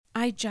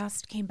I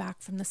just came back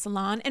from the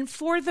salon, and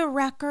for the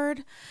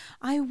record,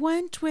 I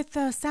went with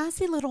a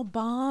sassy little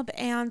bob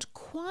and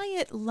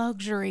quiet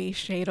luxury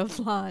shade of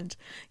blonde.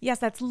 Yes,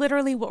 that's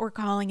literally what we're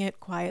calling it,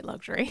 quiet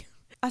luxury.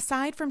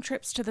 Aside from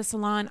trips to the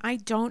salon, I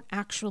don't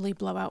actually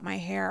blow out my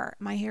hair.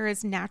 My hair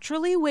is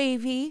naturally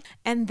wavy,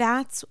 and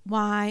that's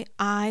why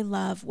I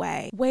love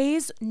OUAI.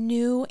 OUAI's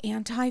new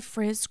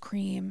anti-frizz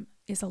cream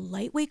is a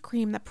lightweight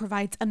cream that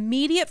provides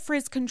immediate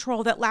frizz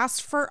control that lasts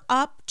for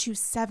up to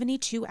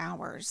 72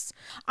 hours.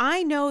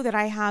 I know that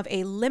I have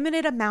a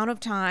limited amount of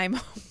time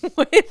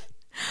with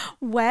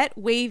wet,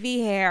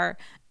 wavy hair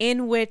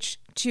in which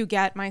to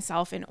get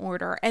myself in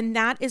order. And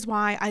that is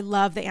why I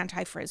love the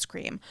anti-frizz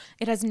cream.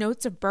 It has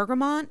notes of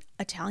bergamot,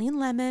 Italian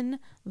lemon,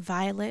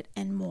 violet,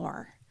 and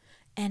more.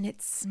 And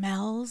it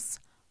smells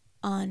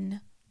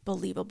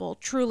unbelievable.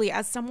 Truly,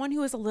 as someone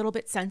who is a little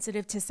bit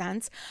sensitive to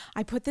scents,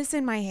 I put this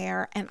in my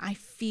hair and I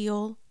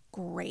feel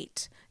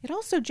great. It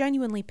also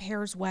genuinely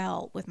pairs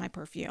well with my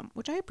perfume,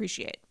 which I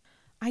appreciate.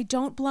 I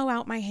don't blow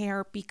out my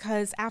hair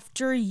because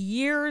after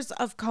years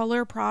of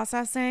color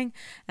processing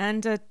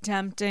and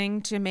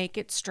attempting to make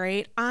it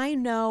straight, I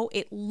know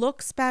it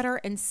looks better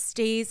and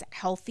stays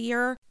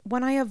healthier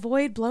when I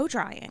avoid blow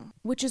drying,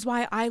 which is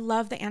why I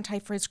love the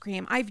anti-frizz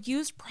cream. I've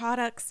used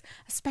products,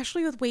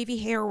 especially with wavy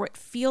hair, where it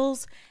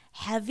feels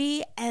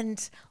heavy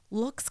and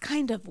looks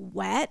kind of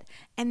wet,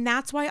 and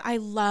that's why I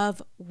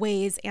love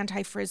OUAI's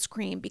anti-frizz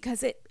cream,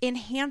 because it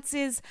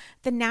enhances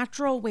the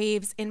natural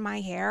waves in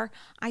my hair.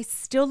 I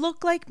still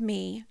look like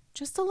me,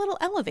 just a little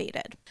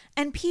elevated.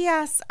 And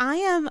P.S., I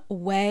am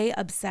way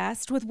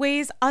obsessed with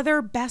OUAI's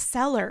other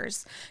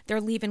bestsellers.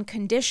 Their leave-in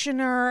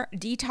conditioner,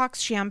 detox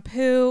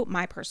shampoo,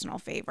 my personal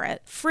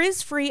favorite.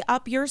 Frizz-free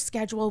up your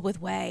schedule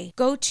with OUAI.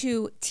 Go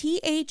to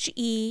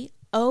TheOuai.com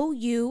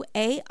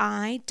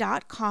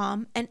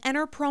and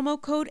enter promo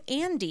code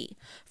Andy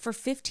for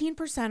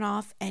 15%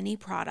 off any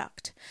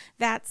product.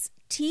 That's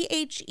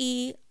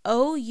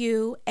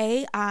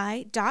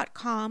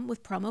TheOuai.com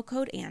with promo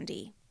code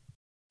Andy.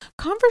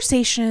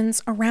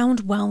 Conversations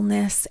around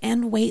wellness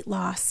and weight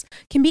loss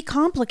can be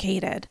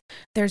complicated.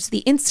 There's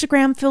the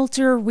Instagram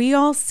filter we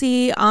all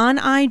see on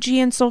IG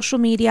and social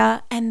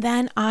media, and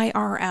then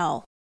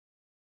IRL.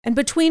 And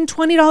between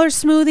 $20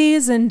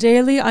 smoothies and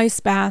daily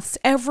ice baths,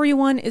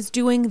 everyone is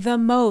doing the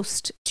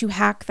most to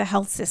hack the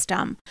health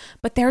system.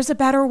 But there's a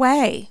better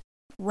way.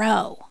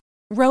 Ro.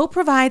 Ro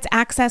provides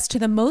access to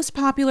the most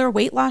popular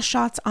weight loss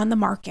shots on the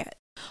market.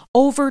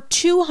 Over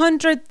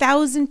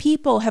 200,000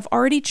 people have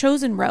already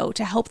chosen Ro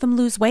to help them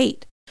lose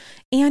weight.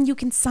 And you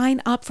can sign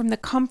up from the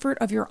comfort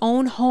of your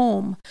own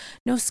home.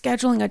 No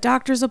scheduling a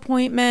doctor's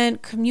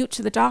appointment, commute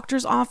to the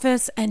doctor's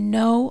office, and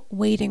no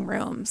waiting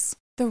rooms.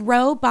 The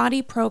Ro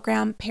Body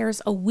Program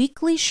pairs a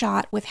weekly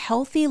shot with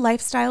healthy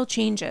lifestyle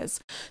changes,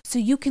 so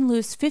you can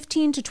lose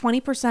 15 to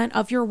 20%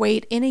 of your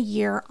weight in a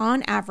year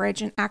on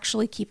average and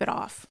actually keep it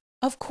off.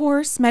 Of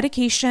course,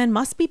 medication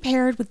must be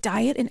paired with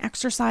diet and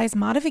exercise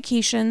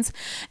modifications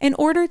in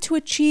order to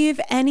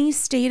achieve any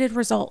stated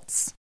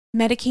results.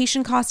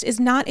 Medication cost is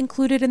not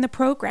included in the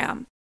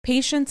program.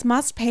 Patients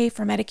must pay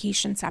for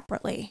medication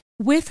separately.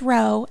 With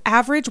Ro,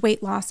 average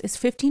weight loss is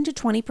 15 to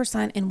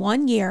 20% in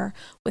 1 year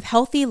with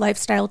healthy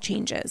lifestyle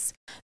changes.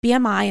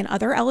 BMI and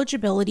other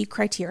eligibility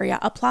criteria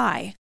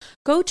apply.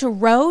 Go to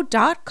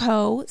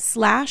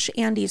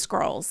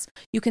ro.co/AndyScrolls.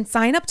 You can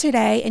sign up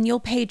today and you'll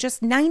pay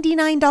just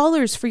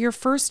 $99 for your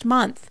first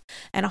month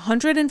and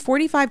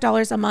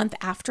 $145 a month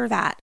after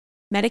that.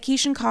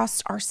 Medication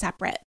costs are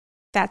separate.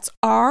 That's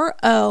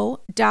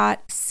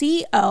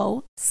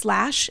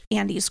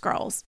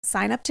ro.co/AndyScrolls.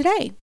 Sign up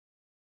today.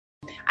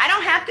 I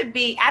don't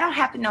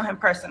have to know him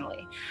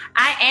personally.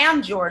 I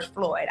am George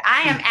Floyd.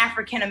 I am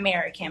African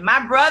American.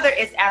 My brother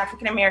is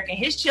African American.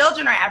 His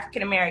children are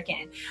African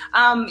American.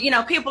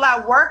 People I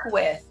work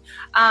with,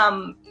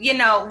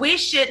 we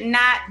should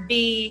not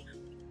be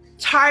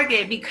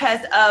targeted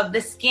because of the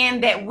skin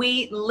that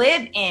we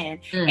live in.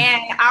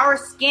 And our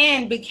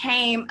skin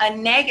became a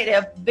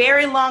negative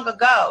very long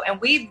ago. And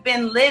we've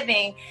been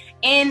living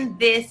in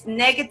this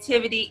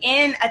negativity,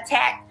 in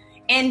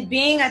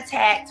being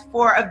attacked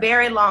for a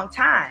very long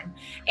time.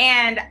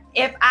 And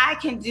if I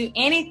can do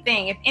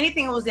anything, if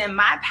anything was in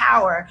my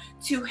power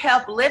to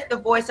help lift the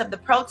voice of the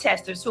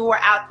protesters who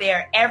are out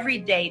there every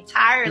day,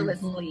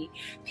 tirelessly,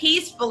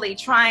 peacefully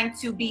trying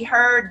to be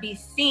heard, be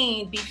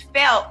seen, be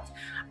felt,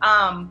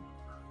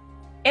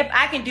 if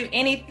I can do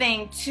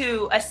anything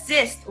to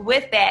assist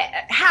with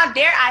that, how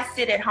dare I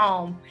sit at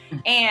home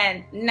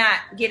and not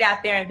get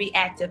out there and be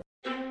active?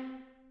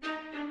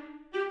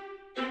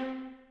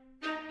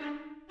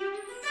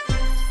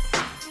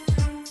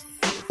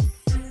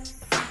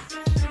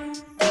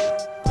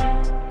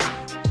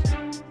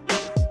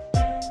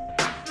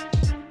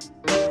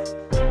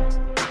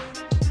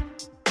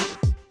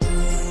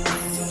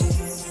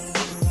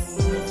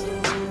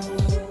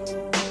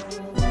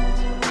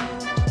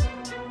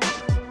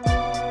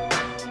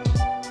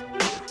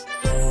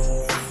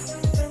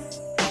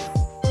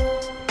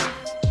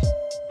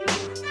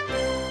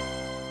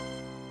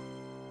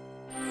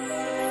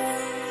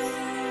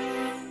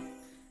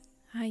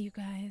 you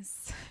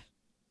guys.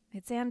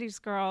 It's Andy's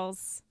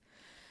Girls.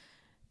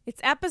 It's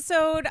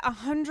episode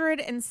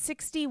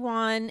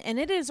 161, and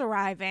it is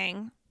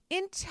arriving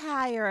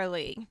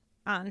entirely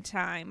on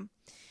time.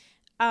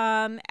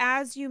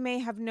 As you may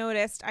have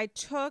noticed, I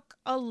took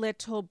a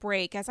little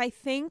break, as I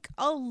think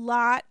a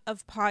lot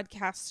of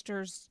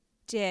podcasters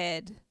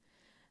did,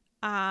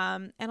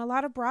 and a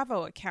lot of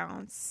Bravo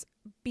accounts,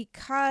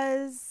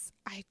 because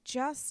I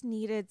just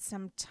needed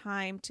some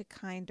time to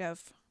kind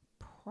of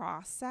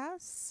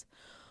process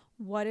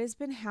what has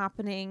been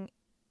happening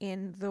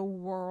in the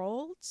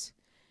world,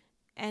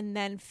 and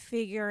then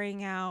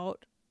figuring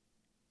out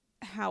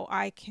how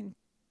I can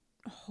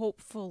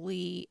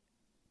hopefully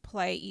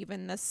play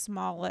even the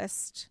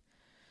smallest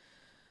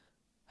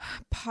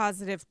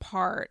positive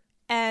part.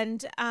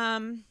 And,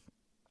 I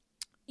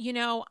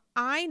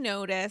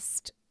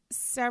noticed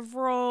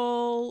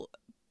several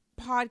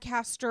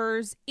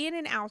podcasters in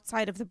and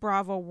outside of the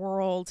Bravo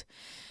world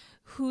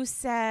who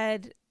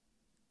said,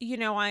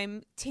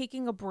 I'm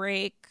taking a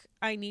break.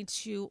 I need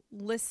to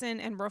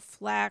listen and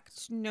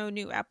reflect, no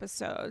new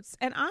episodes.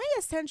 And I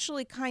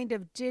essentially kind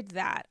of did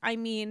that. I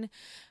mean,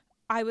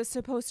 I was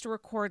supposed to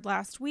record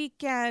last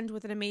weekend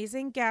with an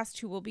amazing guest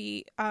who will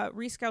be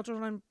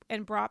rescheduled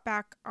and brought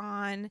back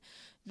on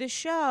the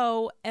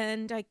show.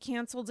 And I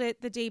canceled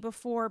it the day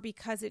before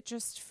because it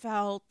just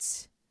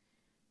felt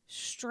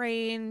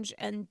strange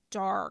and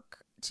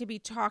dark to be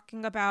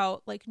talking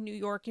about like New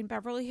York and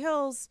Beverly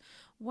Hills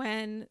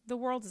when the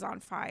world is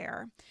on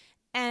fire.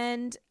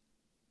 And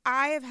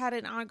I have had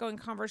an ongoing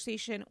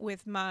conversation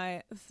with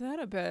my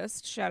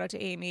therapist, shout out to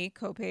Amy,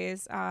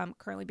 co-pays,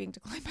 currently being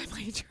declined by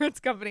my insurance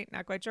company,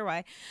 not quite sure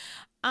why,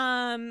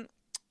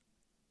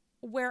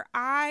 where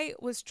I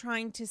was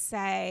trying to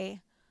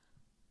say,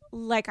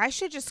 like, I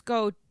should just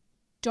go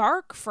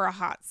dark for a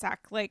hot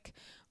sec. Like,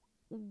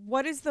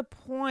 what is the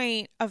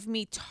point of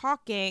me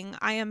talking?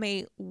 I am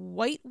a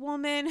white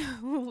woman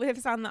who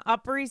lives on the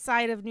Upper East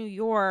Side of New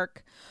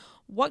York.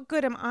 What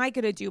good am I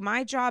going to do?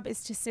 My job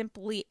is to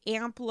simply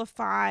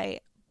amplify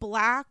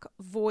Black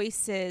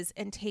voices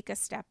and take a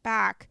step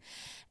back.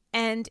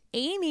 And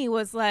Amy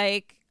was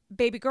like,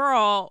 baby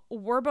girl,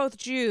 we're both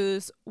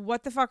Jews.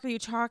 What the fuck are you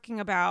talking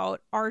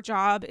about? Our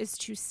job is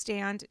to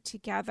stand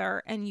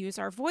together and use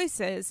our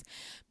voices.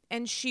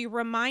 And she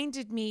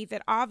reminded me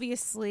that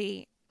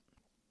obviously,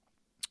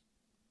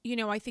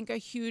 I think a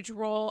huge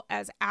role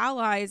as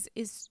allies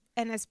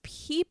and as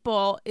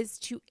people is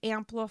to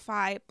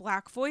amplify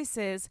Black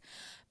voices,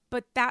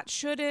 but that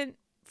shouldn't,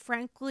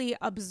 frankly,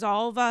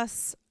 absolve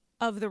us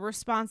of the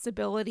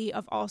responsibility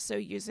of also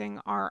using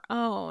our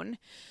own.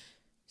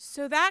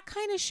 So that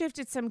kind of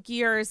shifted some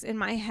gears in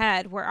my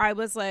head where I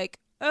was like,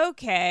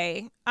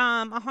 okay,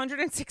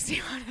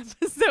 161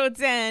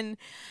 episodes in,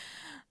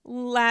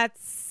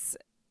 let's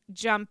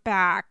jump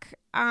back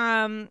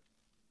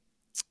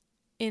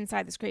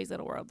inside this crazy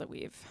little world that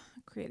we've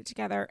created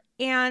together.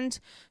 And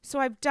so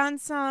I've done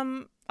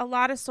a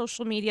lot of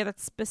social media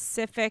that's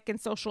specific, and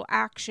social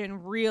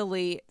action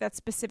really that's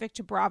specific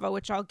to Bravo,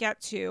 which I'll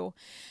get to.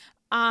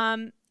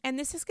 And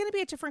this is going to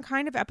be a different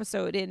kind of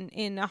episode.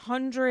 In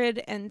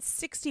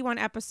 161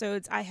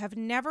 episodes, I have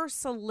never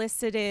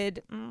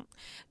solicited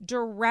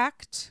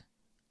direct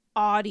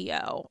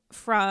audio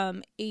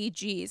from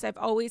AGs. I've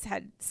always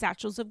had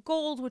Satchels of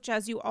Gold, which,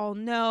 as you all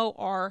know,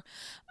 are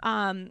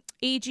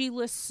AG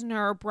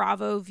listener,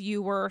 Bravo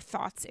viewer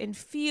thoughts and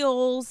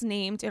feels,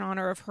 named in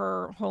honor of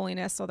Her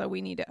Holiness, although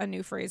we need a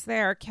new phrase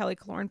there, Kelly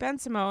Kaloran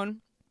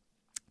Ben-Simone,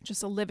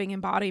 just a living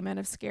embodiment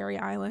of Scary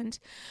Island.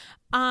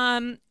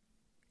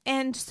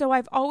 And so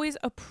I've always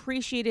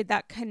appreciated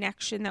that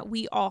connection that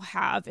we all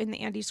have in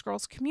the Andy's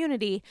Girls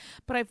community,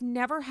 but I've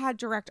never had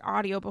direct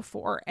audio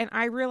before. And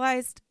I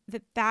realized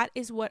that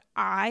is what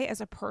I,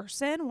 as a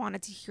person,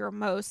 wanted to hear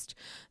most.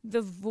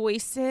 The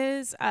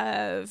voices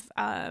of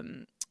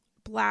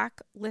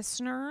Black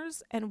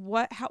listeners and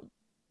what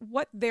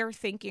they're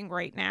thinking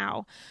right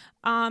now,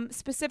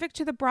 specific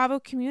to the Bravo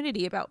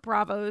community about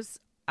Bravo's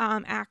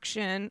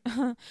action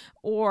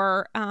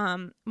or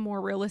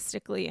more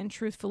realistically and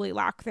truthfully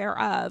lack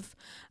thereof.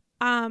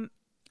 But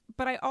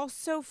I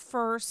also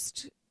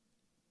first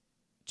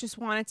just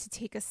wanted to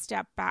take a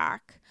step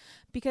back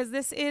because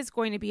this is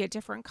going to be a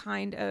different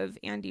kind of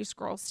Andy's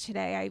Girls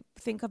today. I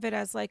think of it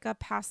as like a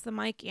pass the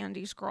mic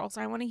Andy's Girls.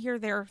 I want to hear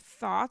their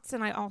thoughts,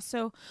 and I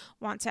also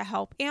want to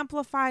help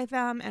amplify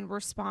them and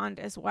respond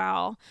as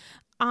well.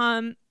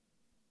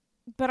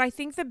 But I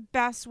think the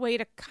best way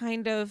to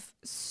kind of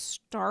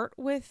start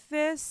with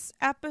this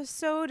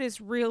episode is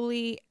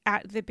really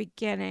at the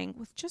beginning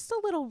with just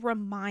a little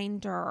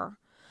reminder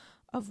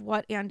of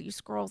what Andy's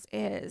Girls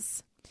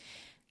is.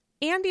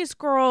 Andy's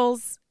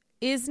Girls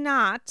is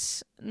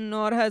not,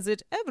 nor has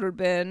it ever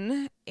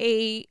been,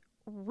 a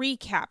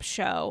recap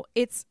show.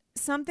 It's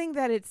something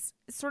that it's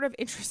sort of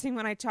interesting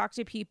when I talk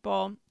to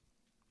people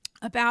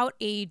about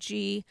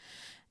AG,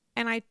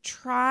 and I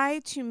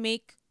try to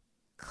make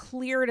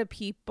clear to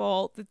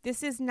people that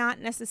this is not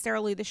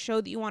necessarily the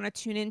show that you want to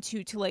tune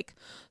into to like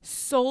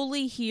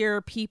solely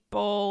hear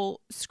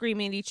people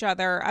screaming at each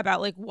other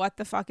about like what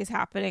the fuck is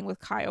happening with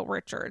Kyle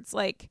Richards,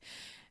 like,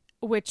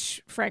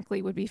 which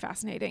frankly would be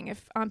fascinating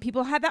if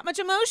people had that much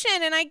emotion,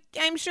 and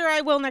I'm sure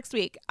I will next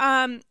week.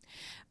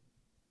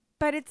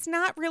 But it's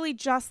not really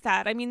just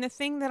that. I mean, the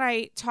thing that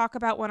I talk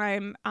about when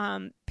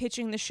I'm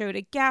pitching the show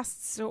to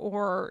guests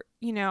or,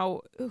 you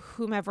know,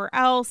 whomever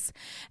else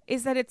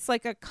is that it's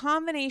like a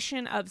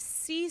combination of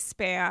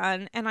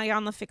C-SPAN and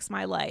Iyanla Fix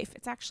My Life.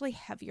 It's actually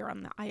heavier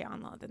on the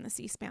Iyanla than the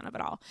C-SPAN of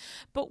it all.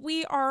 But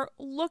we are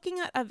looking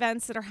at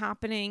events that are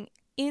happening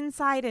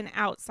inside and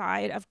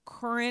outside of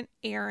current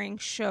airing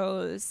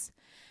shows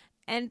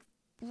and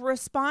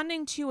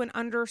responding to and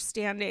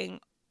understanding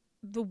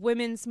the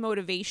women's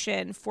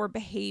motivation for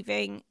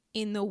behaving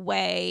in the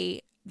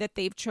way that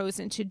they've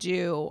chosen to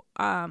do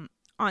on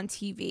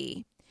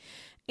TV.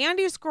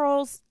 Andy's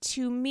Girls,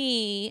 to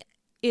me,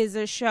 is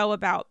a show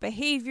about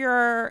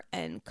behavior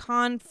and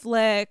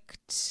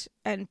conflict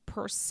and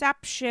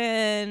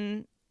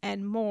perception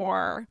and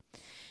more.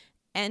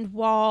 And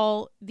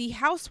while the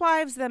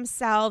housewives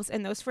themselves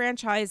and those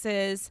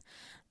franchises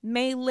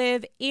may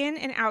live in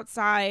and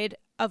outside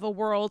of a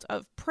world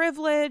of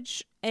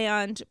privilege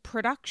and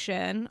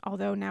production,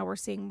 although now we're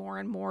seeing more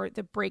and more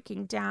the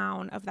breaking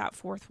down of that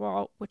fourth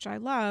wall, which I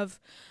love,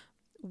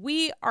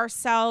 we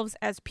ourselves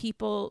as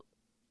people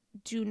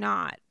do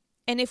not.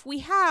 And if we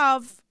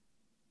have,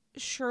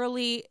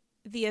 surely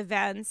the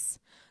events,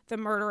 the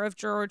murder of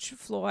George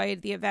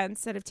Floyd, the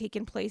events that have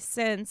taken place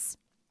since,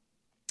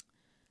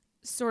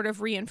 sort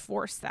of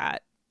reinforce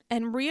that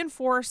and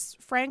reinforce,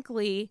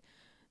 frankly,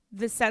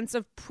 the sense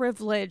of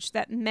privilege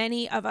that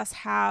many of us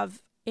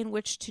have in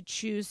which to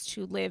choose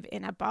to live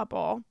in a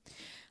bubble.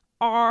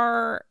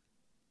 Our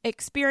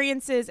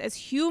experiences as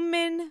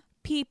human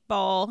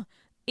people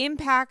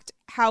impact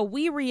how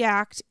we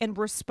react and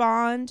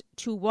respond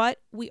to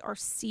what we are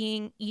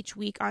seeing each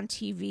week on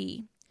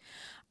TV.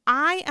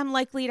 I am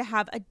likely to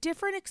have a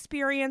different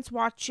experience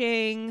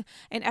watching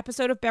an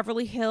episode of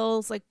Beverly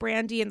Hills, like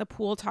Brandy in the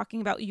pool talking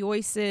about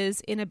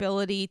Joyce's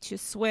inability to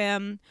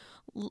swim,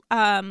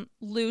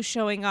 Lou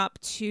showing up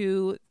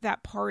to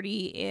that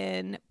party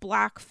in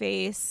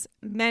blackface.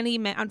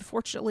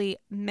 Unfortunately,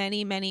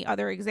 many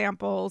other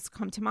examples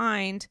come to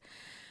mind.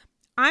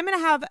 I'm going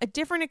to have a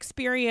different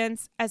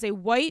experience as a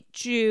white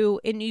Jew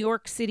in New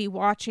York City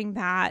watching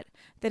that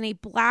than a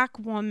black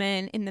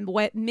woman in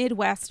the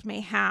Midwest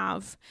may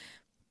have,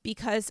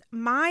 because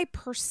my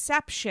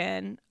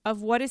perception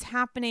of what is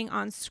happening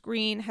on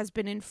screen has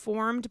been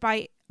informed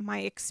by my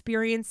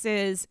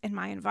experiences and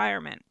my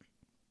environment.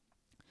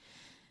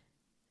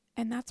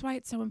 And that's why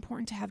it's so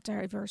important to have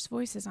diverse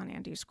voices on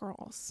Andy's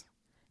Girls.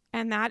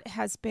 And that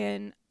has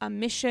been a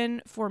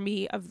mission for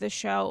me of the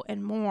show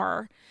and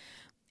more.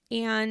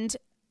 And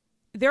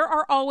there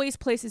are always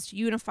places to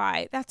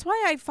unify. That's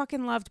why I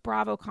fucking loved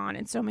BravoCon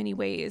in so many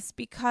ways,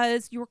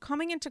 because you were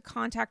coming into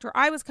contact, or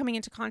I was coming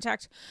into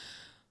contact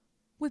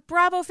with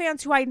Bravo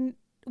fans who I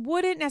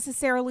wouldn't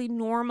necessarily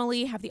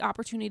normally have the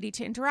opportunity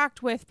to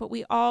interact with, but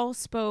we all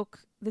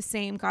spoke the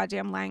same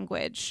goddamn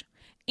language.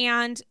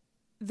 And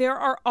there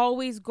are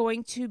always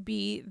going to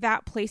be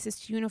that places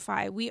to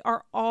unify. We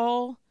are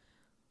all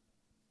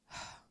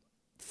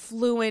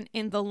fluent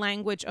in the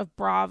language of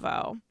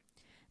Bravo.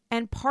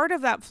 And part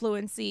of that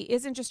fluency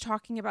isn't just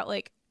talking about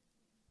like,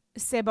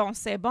 c'est bon,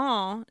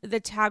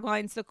 the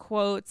taglines, the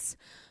quotes,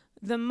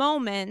 the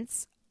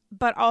moments,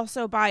 but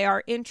also by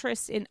our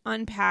interest in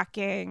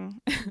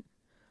unpacking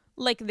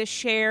like the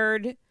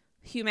shared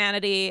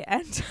humanity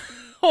and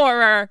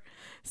horror,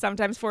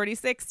 sometimes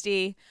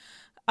 40-60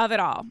 of it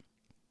all.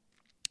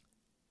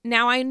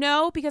 Now I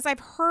know, because I've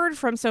heard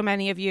from so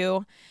many of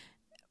you,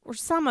 or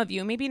some of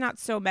you, maybe not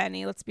so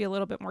many, let's be a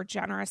little bit more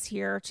generous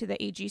here to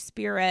the AG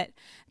spirit,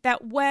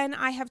 that when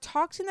I have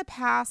talked in the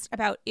past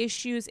about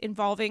issues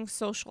involving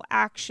social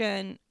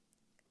action,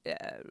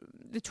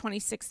 the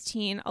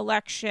 2016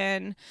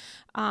 election,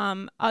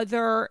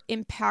 other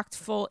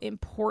impactful,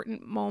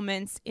 important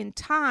moments in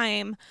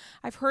time,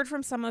 I've heard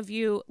from some of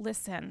you,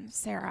 listen,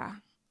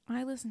 Sarah,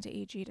 I listen to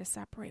AG to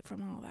separate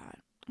from all that.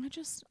 I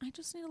just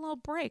need a little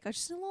break. I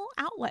just need a little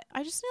outlet.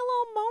 I just need a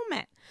little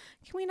moment.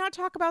 Can we not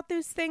talk about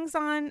those things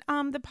on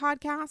the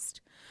podcast?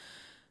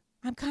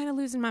 I'm kind of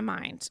losing my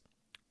mind,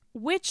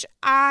 which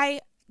I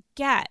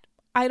get.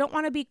 I don't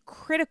want to be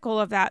critical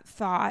of that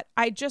thought.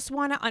 I just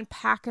want to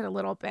unpack it a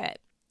little bit.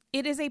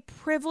 It is a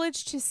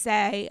privilege to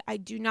say I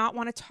do not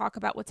want to talk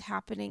about what's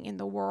happening in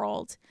the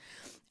world.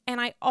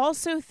 And I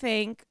also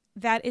think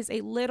that is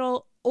a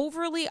little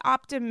overly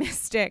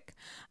optimistic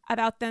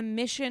about the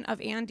mission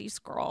of Andy's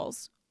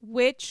Girls,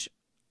 which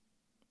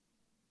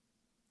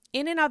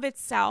in and of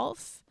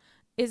itself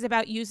is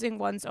about using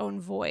one's own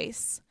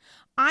voice.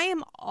 I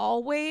am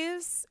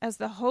always, as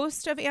the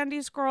host of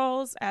Andy's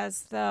Girls,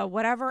 as the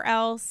whatever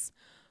else,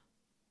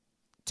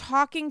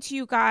 talking to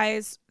you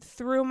guys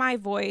through my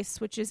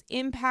voice, which is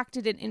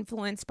impacted and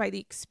influenced by the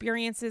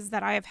experiences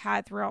that I have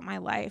had throughout my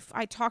life.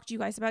 I talk to you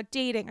guys about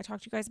dating. I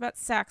talk to you guys about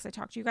sex. I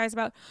talk to you guys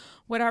about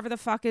whatever the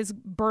fuck is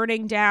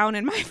burning down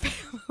in my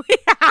family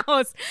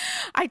house.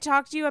 I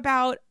talk to you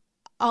about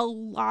a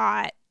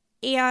lot,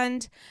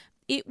 and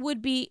it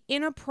would be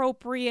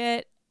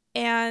inappropriate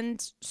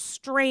and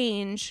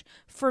strange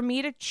for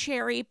me to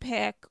cherry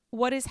pick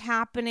what is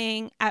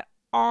happening at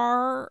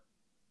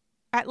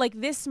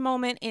like this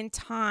moment in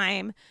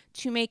time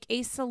to make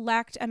a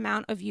select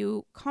amount of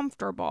you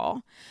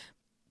comfortable,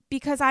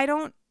 because I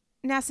don't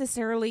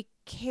necessarily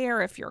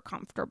care if you're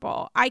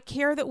comfortable. I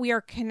care that we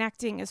are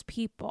connecting as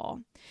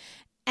people.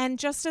 And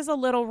just as a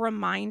little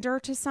reminder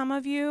to some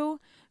of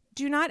you,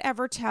 do not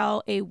ever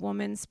tell a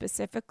woman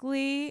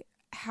specifically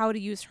how to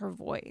use her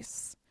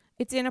voice.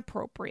 It's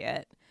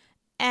inappropriate.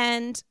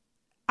 And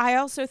I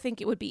also think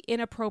it would be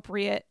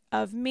inappropriate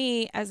of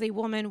me as a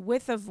woman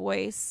with a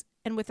voice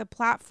and with a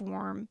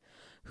platform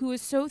who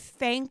is so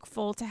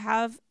thankful to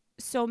have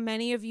so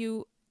many of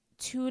you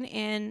tune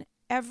in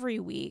every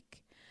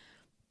week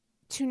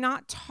to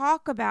not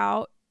talk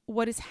about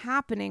what is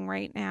happening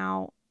right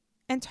now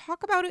and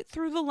talk about it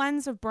through the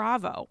lens of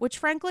Bravo, which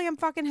frankly I'm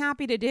fucking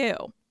happy to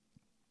do.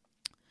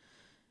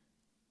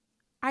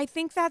 I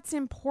think that's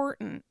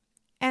important.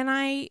 And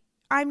I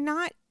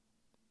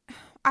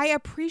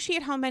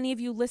appreciate how many of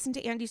you listen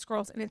to Andy's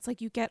Girls and it's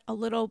like you get a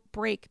little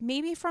break,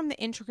 maybe from the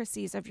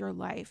intricacies of your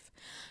life.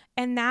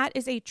 And that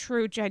is a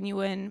true,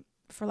 genuine,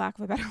 for lack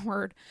of a better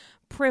word,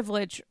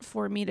 privilege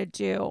for me to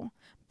do.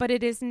 But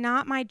it is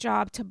not my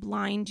job to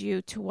blind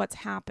you to what's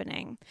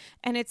happening.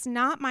 And it's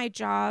not my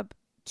job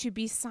to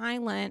be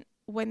silent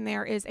when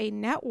there is a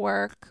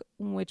network,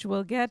 which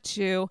we'll get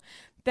to,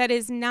 that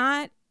is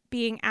not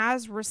being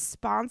as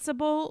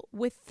responsible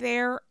with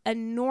their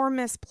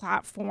enormous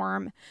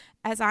platform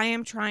as I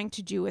am trying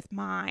to do with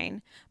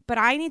mine. But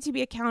I need to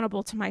be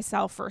accountable to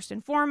myself first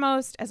and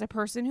foremost as a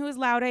person who is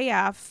loud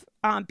AF,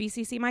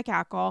 BCC my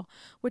cackle,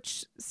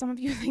 which some of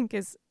you think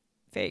is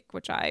fake,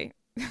 which I,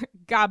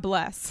 God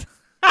bless.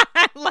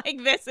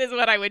 Like, this is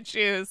what I would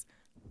choose.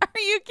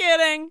 Are you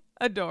kidding?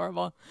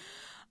 Adorable.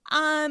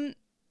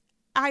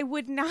 I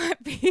would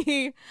not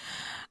be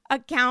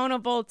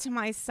accountable to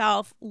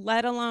myself,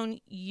 let alone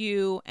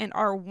you and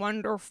our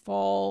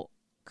wonderful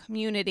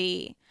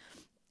community,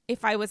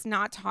 if I was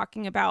not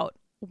talking about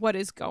what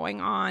is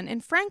going on.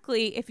 And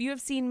frankly, if you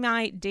have seen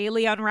my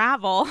daily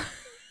unravel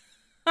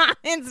on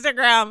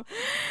Instagram,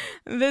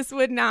 this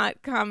would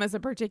not come as a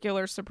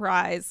particular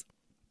surprise.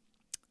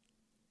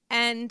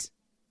 And,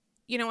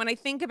 you know, when I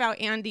think about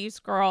Andy's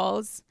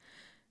Girls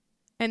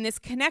and this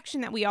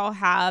connection that we all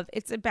have,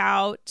 it's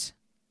about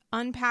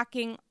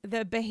unpacking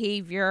the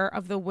behavior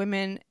of the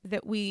women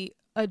that we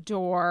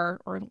adore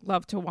or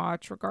love to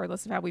watch,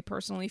 regardless of how we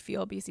personally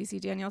feel,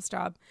 BCC Danielle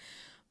Staub,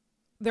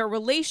 their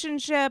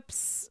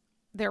relationships,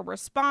 their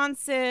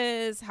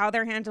responses, how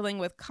they're handling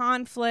with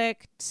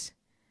conflict.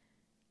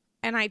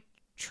 And I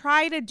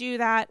try to do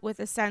that with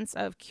a sense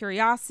of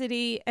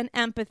curiosity and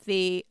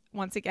empathy.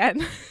 Once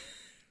again,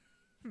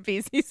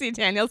 BCC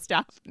Danielle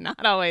Staub,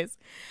 not always,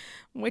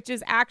 which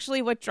is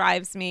actually what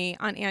drives me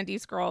on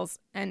Andy's Girls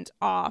and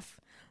off.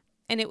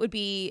 And it would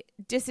be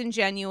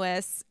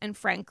disingenuous and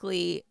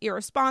frankly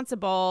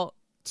irresponsible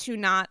to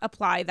not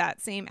apply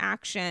that same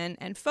action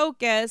and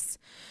focus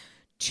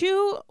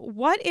to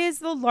what is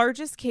the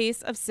largest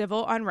case of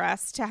civil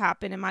unrest to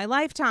happen in my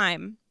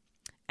lifetime.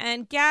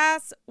 And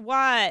guess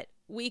what?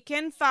 We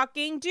can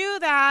fucking do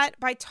that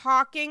by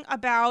talking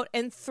about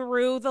and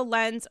through the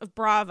lens of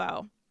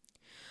Bravo.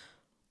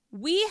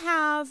 We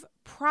have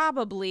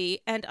probably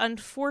and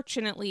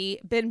unfortunately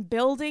been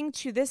building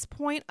to this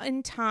point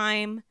in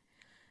time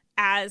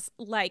as,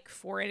 like,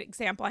 for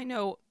example, I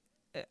know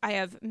I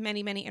have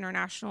many, many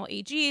international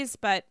AGs,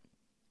 but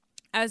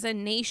as a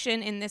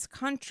nation in this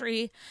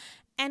country,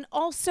 and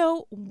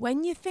also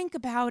when you think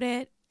about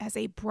it, as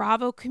a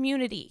Bravo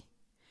community.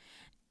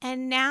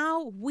 And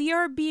now we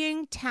are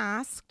being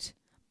tasked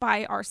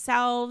by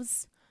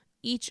ourselves,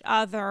 each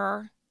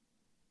other,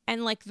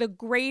 and like the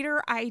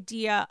greater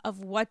idea of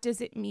what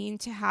does it mean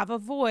to have a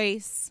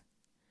voice.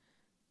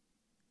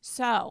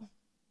 So,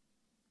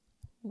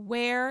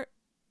 where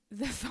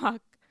the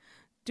fuck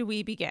do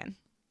we begin?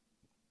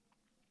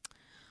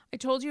 I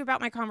told you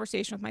about my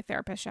conversation with my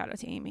therapist, shout out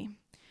to Amy,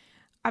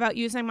 about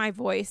using my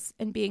voice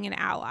and being an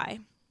ally.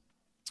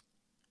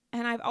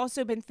 And I've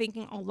also been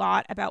thinking a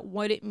lot about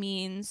what it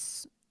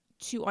means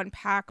to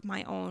unpack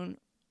my own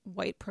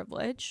white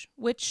privilege,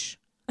 which,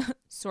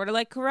 sort of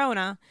like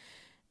Corona,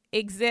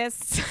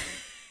 exists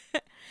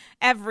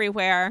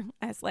everywhere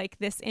as like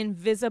this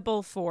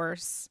invisible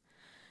force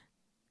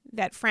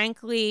that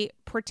frankly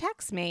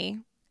protects me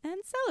and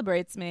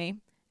celebrates me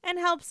and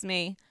helps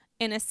me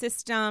in a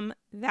system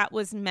that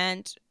was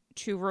meant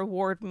to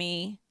reward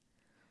me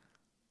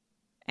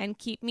and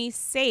keep me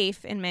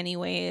safe in many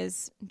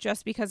ways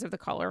just because of the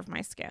color of my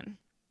skin.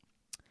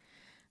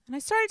 And I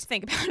started to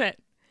think about it.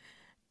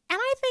 And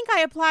I think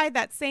I applied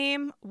that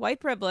same white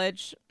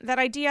privilege, that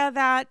idea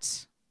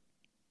that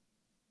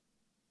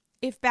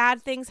if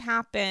bad things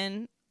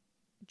happen,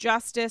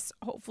 justice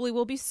hopefully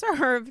will be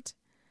served.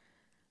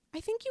 I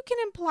think you can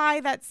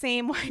imply that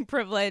same white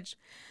privilege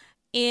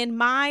in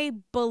my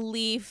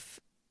belief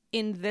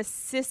in the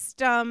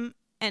system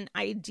and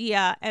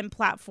idea and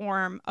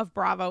platform of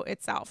Bravo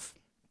itself.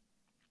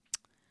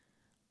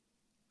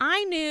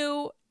 I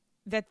knew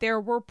that there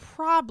were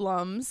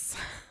problems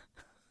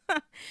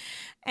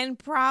and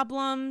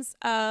problems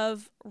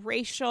of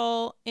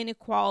racial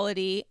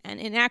inequality and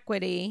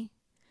inequity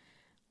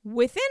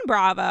within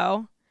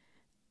Bravo.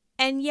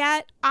 And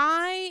yet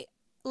I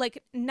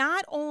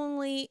not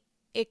only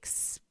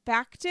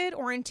expected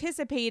or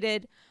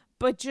anticipated,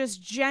 but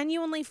just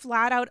genuinely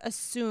flat out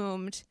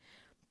assumed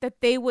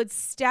that they would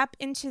step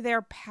into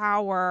their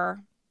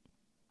power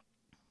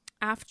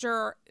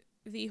after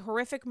the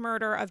horrific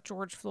murder of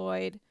George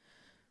Floyd,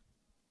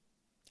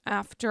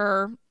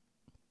 after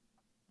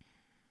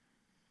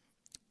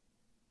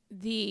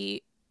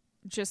the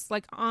just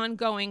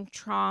ongoing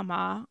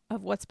trauma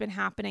of what's been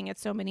happening at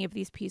so many of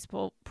these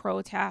peaceful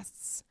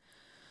protests,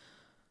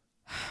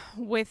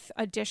 with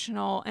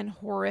additional and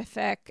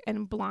horrific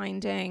and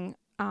blinding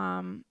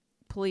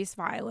police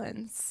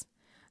violence.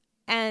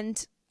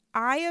 And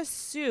I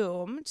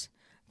assumed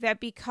that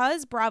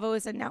because Bravo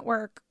is a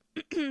network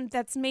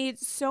that's made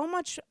so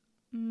much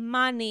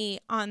money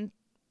on,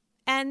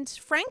 and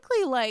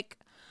frankly,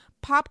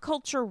 pop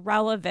culture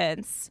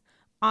relevance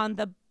on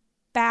the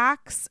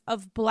backs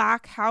of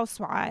Black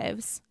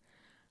housewives,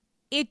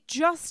 it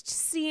just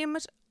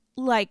seemed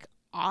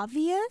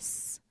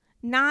obvious,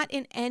 not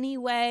in any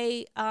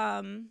way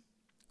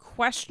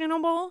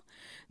questionable,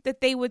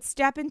 that they would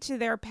step into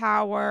their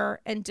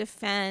power and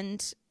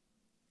defend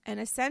and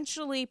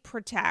essentially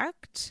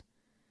protect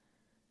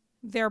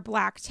their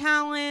Black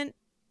talent.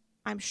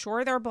 I'm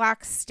sure their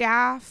Black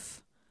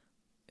staff,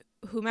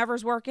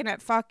 whomever's working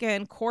at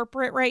fucking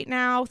corporate right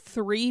now,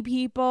 3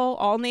 people,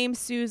 all named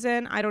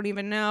Susan, I don't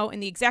even know, in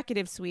the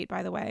executive suite,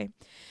 by the way,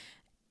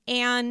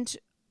 and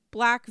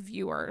Black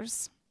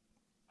viewers,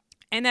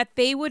 and that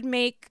they would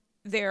make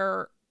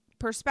their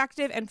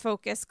perspective and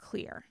focus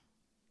clear.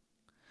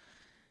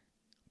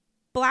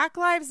 Black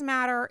Lives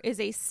Matter is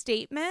a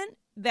statement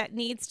that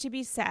needs to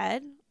be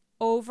said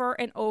over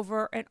and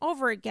over and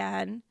over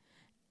again,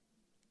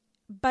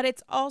 but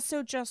it's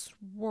also just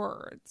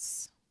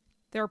words.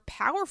 They're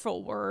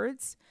powerful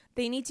words.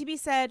 They need to be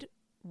said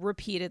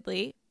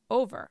repeatedly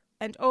over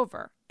and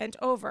over and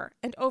over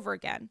and over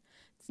again.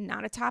 It's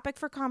not a topic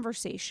for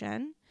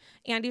conversation.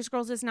 Andy's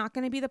Girls is not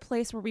going to be the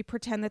place where we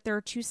pretend that there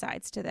are 2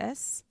 sides to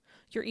this.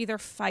 You're either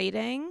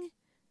fighting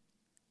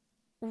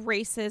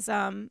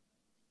racism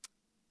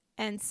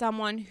and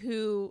someone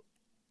who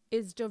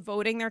is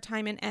devoting their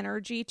time and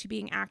energy to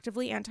being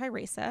actively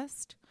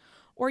anti-racist,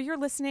 or you're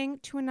listening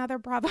to another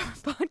Bravo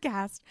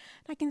podcast.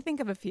 I can think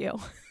of a few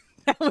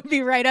that would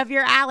be right up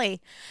your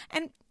alley.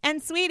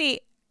 And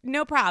sweetie,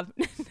 no problem.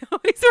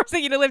 Nobody's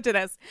forcing you to listen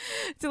to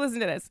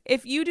this.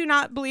 If you do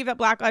not believe that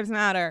Black Lives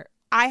Matter,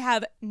 I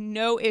have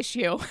no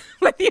issue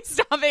with you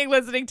stopping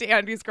listening to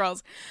Andy's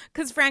Girls,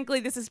 because frankly,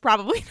 this is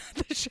probably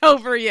not the show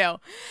for you.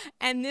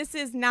 And this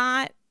is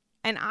not,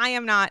 and I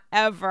am not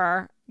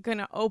ever going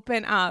to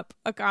open up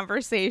a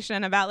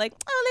conversation about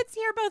let's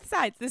hear both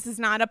sides. This is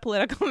not a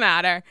political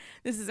matter.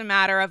 This is a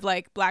matter of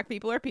Black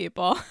people are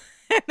people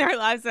and their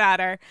lives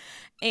matter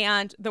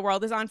and the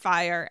world is on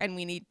fire and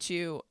we need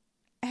to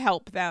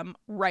help them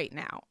right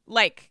now.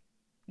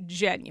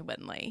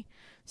 Genuinely.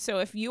 So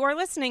if you are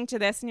listening to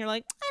this and you're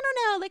I don't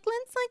know, let's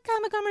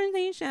have a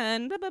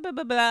conversation, blah, blah, blah,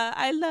 blah, blah.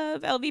 I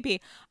love LVP.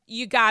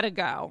 You gotta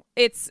go.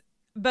 It's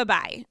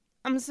bye-bye.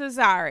 I'm so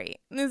sorry.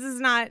 This is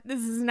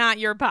not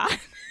your pod.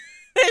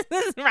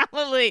 This is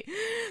probably,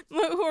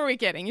 who are we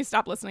kidding? You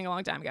stopped listening a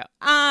long time ago.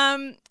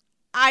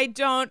 I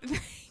don't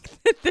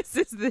think that this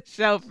is the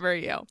show for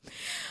you.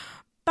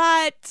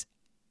 But,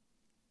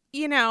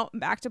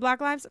 back to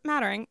Black Lives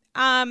Mattering.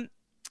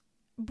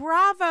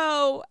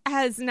 Bravo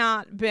has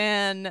not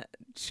been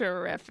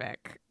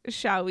terrific,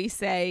 shall we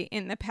say,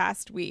 in the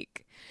past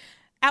week.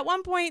 At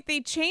one point,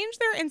 they changed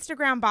their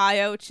Instagram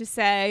bio to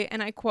say,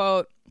 and I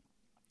quote,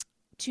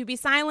 "To be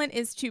silent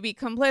is to be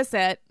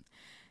complicit."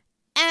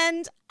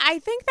 And I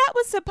think that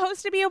was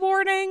supposed to be a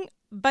warning,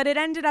 but it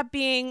ended up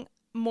being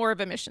more of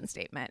a mission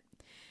statement.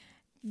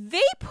 They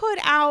put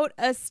out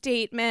a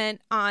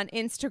statement on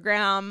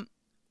Instagram,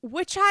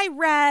 which I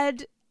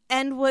read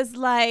and was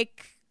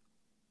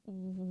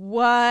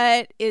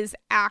what is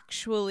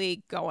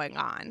actually going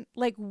on?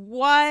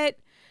 What?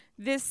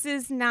 This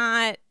is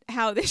not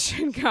how this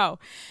should go.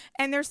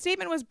 And their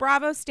statement was,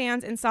 Bravo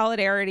stands in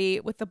solidarity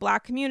with the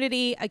Black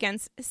community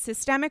against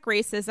systemic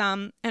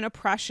racism and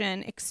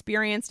oppression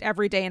experienced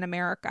every day in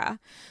America.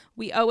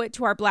 We owe it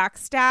to our Black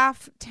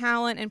staff,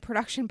 talent, and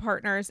production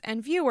partners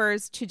and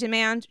viewers to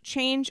demand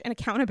change and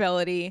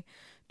accountability.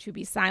 To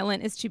be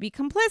silent is to be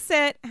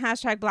complicit.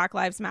 # Black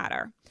Lives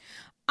Matter.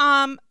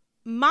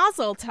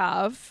 Mazel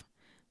tov,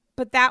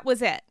 but that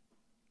was it.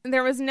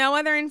 There was no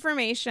other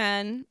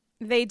information.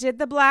 They did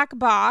the black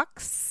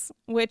box,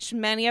 which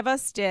many of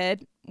us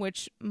did,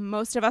 which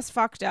most of us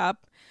fucked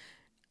up.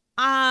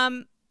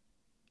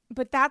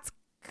 But that's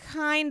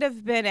kind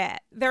of been it.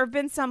 There have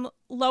been some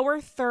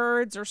lower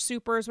thirds or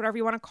supers, whatever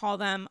you want to call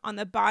them, on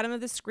the bottom of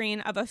the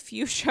screen of a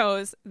few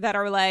shows that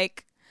are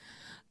like,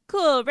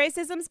 cool,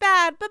 racism's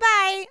bad,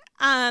 bye-bye.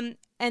 And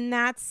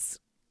that's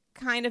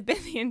kind of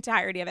been the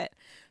entirety of it.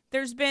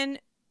 There's been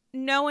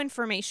no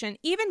information.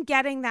 Even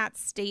getting that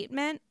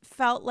statement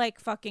felt like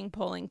fucking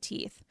pulling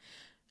teeth.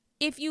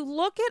 If you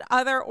look at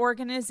other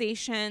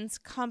organizations,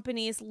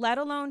 companies, let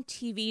alone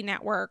TV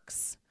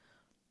networks,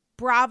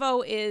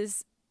 Bravo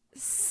is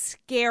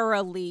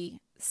scarily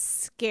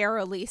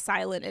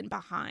silent and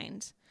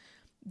behind.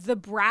 The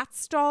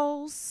Bratz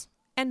dolls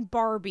and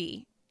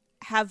Barbie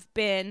have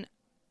been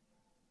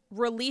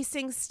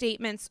releasing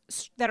statements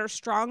that are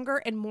stronger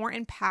and more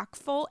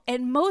impactful,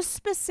 and most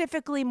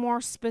specifically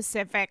more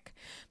specific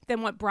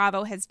than what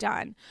Bravo has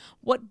done.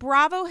 What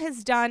Bravo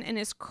has done and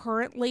is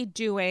currently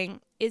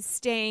doing is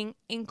staying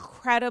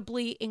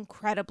incredibly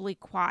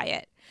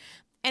quiet.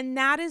 And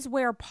that is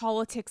where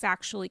politics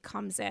actually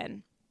comes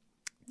in.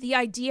 The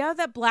idea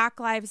that Black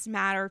Lives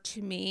Matter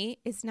to me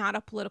is not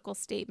a political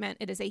statement.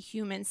 It is a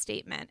human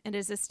statement. It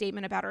is a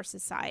statement about our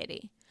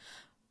society.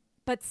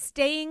 But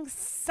staying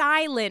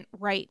silent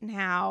right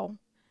now,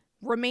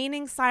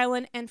 remaining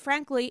silent, and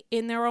frankly,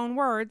 in their own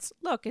words,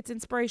 look, it's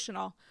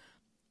inspirational,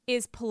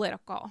 is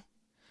political.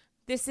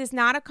 This is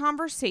not a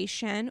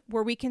conversation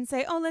where we can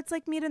say, oh, let's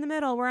like meet in the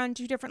middle. We're on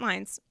two different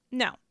lines.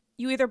 No,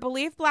 you either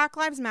believe Black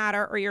Lives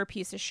Matter or you're a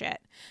piece of shit.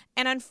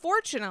 And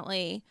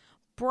unfortunately,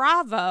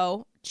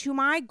 Bravo, to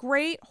my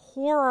great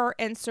horror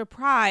and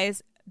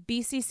surprise,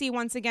 BCC,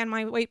 once again,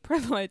 my white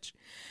privilege,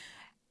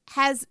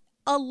 has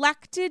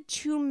elected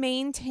to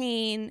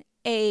maintain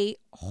a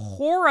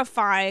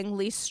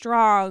horrifyingly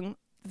strong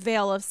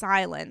veil of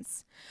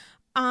silence.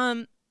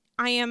 I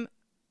am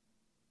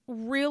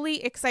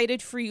really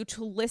excited for you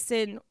to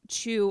listen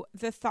to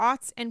the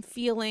thoughts and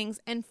feelings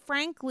and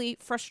frankly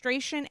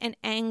frustration and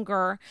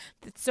anger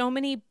that so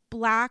many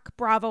Black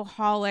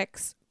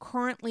Bravoholics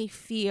currently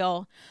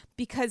feel,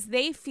 because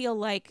they feel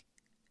like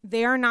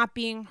they're not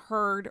being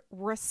heard,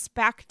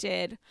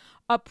 respected,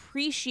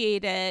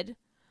 appreciated,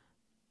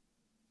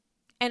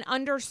 and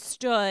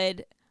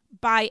understood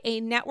by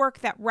a network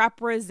that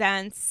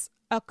represents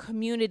a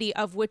community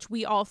of which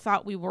we all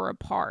thought we were a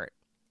part,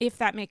 if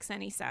that makes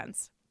any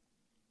sense.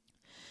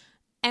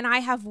 And I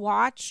have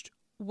watched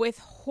with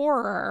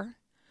horror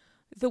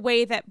the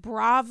way that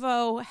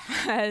Bravo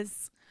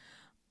has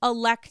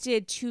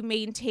elected to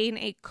maintain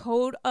a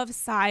code of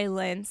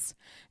silence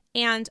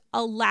and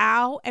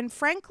allow, and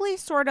frankly,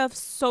 sort of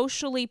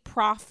socially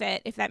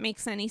profit, if that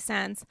makes any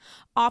sense,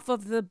 off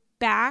of the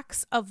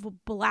backs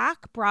of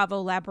Black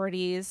Bravo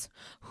celebrities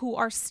who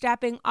are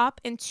stepping up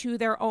into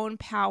their own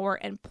power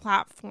and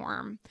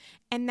platform.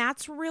 And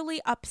that's really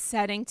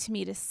upsetting to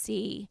me to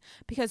see,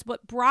 because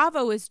what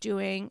Bravo is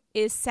doing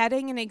is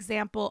setting an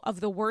example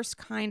of the worst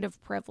kind of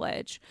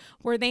privilege,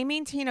 where they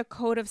maintain a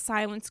code of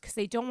silence because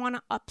they don't want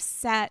to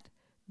upset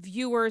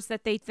viewers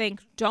that they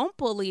think don't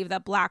believe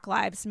that Black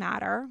Lives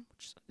Matter,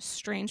 which is a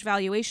strange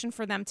valuation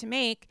for them to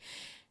make,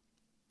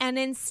 and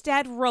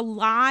instead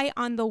rely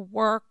on the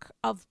work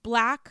of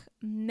Black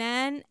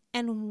men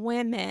and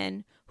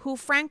women who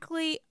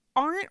frankly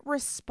aren't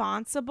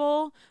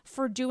responsible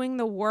for doing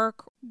the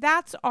work.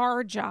 That's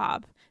our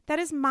job. That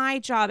is my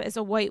job as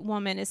a white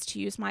woman, is to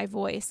use my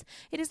voice.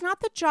 It is not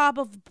the job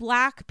of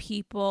Black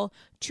people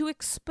to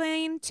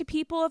explain to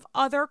people of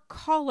other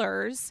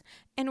colors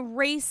and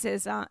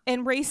races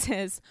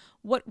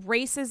what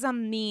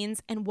racism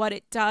means and what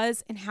it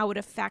does and how it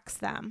affects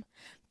them.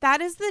 That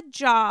is the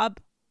job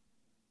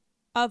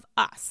of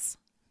us.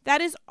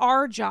 That is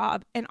our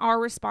job and our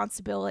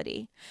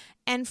responsibility.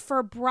 And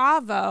for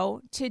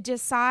Bravo to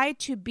decide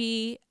to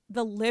be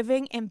the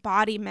living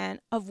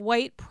embodiment of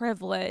white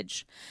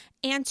privilege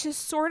and to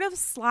sort of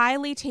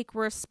slyly take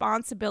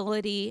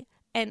responsibility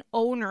and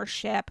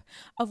ownership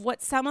of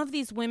what some of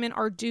these women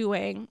are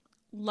doing,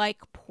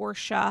 like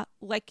Portia,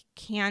 like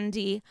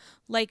Candy,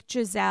 like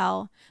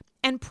Giselle,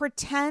 and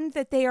pretend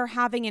that they are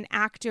having an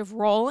active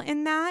role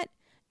in that,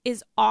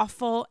 is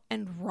awful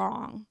and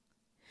wrong.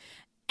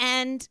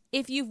 And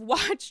if you've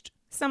watched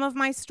some of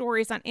my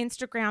stories on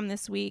Instagram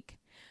this week,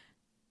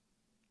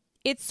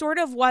 it sort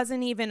of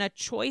wasn't even a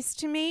choice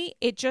to me.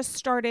 It just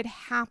started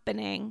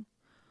happening,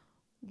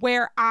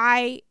 where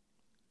I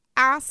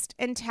asked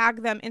and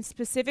tagged them in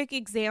specific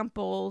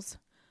examples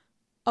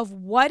of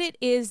what it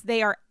is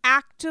they are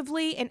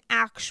actively and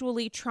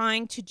actually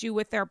trying to do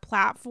with their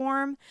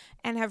platform,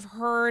 and have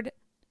heard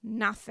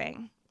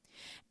nothing.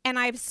 And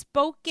I've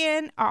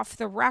spoken off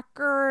the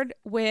record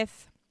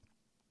with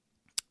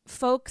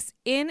folks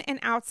in and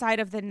outside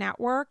of the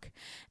network,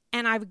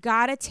 and I've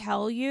got to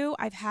tell you,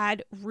 I've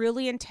had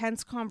really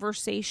intense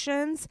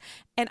conversations,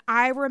 and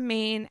I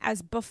remain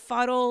as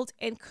befuddled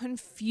and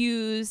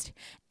confused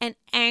and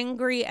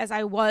angry as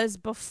I was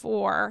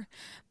before,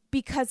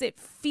 because it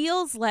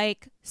feels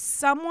like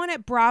someone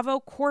at Bravo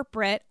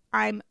Corporate,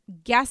 I'm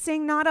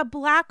guessing not a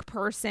Black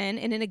person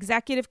in an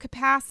executive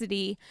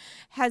capacity,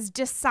 has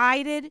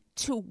decided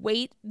to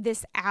wait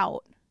this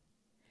out.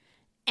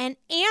 And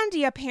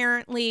Andy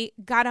apparently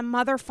got a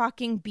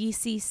motherfucking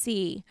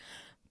BCC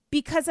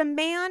because a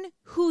man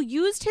who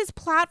used his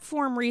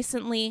platform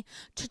recently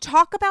to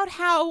talk about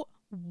how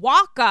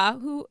Waka,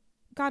 who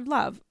God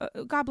bless,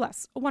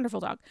 a wonderful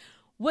dog,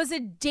 was a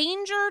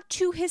danger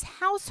to his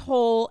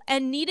household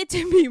and needed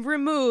to be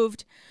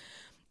removed.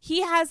 He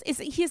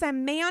is a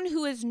man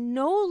who is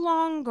no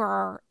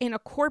longer in a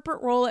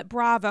corporate role at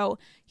Bravo.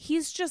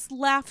 He's just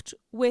left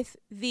with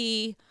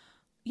the,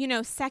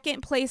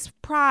 second place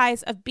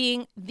prize of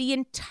being the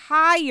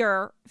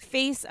entire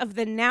face of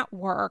the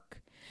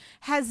network,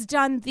 has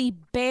done the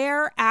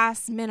bare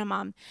ass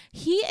minimum.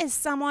 He is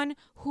someone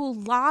who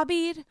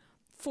lobbied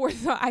for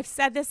I've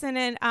said this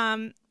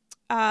on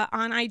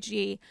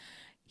IG.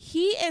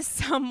 He is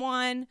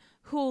someone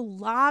who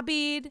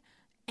lobbied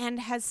and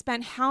has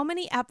spent how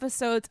many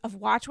episodes of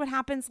Watch What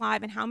Happens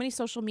Live and how many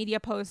social media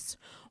posts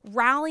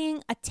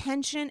rallying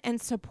attention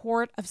and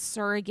support of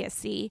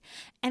surrogacy.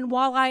 And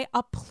while I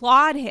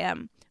applaud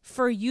him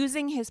for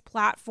using his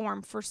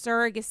platform for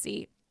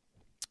surrogacy,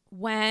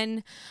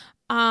 when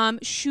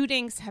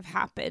shootings have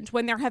happened,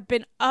 when there have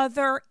been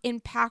other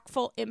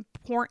impactful,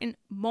 important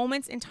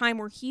moments in time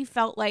where he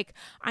felt like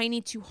I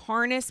need to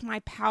harness my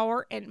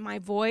power and my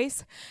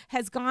voice,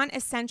 has gone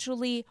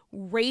essentially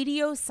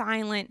radio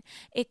silent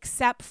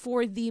except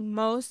for the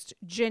most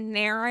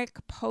generic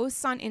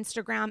posts on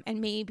Instagram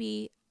and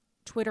maybe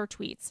Twitter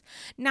tweets.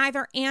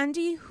 Neither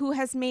Andy, who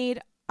has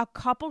made a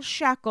couple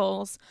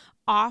shekels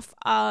off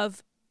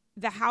of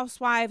the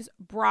Housewives,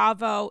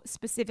 Bravo,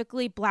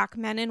 specifically Black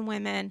men and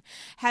women,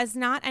 has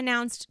not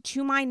announced,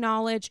 to my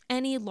knowledge,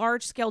 any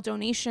large-scale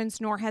donations,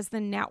 nor has the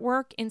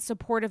network in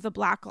support of the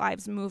Black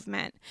Lives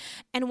Movement.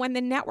 And when the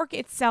network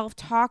itself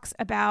talks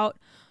about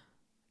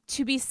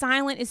to be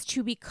silent is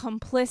to be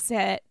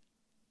complicit,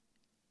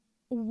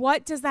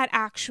 what does that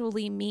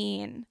actually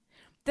mean?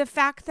 The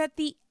fact that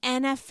the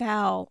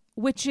NFL,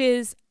 which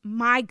is,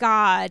 my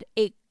God,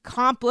 a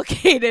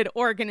complicated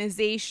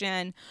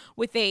organization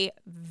with a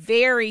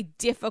very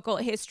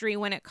difficult history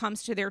when it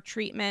comes to their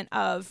treatment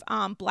of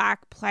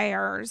Black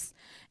players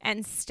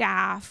and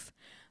staff,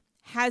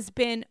 has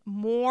been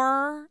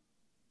more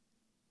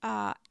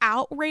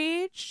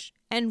outraged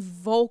and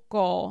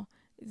vocal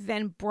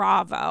than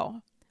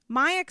Bravo.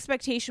 My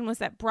expectation was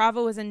that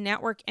Bravo is a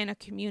network and a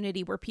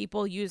community where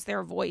people use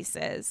their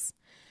voices.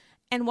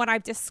 And what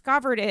I've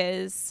discovered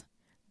is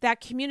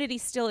that community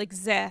still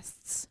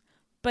exists,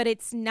 but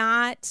it's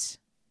not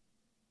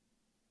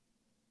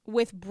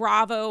with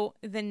Bravo,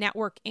 the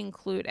network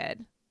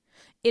included.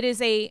 It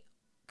is a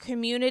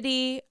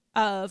community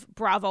of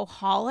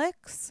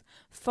Bravo-holics,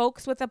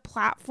 folks with a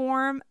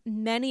platform,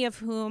 many of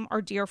whom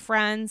are dear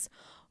friends,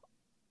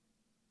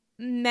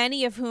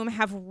 many of whom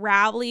have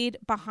rallied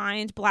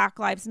behind Black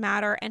Lives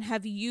Matter and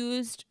have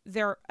used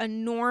their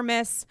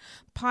enormous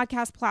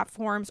podcast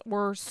platforms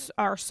or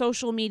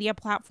social media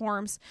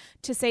platforms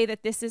to say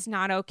that this is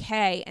not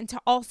okay and to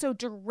also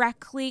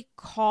directly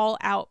call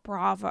out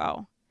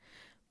Bravo.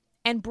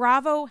 And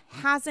Bravo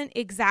hasn't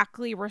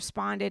exactly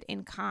responded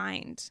in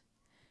kind.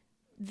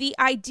 The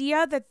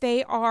idea that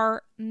they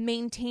are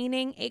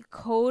maintaining a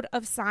code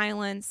of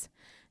silence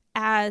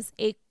as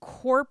a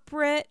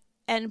corporate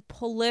and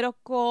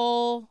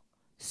political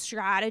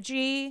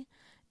strategy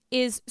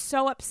is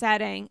so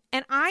upsetting.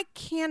 And I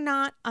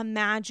cannot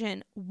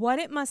imagine what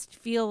it must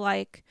feel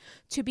like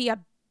to be a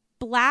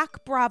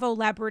Black Bravo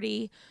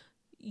celebrity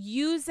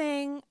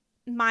using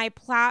my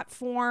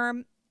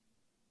platform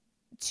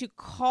to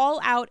call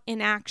out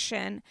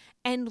inaction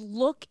and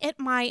look at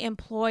my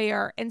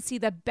employer and see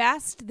the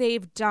best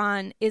they've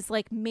done is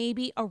like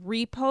maybe a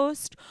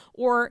repost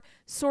or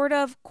sort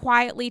of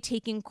quietly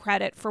taking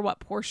credit for what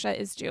Portia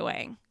is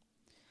doing.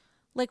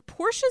 Like,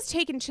 Portia's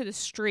taken to the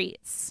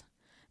streets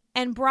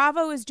and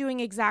Bravo is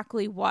doing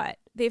exactly what?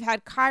 They've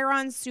had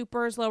chyrons,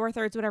 supers, lower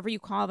thirds, whatever you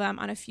call them,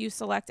 on a few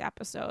select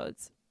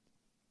episodes.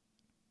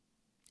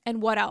 And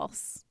what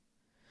else?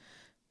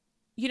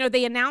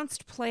 They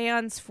announced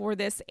plans for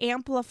this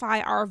Amplify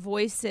Our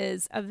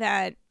Voices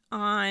event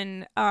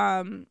on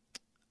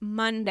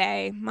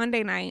Monday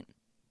night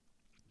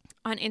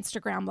on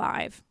Instagram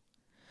Live.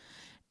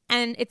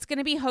 And it's going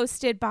to be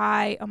hosted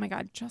by, oh my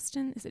God,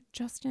 Justin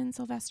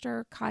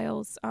Sylvester,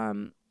 Kyle's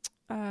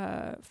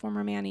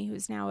former Manny,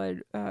 who's now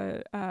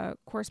a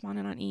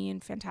correspondent on E!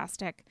 and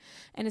fantastic,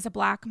 and is a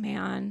Black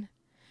man.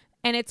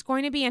 And it's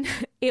going to be,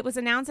 it was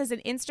announced as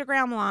an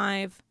Instagram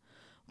Live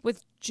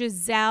with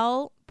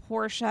Giselle,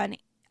 Portia,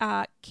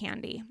 and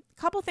Candy. A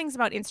couple things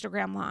about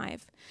Instagram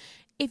Live.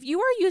 If you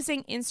are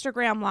using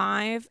Instagram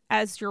Live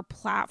as your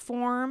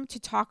platform to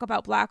talk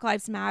about Black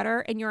Lives Matter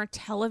and you're a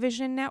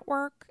television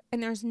network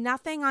and there's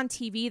nothing on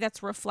TV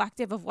that's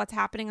reflective of what's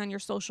happening on your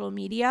social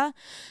media,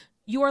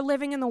 you are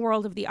living in the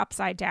world of the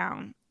upside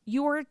down.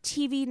 You are a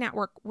TV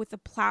network with a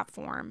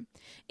platform.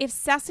 If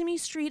Sesame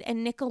Street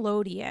and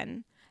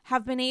Nickelodeon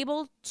have been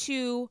able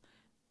to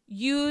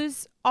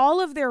use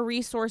all of their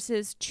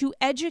resources to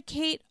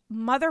educate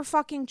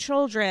motherfucking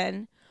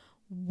children,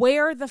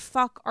 where the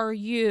fuck are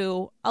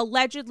you,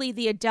 allegedly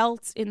the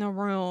adults in the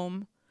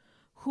room,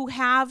 who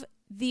have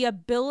the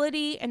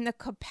ability and the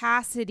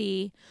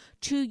capacity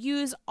to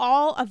use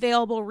all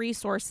available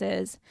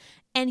resources.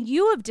 And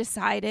you have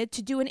decided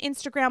to do an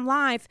Instagram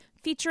Live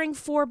featuring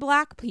 4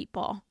 Black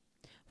people.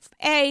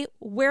 A,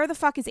 where the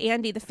fuck is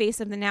Andy, the face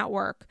of the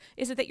network?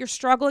 Is it that you're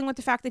struggling with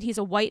the fact that he's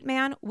a white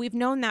man? We've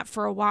known that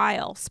for a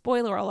while.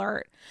 Spoiler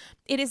alert.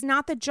 It is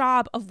not the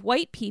job of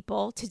white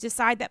people to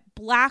decide that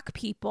Black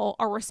people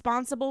are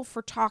responsible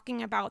for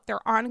talking about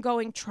their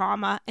ongoing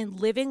trauma and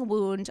living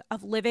wound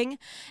of living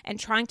and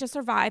trying to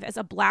survive as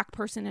a Black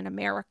person in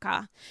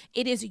America.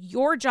 It is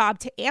your job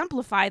to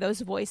amplify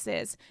those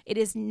voices. It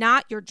is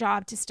not your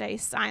job to stay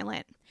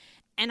silent.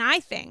 And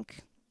I think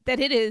that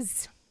it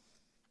is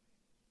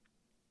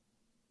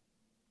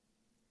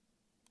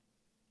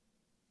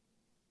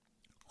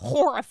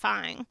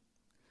horrifying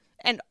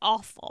and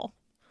awful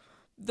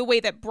the way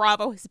that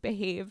Bravo has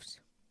behaved.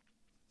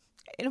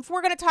 And if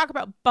we're going to talk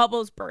about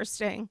bubbles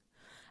bursting,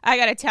 I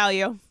got to tell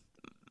you,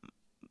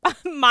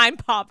 mine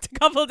popped a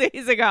couple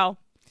days ago.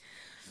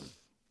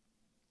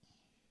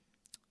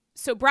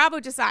 So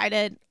Bravo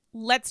decided,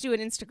 let's do an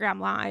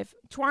Instagram Live.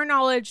 To our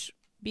knowledge,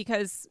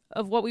 because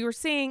of what we were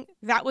seeing,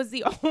 that was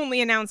the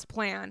only announced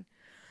plan.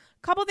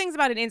 Couple things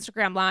about an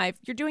Instagram Live.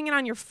 You're doing it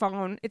on your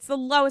phone. It's the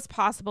lowest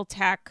possible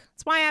tech.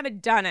 That's why I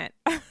haven't done it.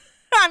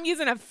 I'm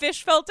using a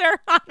fish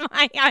filter on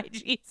my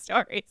IG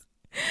stories.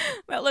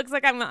 That looks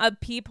like I'm a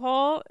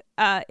peephole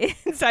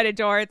inside a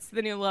door. It's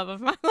the new love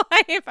of my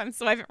life. I'm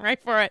swiping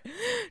right for it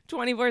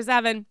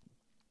 24/7.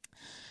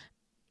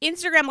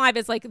 Instagram Live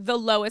is like the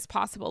lowest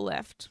possible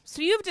lift.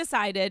 So you've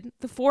decided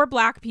the 4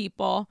 Black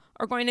people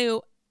are going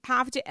to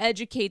have to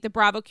educate the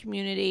Bravo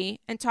community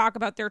and talk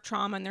about their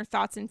trauma and their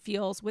thoughts and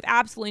feels with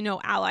absolutely no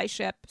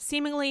allyship,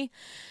 seemingly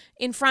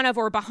in front of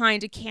or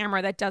behind a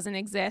camera that doesn't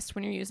exist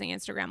when you're using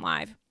Instagram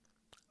Live.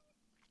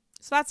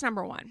 So that's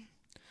number 1.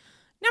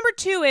 Number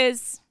 2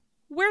 is,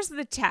 where's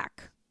the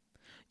tech?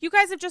 You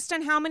guys have just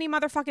done how many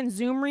motherfucking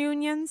Zoom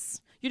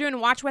reunions? You're doing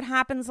Watch What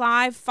Happens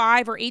Live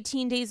 5 or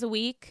 18 days a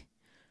week.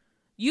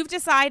 You've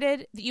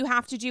decided that you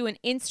have to do an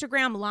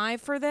Instagram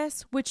Live for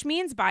this, which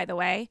means, by the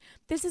way,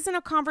 this isn't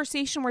a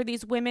conversation where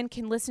these women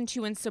can listen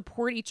to and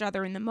support each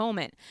other in the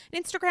moment.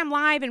 An Instagram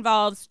Live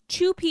involves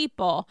 2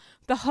 people,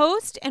 the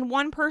host and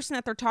 1 person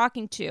that they're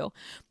talking to,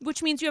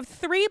 which means you have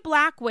 3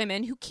 Black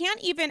women who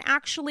can't even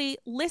actually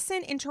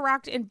listen,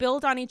 interact, and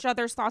build on each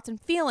other's thoughts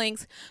and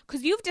feelings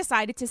because you've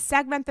decided to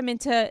segment them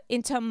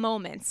into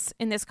moments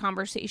in this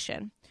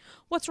conversation.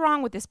 What's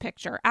wrong with this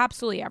picture?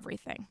 Absolutely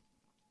everything.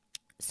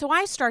 So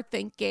I start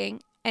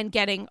thinking and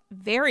getting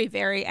very,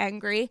 very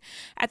angry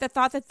at the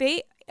thought that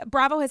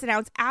Bravo has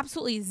announced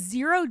absolutely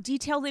 0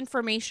 detailed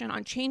information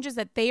on changes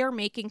that they are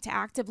making to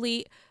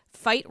actively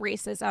fight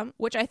racism,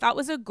 which I thought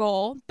was a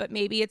goal, but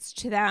maybe it's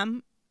to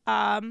them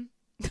an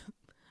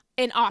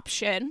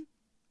option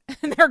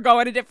and they're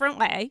going a different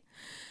way.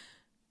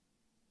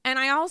 And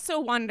I also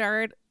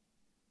wondered,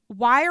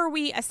 why are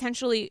we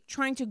essentially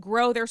trying to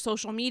grow their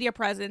social media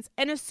presence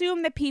and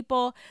assume that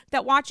people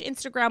that watch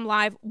Instagram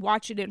Live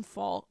watch it in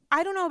full?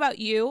 I don't know about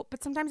you,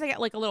 but sometimes I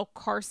get like a little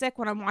car sick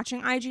when I'm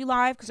watching IG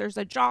Live because there's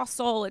a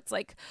jostle. It's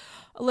like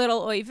a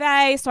little oy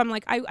vey. So I'm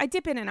like, I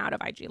dip in and out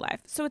of IG Live.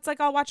 So it's like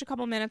I'll watch a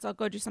couple minutes, I'll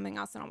go do something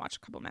else, and I'll watch a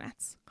couple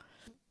minutes.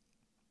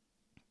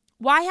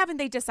 Why haven't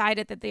they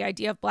decided that the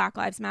idea of Black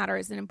Lives Matter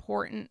is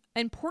important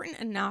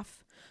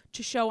enough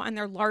to show on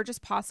their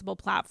largest possible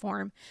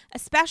platform,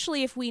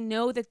 especially if we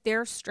know that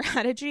their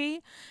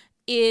strategy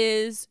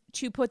is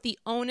to put the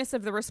onus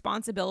of the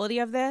responsibility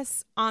of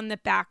this on the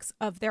backs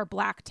of their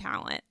Black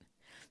talent?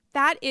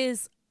 That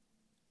is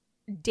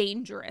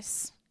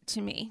dangerous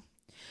to me.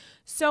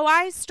 So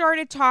I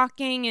started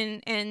talking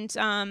and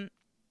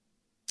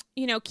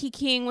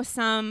kikiing with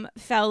some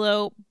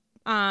fellow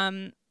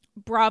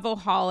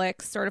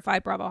Bravoholics,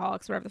 certified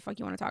Bravoholics, whatever the fuck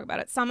you want to talk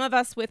about it. All of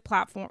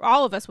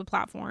us with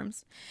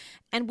platforms.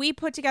 And we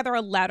put together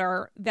a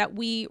letter that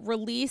we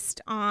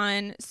released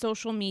on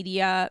social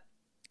media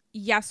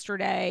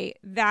yesterday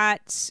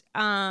that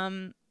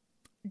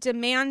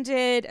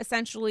demanded,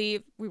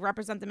 essentially, we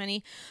represent the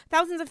many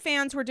thousands of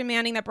fans who are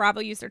demanding that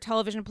Bravo use their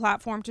television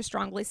platform to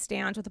strongly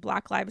stand with the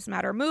Black Lives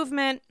Matter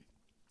movement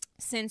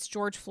since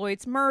George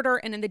Floyd's murder.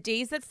 And in the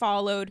days that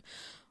followed,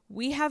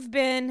 we have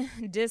been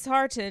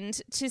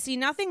disheartened to see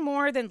nothing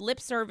more than lip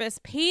service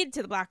paid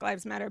to the Black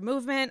Lives Matter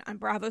movement on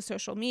Bravo's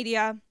social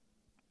media.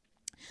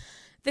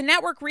 The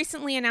network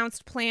recently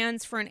announced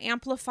plans for an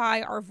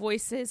Amplify Our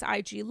Voices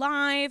IG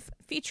Live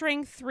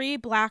featuring 3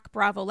 Black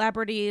Bravo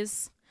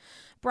celebrities.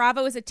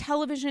 Bravo is a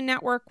television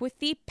network with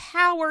the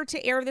power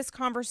to air this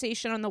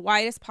conversation on the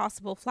widest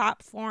possible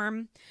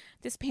platform.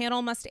 This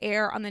panel must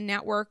air on the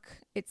network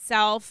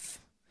itself.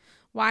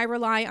 Why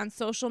rely on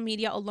social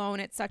media alone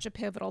at such a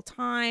pivotal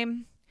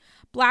time?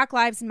 Black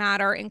Lives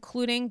Matter,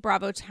 including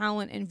Bravo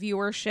talent and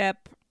viewership.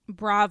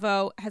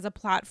 Bravo has a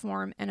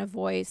platform and a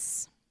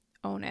voice.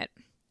 Own it.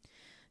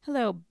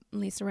 Hello,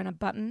 Lisa Rinna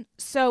Button.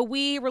 So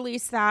we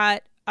released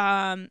that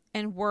and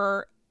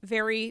we're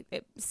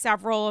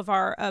several of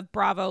our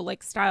Bravo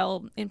like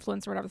style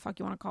influencer, whatever the fuck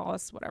you want to call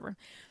us, whatever,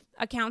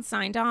 accounts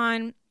signed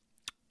on.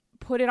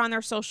 put it on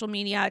their social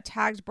media,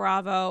 tagged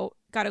Bravo,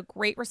 got a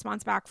great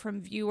response back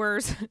from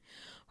viewers,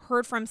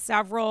 heard from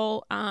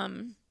several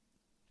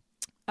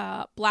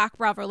Black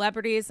Bravo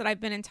celebrities that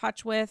I've been in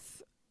touch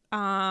with,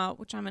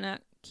 which I'm going to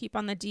keep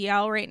on the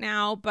DL right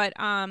now, but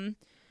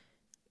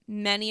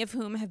many of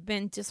whom have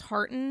been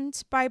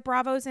disheartened by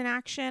Bravo's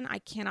inaction. I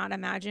cannot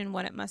imagine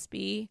what it must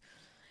be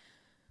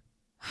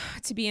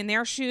to be in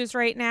their shoes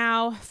right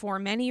now for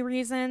many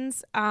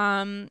reasons,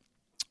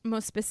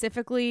 most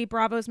specifically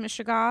Bravo's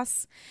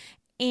Michigas.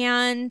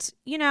 And,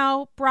 you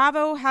know,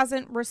 Bravo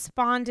hasn't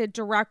responded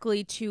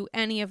directly to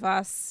any of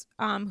us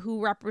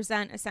who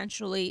represent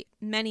essentially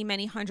many,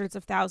 many hundreds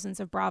of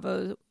thousands of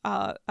Bravo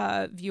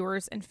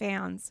viewers and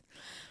fans.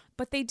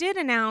 But they did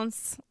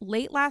announce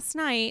late last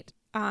night,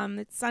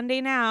 it's Sunday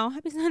now,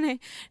 happy Sunday,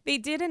 they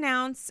did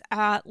announce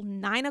at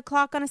 9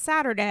 o'clock on a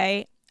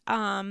Saturday,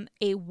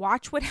 a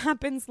Watch What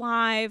Happens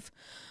Live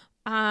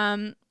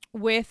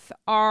with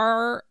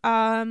our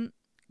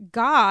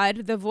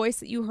God, the voice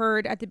that you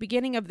heard at the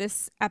beginning of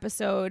this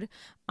episode,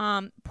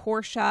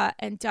 Portia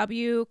and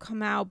W.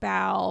 Kamau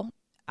Bell.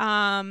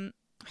 I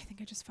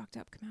think I just fucked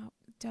up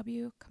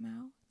W.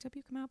 Kamau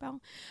Bell.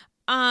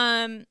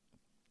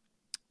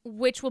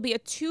 Which will be a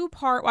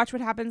 2-part Watch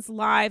What Happens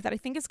Live that I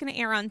think is going to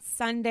air on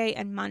Sunday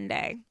and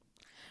Monday.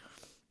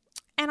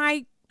 And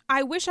I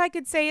wish I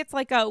could say it's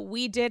like a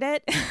we did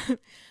it.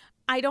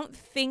 I don't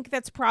think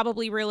that's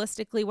probably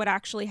realistically what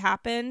actually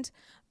happened.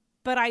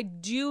 But I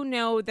do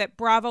know that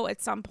Bravo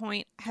at some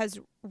point has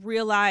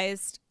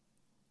realized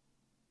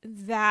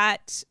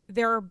that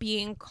they're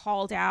being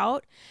called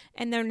out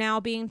and they're now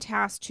being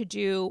tasked to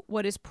do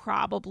what is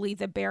probably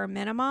the bare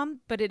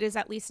minimum, but it is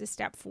at least a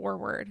step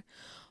forward.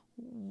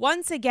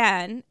 Once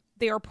again,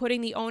 they are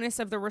putting the onus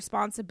of the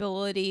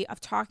responsibility of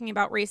talking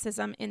about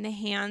racism in the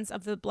hands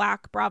of the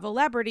Black Bravo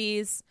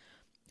celebrities,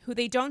 who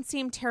they don't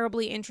seem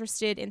terribly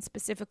interested in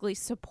specifically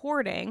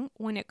supporting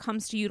when it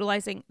comes to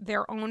utilizing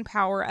their own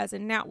power as a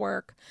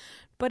network.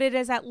 But it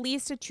is at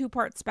least a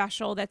 2-part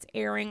special that's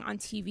airing on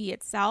TV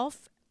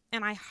itself.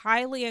 And I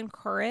highly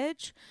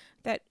encourage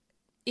that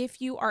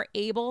if you are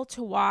able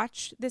to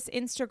watch this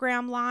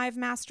Instagram Live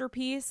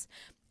masterpiece,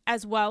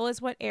 as well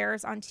as what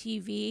airs on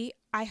TV,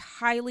 I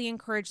highly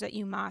encourage that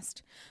you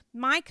must.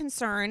 My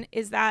concern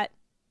is that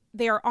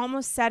they are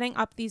almost setting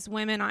up these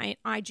women on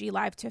IG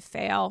Live to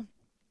fail.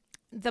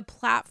 The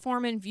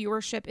platform and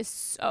viewership is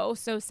so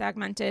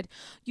segmented.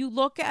 You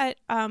look at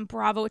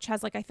Bravo, which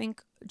has I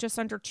think just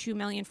under 2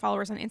 million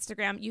followers on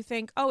Instagram. You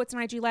think, oh, it's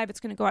an IG Live, it's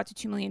going to go out to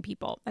 2 million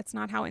people. That's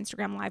not how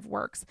Instagram Live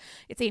works.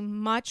 It's a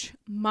much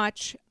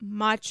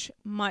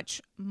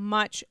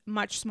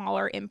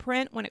smaller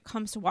imprint when it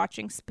comes to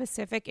watching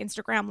specific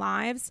Instagram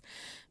Lives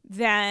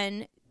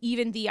than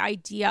even the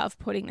idea of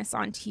putting this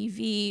on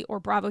TV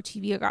or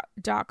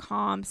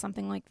BravoTV.com,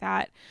 something like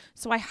that.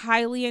 So I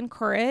highly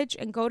encourage,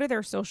 and go to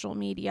their social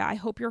media. I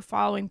hope you're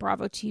following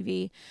Bravo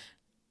TV.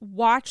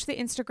 Watch the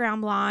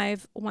Instagram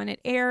Live when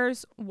it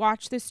airs.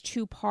 Watch this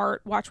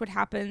 2-part Watch What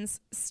Happens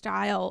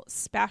style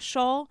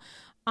special,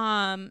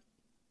 starring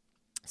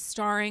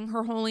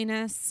Her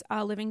Holiness,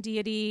 Living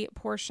Deity,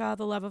 Portia,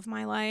 the love of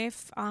my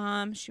life.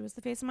 She was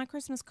the face of my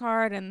Christmas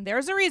card, and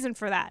there's a reason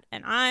for that,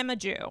 and I'm a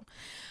Jew.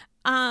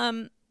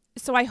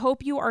 So I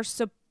hope you are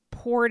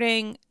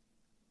supporting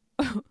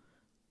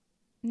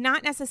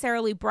not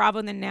necessarily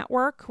Bravo the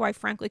network, who I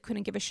frankly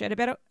couldn't give a shit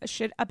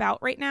about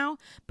right now,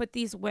 but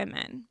these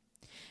women.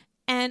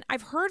 And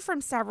I've heard from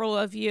several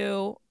of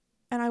you,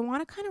 and I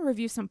want to kind of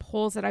review some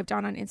polls that I've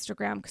done on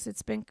Instagram because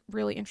it's been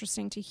really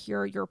interesting to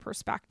hear your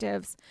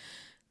perspectives.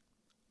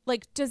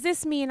 Does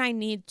this mean I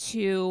need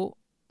to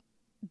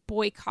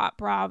boycott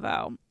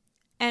Bravo?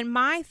 And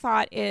my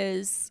thought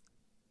is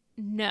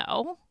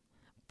no.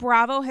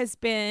 Bravo has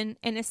been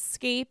an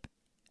escape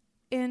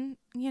in,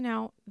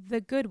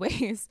 the good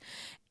ways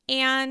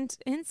and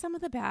in some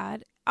of the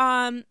bad,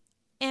 and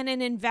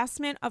an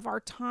investment of our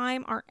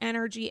time, our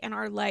energy, and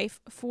our life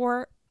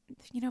for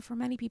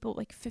many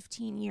people,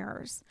 15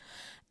 years.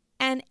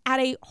 And at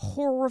a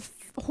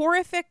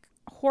horrifying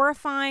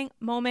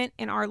moment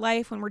in our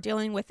life when we're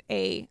dealing with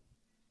a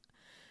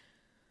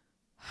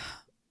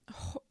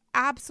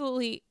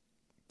absolutely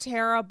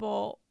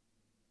terrible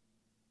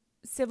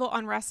civil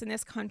unrest in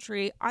this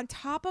country, on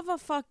top of a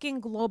fucking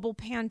global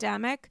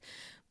pandemic,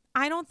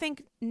 I don't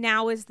think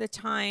now is the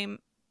time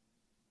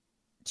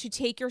to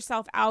take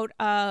yourself out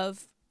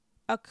of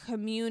a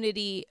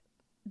community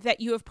that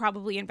you have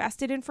probably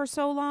invested in for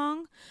so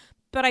long.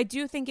 But I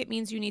do think it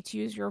means you need to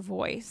use your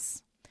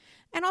voice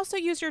and also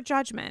use your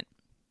judgment.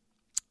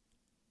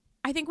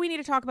 I think we need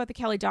to talk about the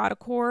Kelly Dodd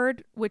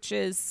Accord, which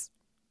is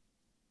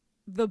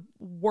the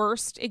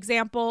worst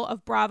example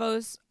of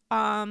Bravo's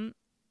politicization.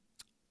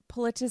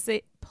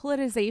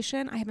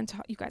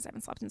 You guys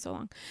haven't slept in so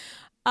long,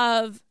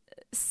 of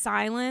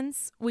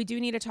silence. We do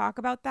need to talk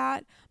about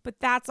that, but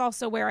that's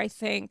also where I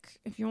think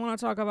if you want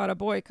to talk about a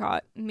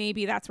boycott,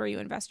 maybe that's where you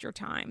invest your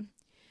time.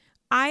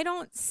 I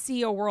don't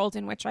see a world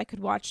in which I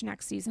could watch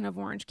next season of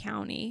Orange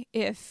County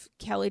if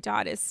Kelly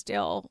Dodd is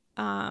still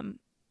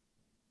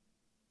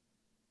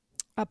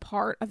a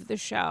part of the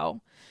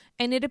show.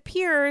 And it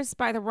appears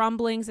by the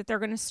rumblings that they're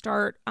going to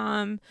start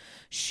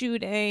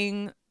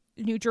shooting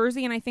New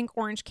Jersey and I think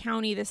Orange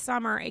County this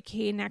summer,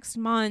 aka next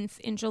month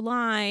in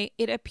July.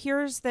 It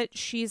appears that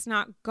she's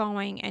not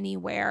going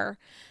anywhere.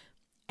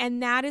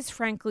 And that is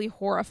frankly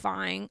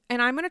horrifying.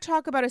 And I'm going to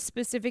talk about a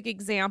specific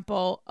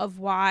example of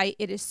why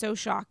it is so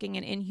shocking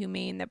and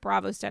inhumane that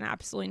Bravo's done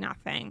absolutely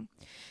nothing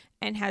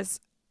and has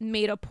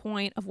made a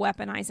point of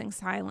weaponizing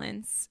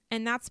silence.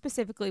 And that's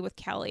specifically with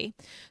Kelly.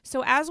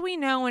 So as we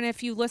know, and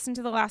if you listen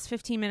to the last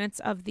 15 minutes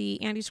of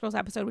the Andy Scrolls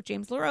episode with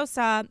James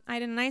LaRosa, I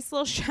had a nice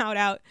little shout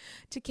out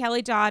to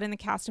Kelly Dodd and the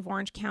cast of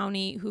Orange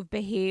County who've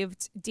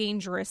behaved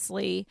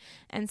dangerously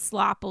and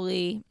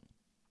sloppily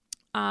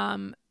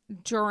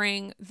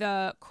during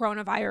the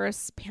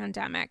coronavirus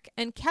pandemic.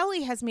 And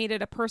Kelly has made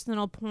it a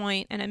personal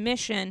point and a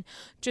mission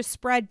to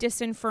spread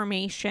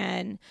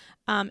disinformation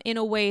in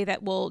a way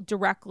that will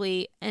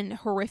directly and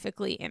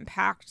horrifically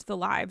impact the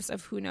lives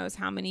of who knows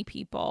how many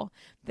people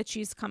that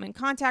she's come in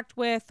contact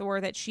with,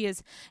 or that she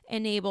is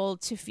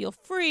enabled to feel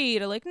free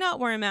to like not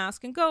wear a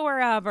mask and go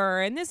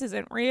wherever. And this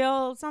isn't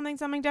real, something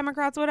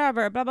Democrats,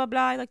 whatever, blah, blah, blah.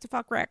 I like to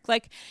fuck Rick.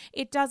 Like,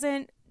 it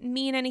doesn't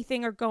mean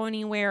anything or go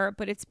anywhere,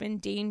 but it's been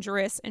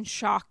dangerous and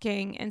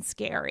shocking and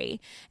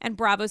scary. And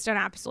Bravo's done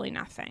absolutely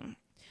nothing.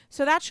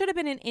 So that should have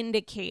been an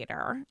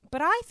indicator.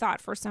 But I thought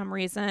for some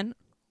reason,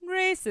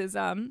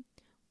 racism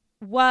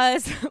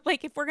was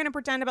like, if we're going to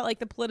pretend about like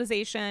the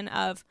politicization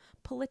of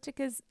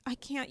politicas, I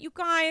can't, you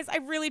guys, I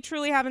really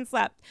truly haven't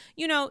slept,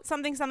 you know,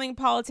 something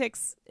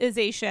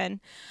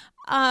politicization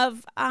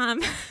of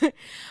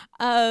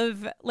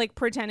of like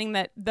pretending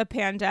that the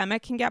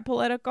pandemic can get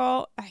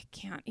political. I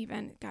can't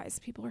even, guys,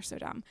 people are so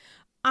dumb.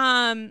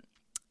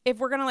 If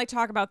we're going to like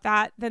talk about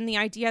that, then the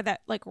idea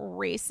that like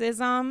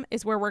racism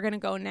is where we're going to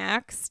go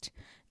next,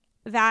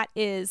 that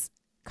is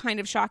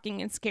kind of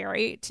shocking and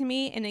scary to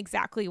me, and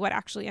exactly what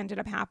actually ended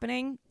up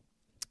happening.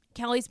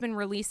 Kelly's been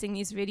releasing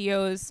these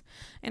videos,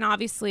 and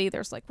obviously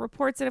there's like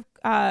reports that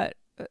have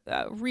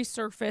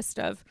resurfaced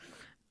of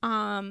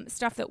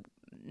stuff that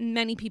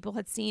many people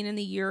had seen in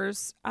the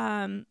years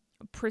Kelly's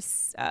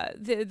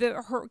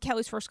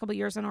first couple of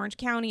years in Orange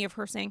County, of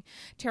her saying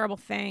terrible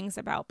things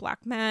about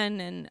black men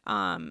and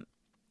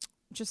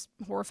just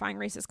horrifying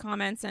racist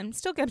comments, and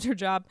still kept her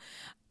job.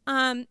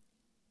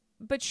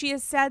 But she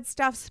has said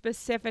stuff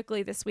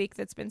specifically this week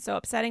that's been so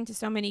upsetting to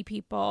so many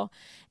people.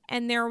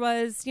 And there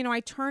was, you know, I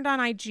turned on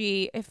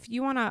IG. If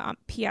you want to,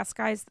 PS,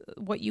 guys,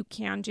 what you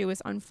can do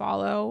is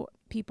unfollow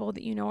people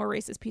that you know are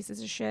racist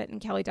pieces of shit. And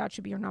Kelly Dodd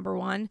should be your number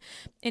one.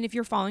 And if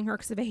you're following her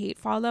because of a hate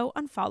follow,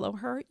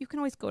 unfollow her. You can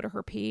always go to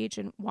her page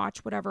and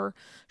watch whatever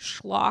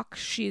schlock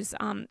she's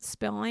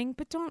spilling.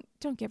 But don't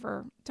give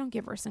her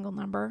a single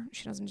number.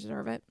 She doesn't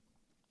deserve it.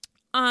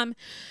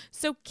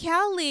 So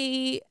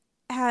Kelly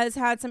has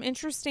had some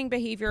interesting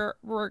behavior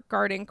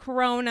regarding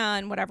Corona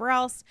and whatever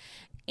else.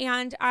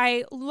 And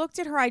I looked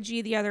at her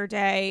IG the other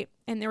day,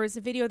 and there was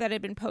a video that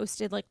had been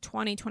posted like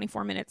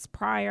 24 minutes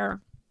prior.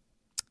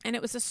 And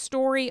it was a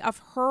story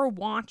of her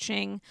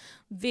watching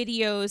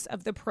videos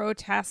of the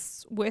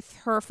protests with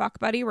her fuck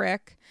buddy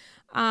Rick.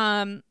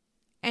 And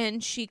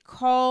she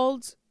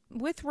called,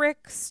 with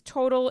Rick's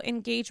total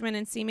engagement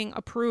and seeming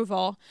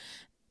approval,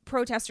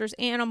 protesters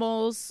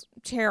animals,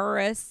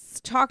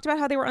 terrorists, talked about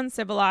how they were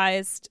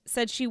uncivilized,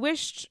 said she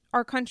wished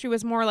our country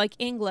was more like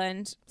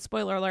England,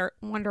 spoiler alert,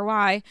 wonder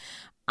why,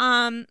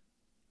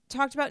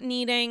 talked about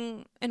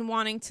needing and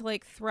wanting to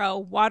like throw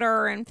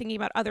water and thinking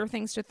about other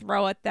things to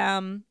throw at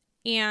them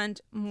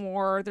and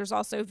more. There's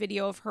also a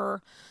video of her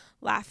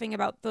laughing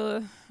about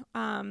the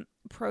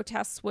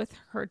protests with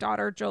her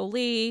daughter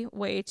Jolie,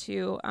 way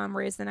to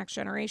raise the next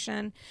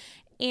generation,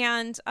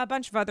 and a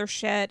bunch of other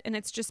shit. And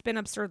it's just been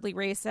absurdly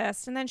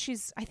racist. And then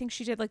I think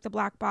she did like the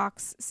black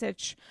box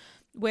sitch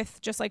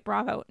with just like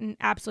Bravo and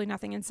absolutely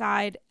nothing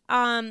inside.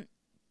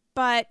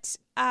 But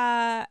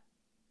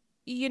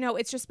you know,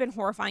 it's just been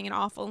horrifying and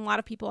awful. And a lot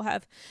of people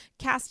have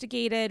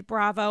castigated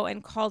Bravo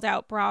and called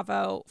out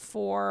Bravo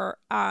for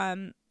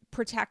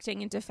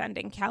protecting and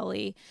defending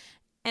Kelly.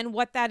 And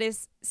what that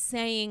is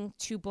saying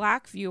to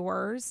Black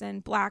viewers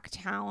and Black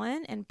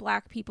talent and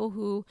Black people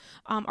who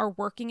are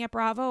working at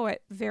Bravo at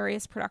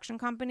various production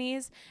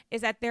companies is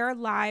that their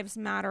lives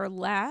matter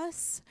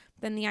less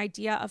than the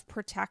idea of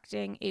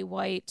protecting a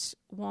white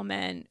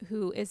woman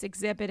who is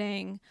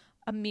exhibiting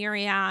a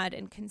myriad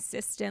and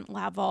consistent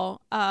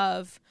level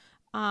of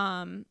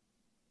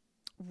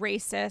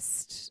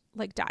racist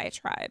like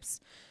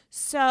diatribes.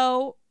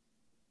 So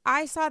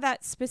I saw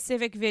that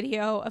specific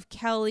video of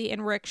Kelly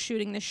and Rick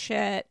shooting the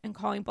shit and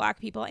calling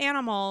Black people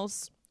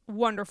animals.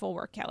 Wonderful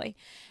work, Kelly.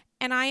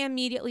 And I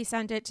immediately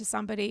sent it to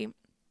somebody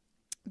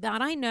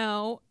that I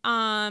know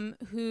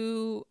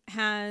who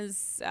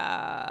has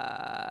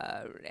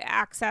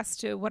access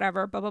to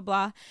whatever, blah, blah,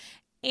 blah.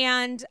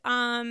 And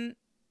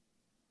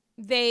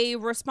they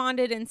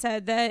responded and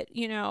said that,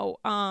 you know,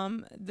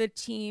 the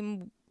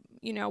team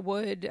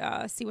would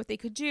see what they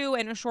could do.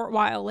 And a short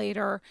while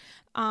later,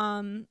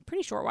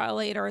 pretty short while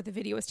later, the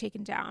video was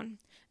taken down.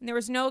 And there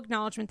was no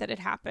acknowledgement that it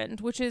happened,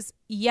 which is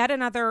yet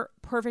another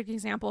perfect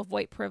example of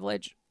white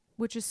privilege,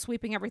 which is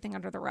sweeping everything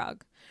under the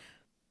rug.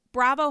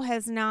 Bravo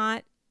has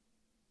not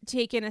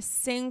taken a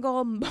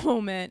single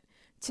moment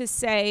to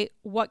say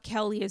what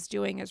Kelly is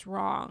doing is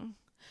wrong.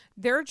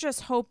 They're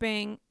just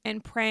hoping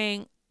and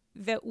praying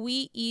that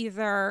we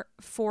either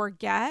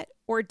forget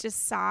or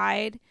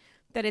decide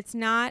that it's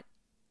not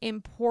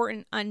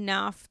important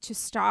enough to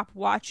stop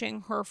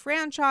watching her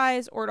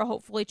franchise or to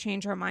hopefully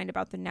change our mind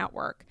about the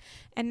network.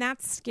 And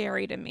that's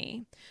scary to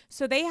me.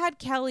 So they had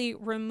Kelly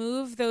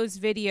remove those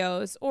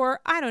videos, or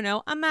I don't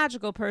know, a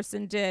magical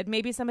person did.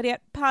 Maybe somebody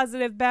at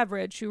Positive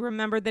Beverage who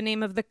remembered the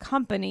name of the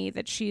company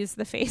that she's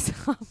the face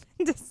of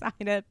and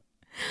decided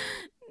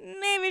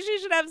maybe she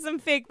should have some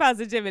fake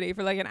positivity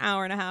for like an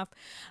hour and a half.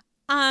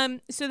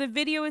 So the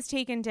video was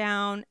taken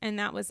down and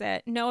that was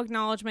it. No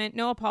acknowledgement,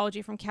 no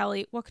apology from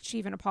Kelly. What could she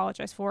even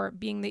apologize for?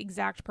 Being the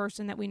exact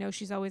person that we know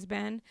she's always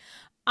been,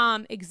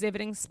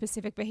 exhibiting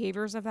specific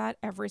behaviors of that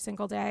every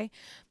single day.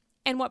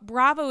 And what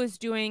Bravo is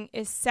doing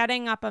is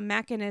setting up a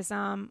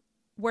mechanism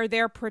where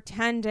they're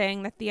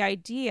pretending that the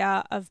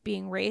idea of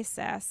being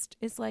racist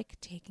is like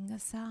taking a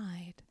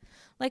side.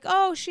 Like,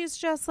 oh, she's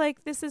just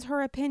like, this is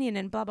her opinion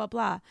and blah, blah,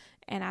 blah.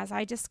 And as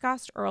I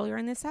discussed earlier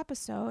in this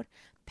episode,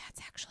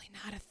 that's actually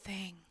not a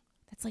thing.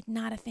 That's like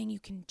not a thing you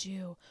can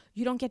do.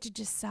 You don't get to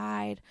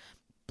decide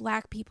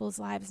Black people's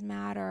lives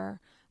matter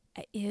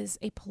is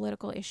a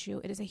political issue.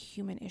 It is a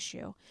human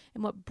issue.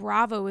 And what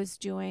Bravo is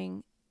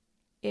doing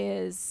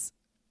is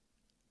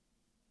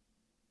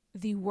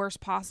the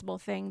worst possible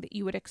thing that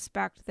you would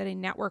expect that a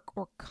network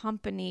or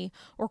company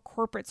or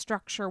corporate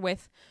structure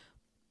with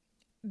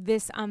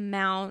this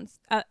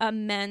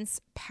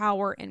immense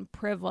power and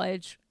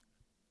privilege,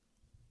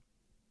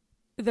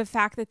 the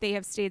fact that they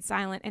have stayed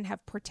silent and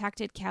have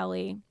protected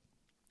Kelly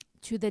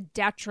to the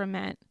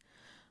detriment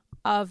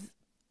of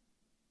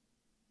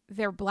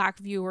their Black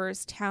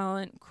viewers,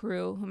 talent,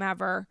 crew,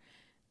 whomever,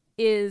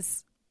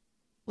 is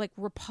like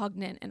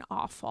repugnant and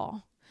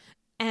awful.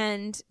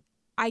 And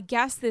I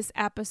guess this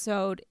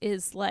episode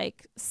is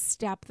like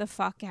step the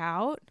fuck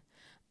out,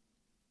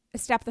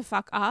 step the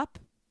fuck up.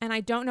 And I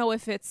don't know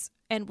if it's,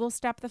 and we'll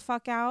step the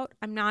fuck out.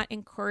 I'm not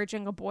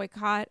encouraging a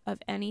boycott of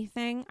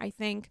anything. I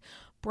think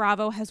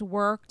Bravo has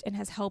worked and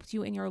has helped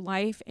you in your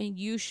life, and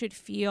you should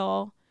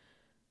feel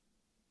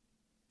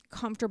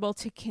comfortable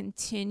to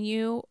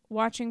continue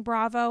watching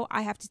Bravo.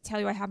 I have to tell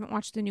you, I haven't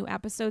watched the new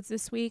episodes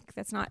this week.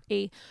 That's not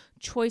a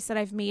choice that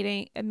I've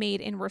made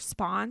in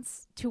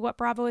response to what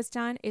Bravo has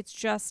done. It's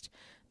just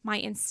my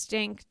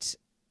instinct,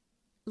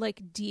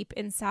 like deep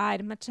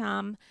inside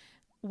Matam,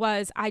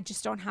 was I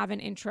just don't have an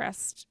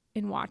interest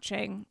in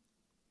watching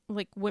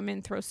like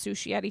women throw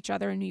sushi at each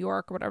other in New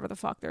York or whatever the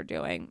fuck they're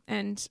doing.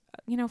 And,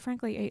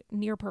 frankly, a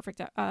near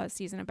perfect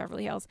season of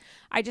Beverly Hills.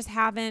 I just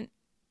haven't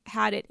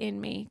had it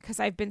in me because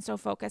I've been so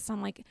focused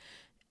on like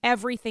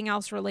everything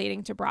else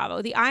relating to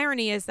Bravo. The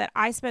irony is that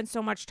I spent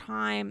so much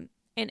time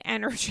and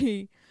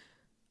energy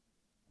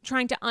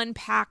trying to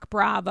unpack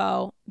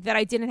Bravo that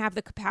I didn't have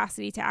the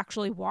capacity to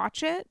actually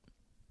watch it.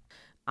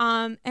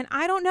 And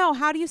I don't know,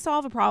 how do you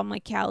solve a problem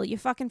like Kelly? You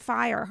fucking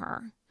fire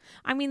her.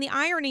 I mean, the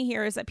irony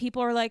here is that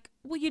people are like,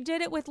 well, you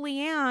did it with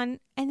Leanne.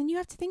 And then you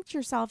have to think to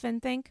yourself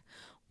and think,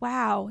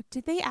 wow,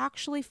 did they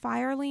actually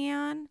fire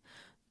Leanne?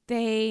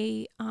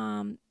 They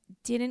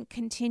didn't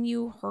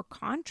continue her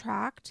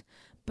contract,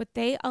 but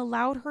they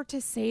allowed her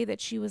to say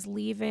that she was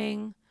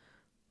leaving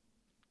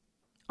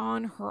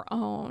on her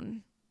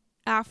own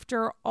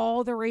after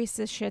all the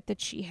racist shit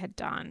that she had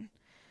done.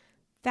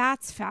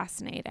 That's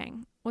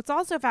fascinating. What's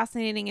also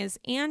fascinating is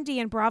Andy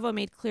and Bravo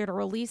made clear to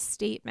release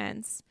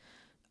statements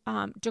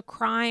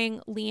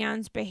decrying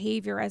Leanne's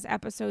behavior as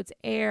episodes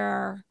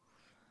air,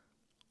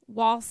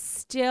 while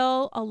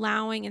still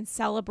allowing and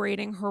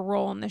celebrating her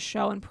role in the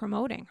show and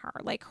promoting her.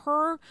 Like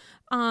her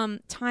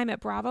time at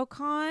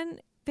BravoCon,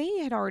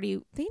 they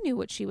knew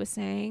what she was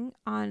saying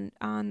on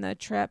the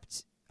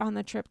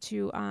trip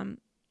to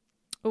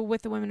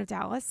with the Women of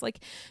Dallas. Like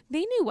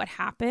they knew what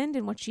happened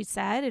and what she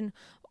said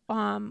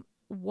and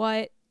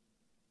what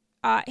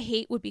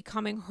hate would be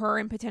coming her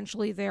and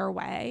potentially their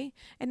way.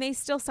 And they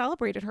still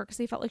celebrated her because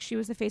they felt like she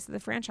was the face of the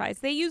franchise.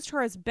 They used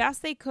her as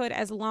best they could,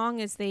 as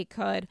long as they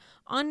could,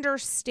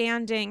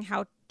 understanding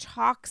how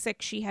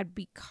toxic she had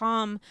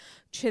become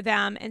to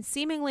them and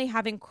seemingly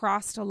having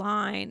crossed a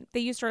line. They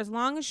used her as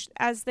long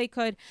as they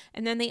could,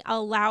 and then they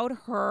allowed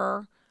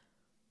her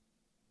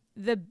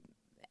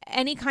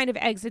any kind of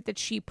exit that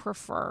she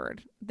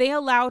preferred. They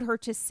allowed her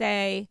to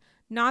say,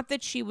 not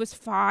that she was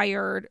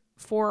fired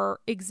for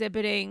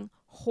exhibiting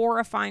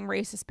horrifying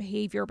racist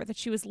behavior, but that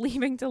she was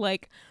leaving to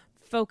like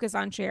focus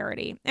on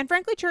charity. And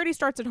frankly, charity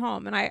starts at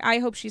home. And I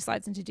hope she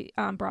slides into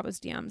Bravo's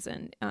DMs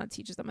and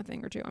teaches them a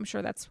thing or two. I'm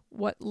sure that's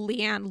what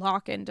Leanne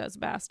Locken does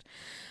best.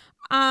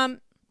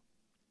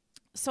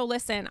 So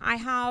listen, I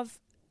have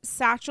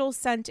satchels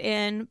sent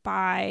in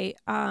by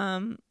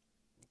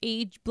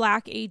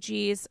Black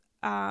AGs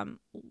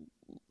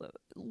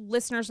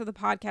listeners of the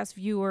podcast,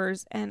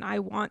 viewers, and I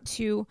want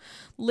to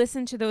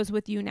listen to those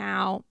with you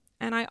now.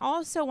 And I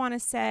also want to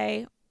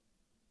say,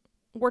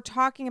 we're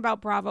talking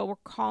about Bravo. We're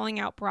calling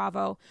out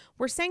Bravo.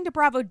 We're saying to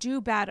Bravo,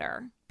 do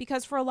better.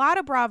 Because for a lot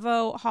of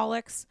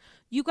Bravo-holics,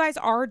 you guys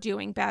are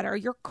doing better.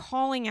 You're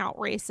calling out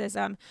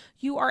racism.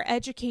 You are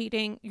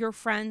educating your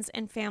friends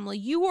and family.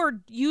 You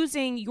are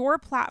using your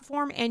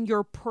platform and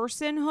your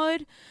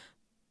personhood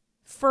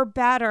for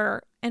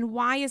better. And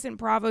why isn't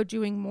Bravo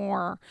doing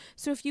more?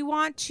 So if you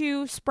want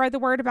to spread the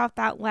word about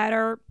that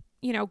letter,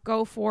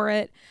 go for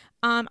it.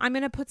 I'm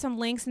going to put some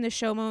links in the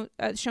show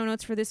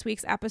notes for this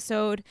week's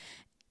episode.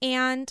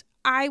 And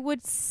I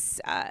would,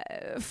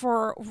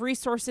 for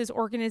resources,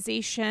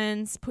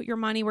 organizations, put your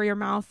money where your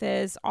mouth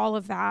is, all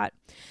of that.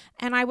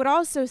 And I would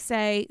also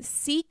say,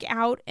 seek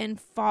out and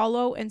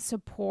follow and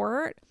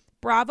support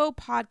Bravo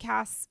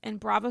podcasts and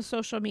Bravo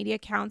social media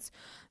accounts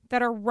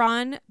that are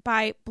run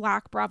by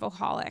Black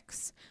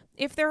Bravoholics.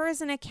 If there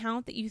is an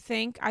account that you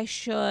think I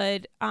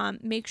should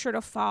make sure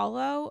to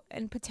follow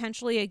and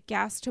potentially a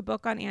guest to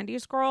book on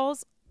Andy's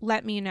Girls,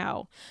 let me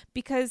know.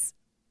 Because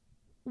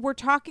we're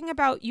talking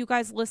about you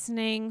guys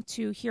listening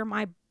to hear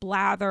my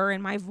blather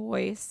and my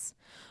voice.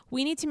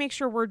 We need to make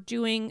sure we're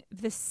doing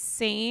the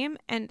same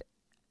and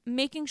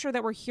making sure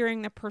that we're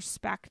hearing the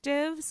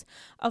perspectives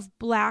of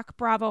Black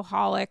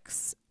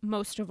Bravoholics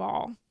most of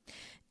all.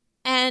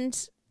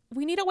 And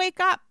we need to wake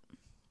up.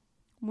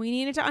 We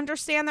need to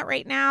understand that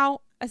right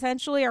now,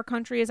 essentially, our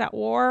country is at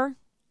war.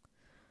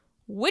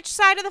 Which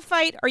side of the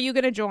fight are you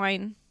going to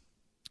join?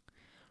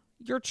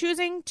 You're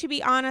choosing to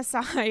be on a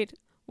side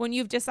when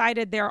you've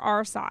decided there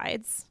are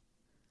sides.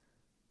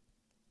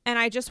 And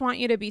I just want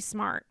you to be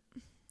smart.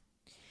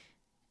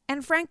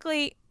 And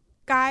frankly,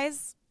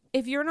 guys,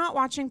 if you're not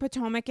watching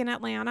Potomac in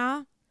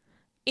Atlanta,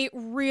 it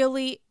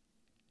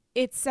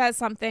says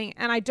something.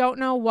 And I don't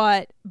know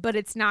what, but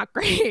it's not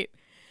great.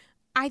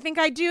 I think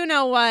I do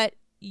know what.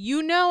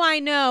 I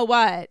know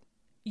what.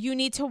 You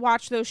need to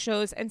watch those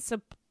shows and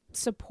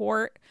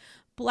support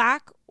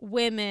Black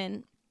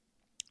women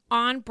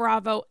on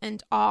Bravo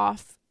and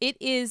off. It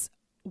is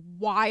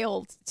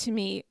wild to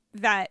me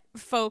that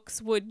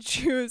folks would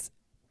choose,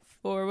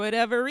 for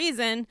whatever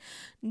reason,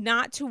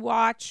 not to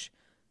watch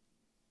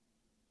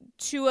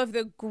two of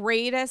the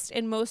greatest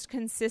and most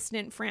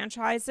consistent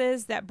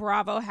franchises that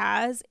Bravo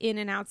has in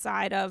and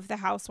outside of the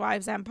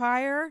Housewives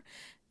empire.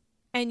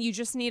 And you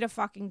just need to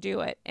fucking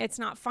do it. It's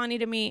not funny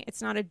to me.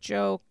 It's not a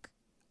joke.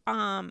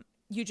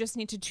 You just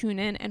need to tune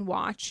in and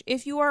watch.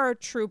 If you are a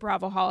true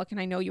Bravoholic, and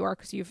I know you are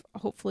because you've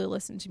hopefully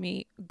listened to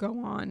me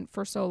go on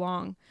for so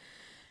long.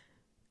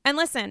 And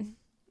listen,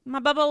 my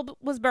bubble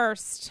was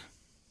burst.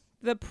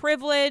 The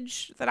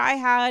privilege that I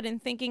had in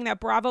thinking that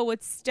Bravo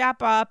would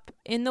step up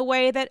in the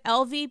way that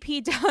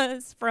LVP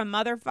does for a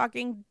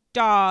motherfucking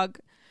dog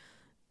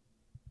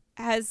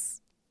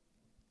has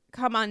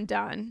come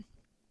undone.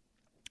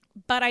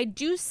 But I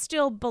do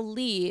still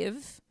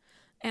believe,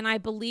 and I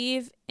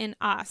believe in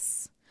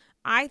us.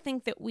 I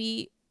think that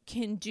we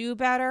can do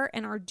better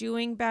and are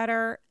doing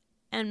better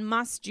and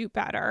must do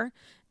better.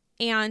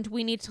 And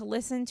we need to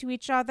listen to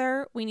each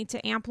other. We need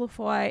to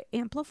amplify.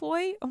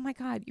 Oh my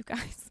God, you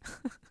guys.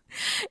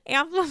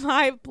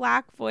 Amplify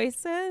Black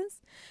voices.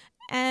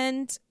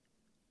 And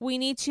we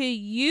need to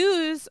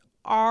use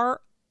our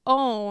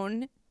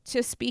own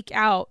to speak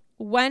out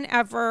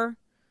whenever,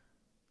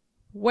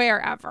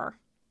 wherever.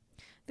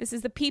 This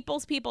is the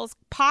People's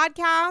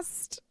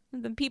podcast,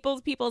 the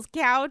People's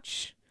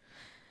couch.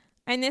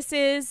 And this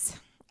is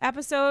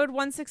episode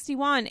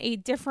 161, a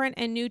different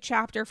and new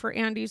chapter for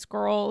Andy's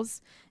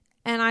Girls.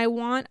 And I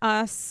want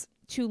us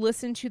to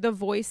listen to the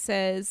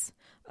voices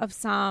of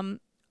some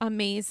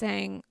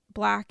amazing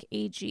Black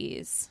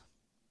AGs.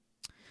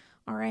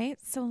 All right,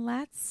 so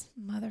let's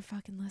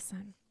motherfucking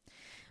listen.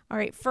 All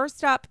right,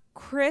 first up,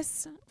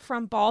 Chris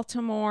from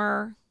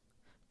Baltimore.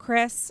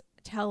 Chris,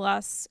 tell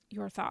us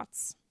your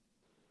thoughts.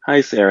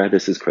 Hi, Sarah.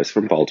 This is Chris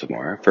from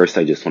Baltimore. First,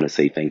 I just want to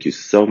say thank you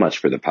so much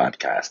for the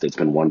podcast. It's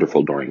been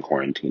wonderful during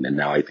quarantine, and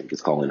now I think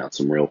it's calling out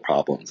some real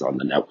problems on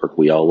the network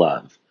we all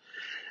love.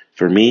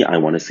 For me, I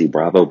want to see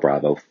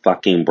Bravo,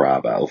 fucking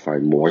Bravo,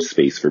 find more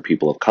space for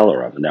people of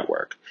color on the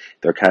network.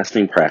 Their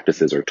casting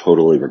practices are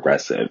totally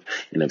regressive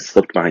and have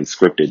slipped behind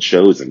scripted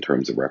shows in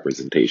terms of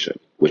representation,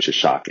 which is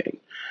shocking.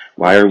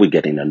 Why are we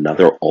getting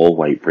another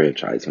all-white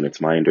franchise when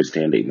it's my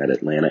understanding that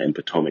Atlanta and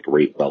Potomac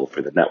rate well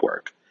for the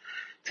network?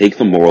 Take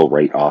the moral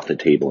right off the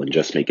table and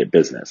just make it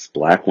business.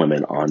 Black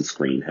women on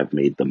screen have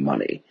made the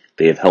money.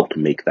 They have helped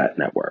make that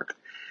network.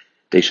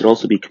 They should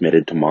also be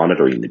committed to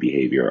monitoring the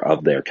behavior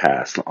of their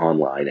cast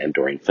online and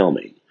during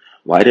filming.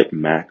 Why did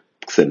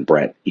Max and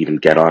Brett even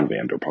get on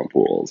Vanderpump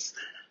Rules?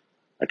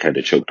 I kind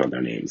of choked on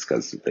their names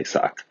because they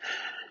suck.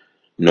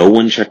 No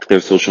one checked their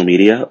social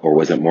media, or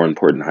was it more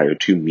important to hire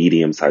two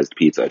medium-sized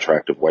pizza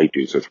attractive white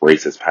dudes with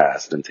racist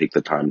past and take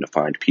the time to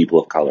find people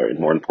of color, and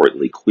more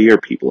importantly, queer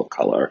people of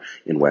color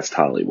in West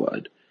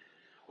Hollywood?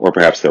 Or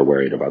perhaps they're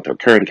worried about their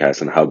current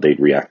cast and how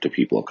they'd react to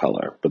people of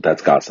color, but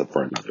that's gossip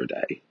for another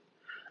day.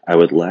 I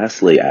would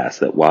lastly ask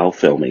that while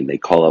filming, they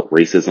call out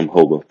racism,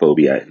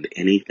 homophobia, and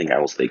anything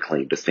else they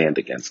claim to stand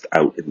against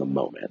out in the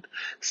moment.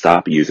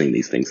 Stop using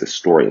these things as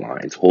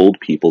storylines. Hold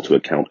people to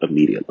account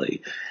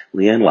immediately.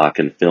 Leanne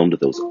Locken filmed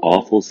those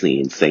awful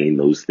scenes saying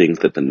those things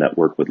that the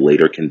network would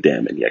later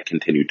condemn and yet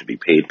continued to be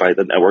paid by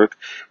the network,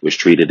 was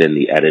treated in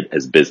the edit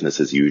as business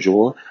as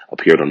usual,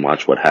 appeared on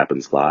Watch What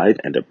Happens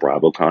Live and at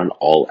BravoCon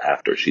all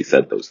after she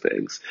said those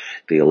things.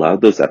 They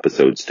allowed those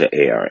episodes to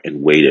air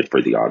and waited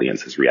for the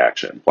audience's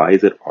reaction. Why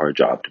is it our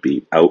job to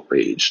be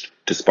outraged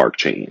to spark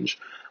change?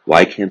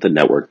 Why can't the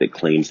network that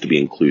claims to be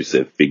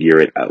inclusive figure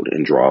it out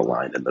and draw a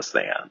line in the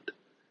sand?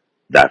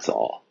 That's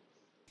all.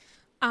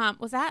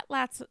 Was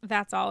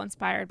that's all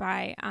inspired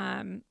by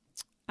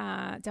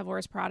Devil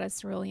Wears Prada,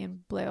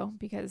 Cerulean Blue?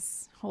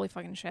 Because holy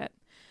fucking shit.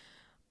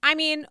 I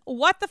mean,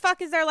 what the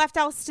fuck is there left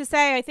else to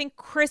say? I think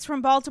Chris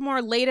from Baltimore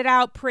laid it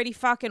out pretty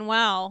fucking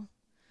well.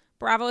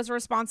 Bravo's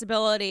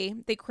responsibility.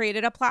 They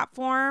created a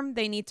platform.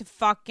 They need to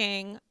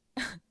fucking...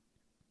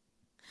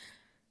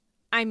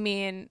 I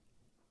mean,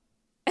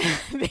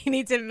 they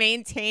need to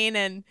maintain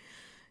and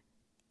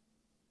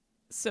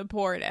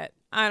support it.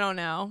 I don't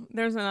know.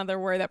 There's another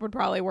word that would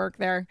probably work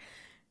there.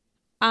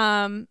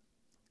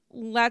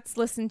 Let's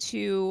listen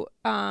to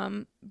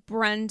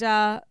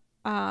Brenda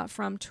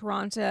from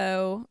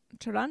Toronto,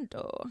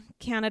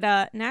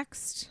 Canada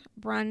next.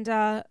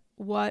 Brenda,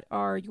 what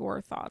are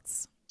your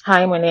thoughts?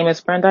 Hi, my name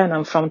is Brenda and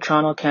I'm from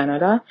Toronto,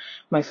 Canada.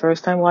 My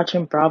first time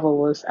watching Bravo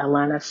was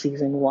Atlanta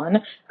season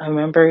 1. I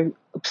remember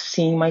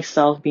seeing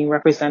myself being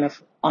represented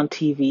on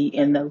TV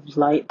in the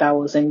light that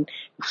wasn't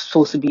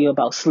supposed to be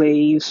about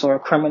slaves or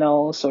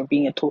criminals or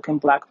being a token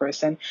black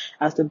person.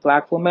 As a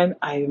black woman,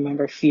 I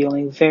remember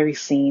feeling very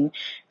seen,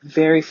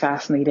 very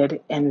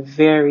fascinated, and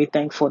very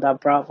thankful that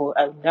Bravo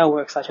and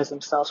networks such as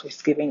themselves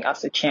was giving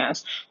us a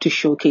chance to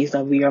showcase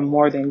that we are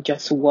more than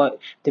just what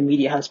the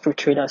media has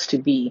portrayed us to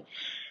be.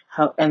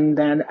 And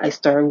then I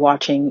started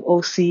watching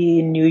OC,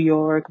 New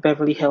York,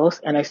 Beverly Hills,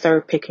 and I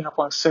started picking up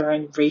on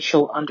certain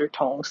racial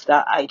undertones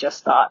that I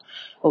just thought,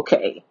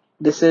 okay,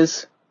 this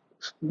is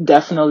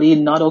definitely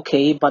not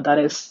okay, but that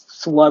is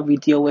what we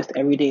deal with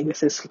every day.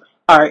 This is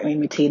art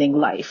imitating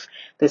life.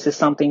 This is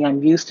something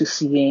I'm used to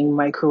seeing: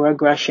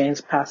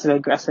 microaggressions, passive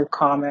aggressive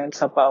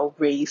comments about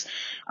race,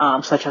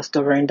 such as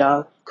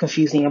Dorinda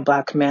confusing a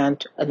black man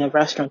in a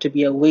restaurant to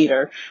be a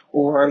waiter,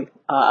 or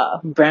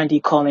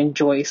Brandy calling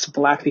Joyce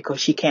black because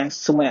she can't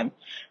swim.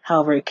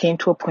 However, it came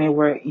to a point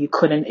where you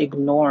couldn't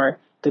ignore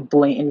the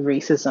blatant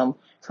racism,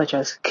 such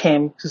as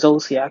Kim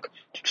Zolciak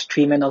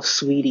treatment of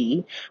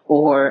Sweetie,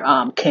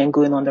 or Kim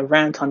going on the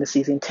rant on the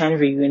season 10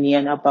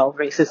 reunion about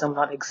racism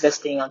not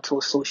existing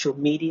until social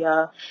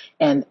media,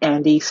 and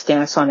Andy's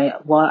stance on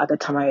it. Well, at the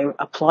time I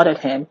applauded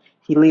him,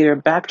 he later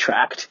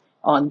backtracked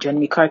on Jenny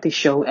McCarthy's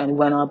show and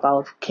went on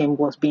about Kim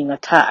was being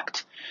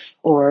attacked.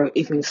 Or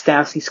even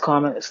Stassi's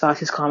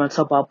comments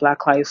about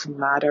Black Lives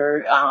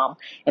Matter,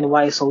 and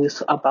why it's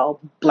always about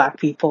black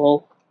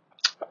people,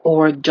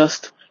 or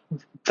just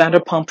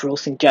Vanderpump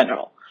Rules in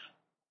general.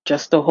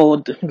 Just the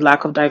whole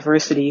lack of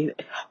diversity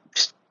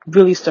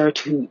really started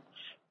to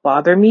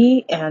bother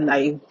me, and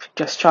I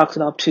just chalked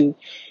it up to,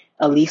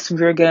 at least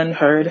we're getting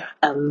heard,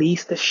 at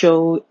least the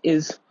show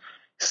is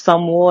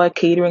somewhat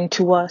catering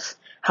to us.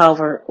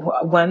 However,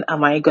 when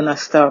am I gonna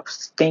stop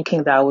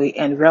thinking that way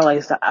and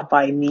realize that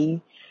by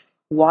me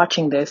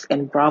watching this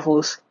and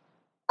Bravo's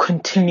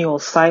continual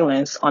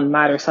silence on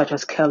matters such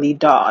as Kelly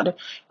Dodd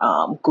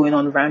going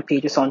on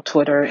rampages on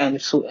Twitter and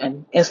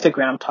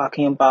Instagram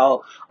talking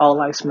about All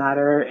Lives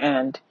Matter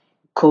and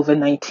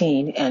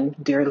COVID-19, and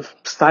their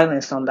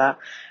silence on that,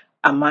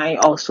 am I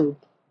also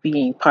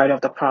being part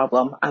of the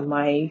problem? Am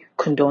I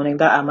condoning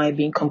that? Am I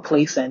being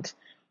complacent?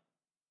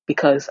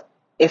 Because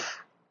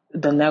if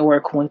the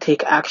network won't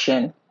take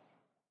action,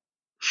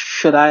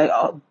 should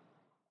I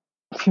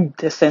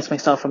distance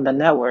myself from the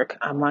network?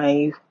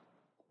 I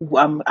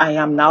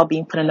am now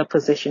being put in a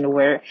position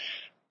where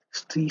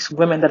these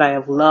women that I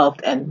have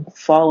loved and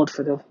followed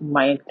for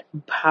my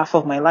half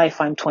of my life.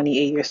 I'm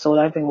 28 years old.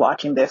 I've been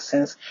watching this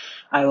since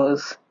I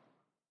was,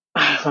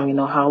 I don't even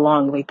know how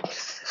long, like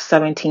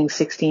 17,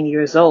 16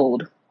 years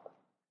old.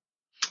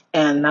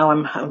 And now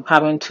I'm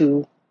having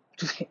to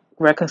just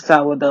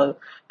reconcile with the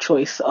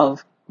choice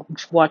of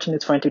watching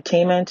this for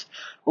entertainment,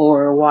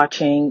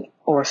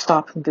 or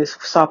stop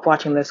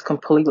watching this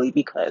completely,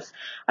 because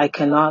I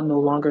cannot no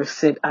longer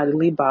sit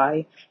idly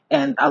by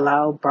and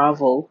allow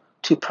Bravo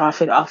to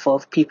profit off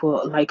of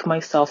people like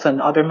myself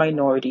and other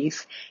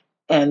minorities,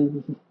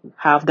 and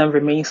have them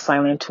remain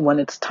silent when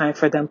it's time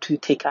for them to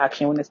take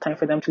action, when it's time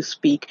for them to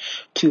speak,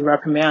 to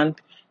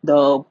reprimand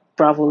the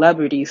Bravo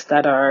celebrities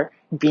that are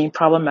being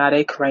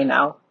problematic right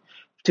now,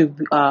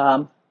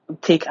 to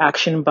take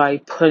action by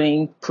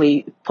putting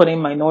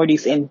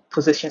minorities in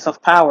positions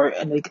of power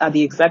and at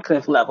the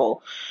executive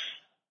level.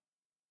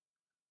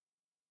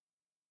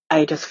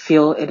 I just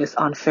feel it is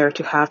unfair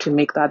to have to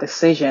make that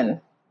decision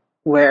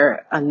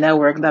where a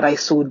network that I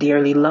so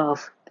dearly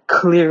love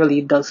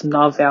clearly does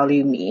not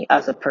value me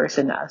as a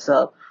person, as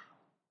a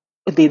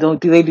they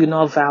do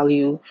not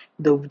value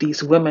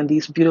these women,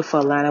 these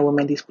beautiful Atlanta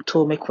women, these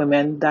Potomac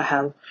women that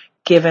have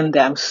given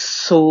them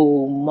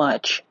so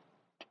much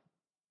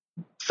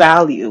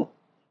value,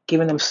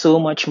 given them so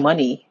much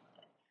money.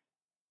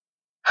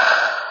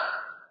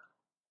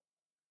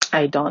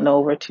 I don't know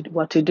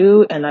what to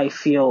do, and I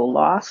feel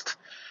lost.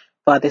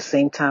 But at the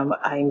same time,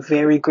 I'm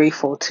very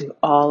grateful to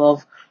all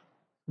of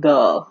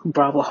the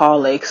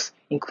Bravoholics.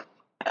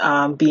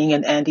 Being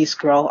an Andy's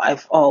girl,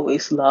 I've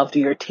always loved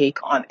your take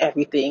on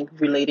everything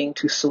relating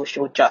to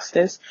social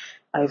justice.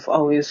 I've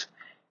always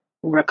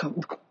rec-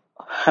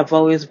 have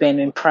always been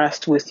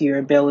impressed with your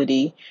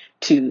ability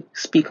to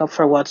speak up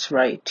for what's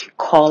right, to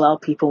call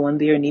out people when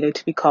they are needed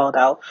to be called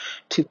out,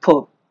 to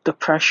put the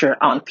pressure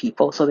on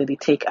people so that they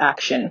take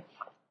action.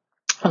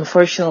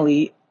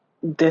 Unfortunately,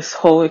 this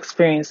whole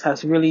experience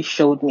has really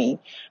showed me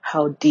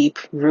how deep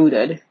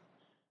rooted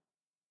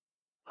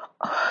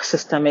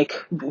systemic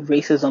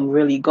racism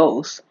really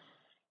goes.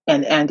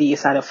 And Andy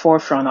is at the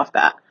forefront of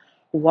that.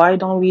 Why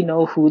don't we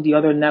know who the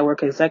other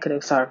network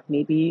executives are?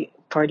 Maybe,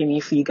 pardon me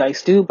if you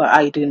guys do, but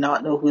I do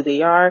not know who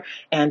they are.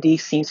 Andy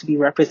seems to be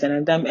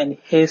representing them, and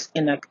his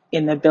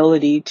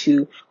inability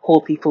to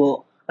hold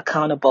people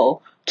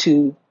accountable,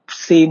 to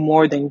say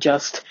more than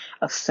just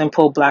a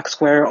simple black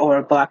square or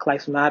a Black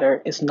Lives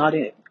Matter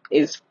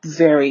is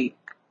very,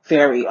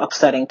 very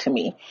upsetting to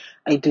me.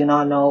 I do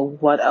not know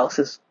what else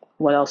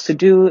to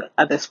do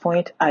at this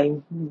point.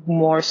 I'm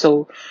more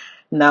so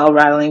now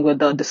rattling with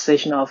the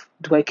decision of,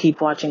 do I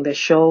keep watching the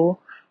show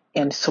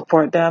and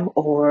support them,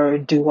 or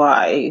do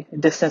I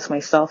distance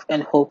myself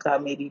and hope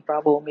that maybe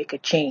Bravo will make a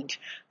change?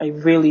 I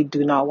really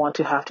do not want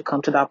to have to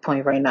come to that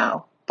point right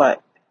now,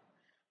 but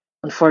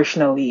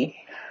unfortunately,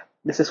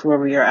 this is where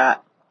we are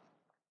at.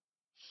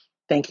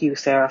 Thank you,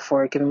 Sarah,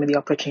 for giving me the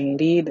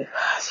opportunity. I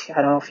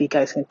don't know if you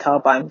guys can tell,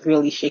 but I'm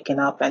really shaken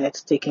up, and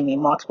it's taking me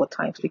multiple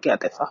times to get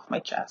this off my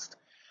chest.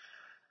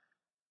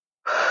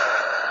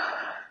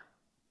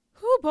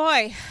 Oh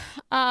boy,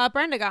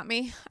 Brenda got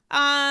me.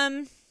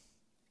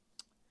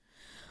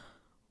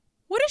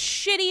 What a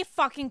shitty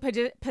fucking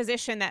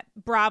position that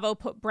Bravo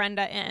put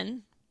Brenda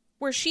in,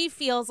 where she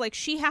feels like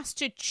she has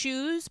to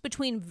choose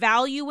between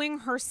valuing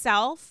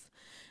herself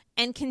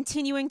and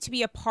continuing to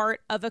be a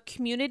part of a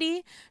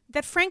community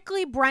that,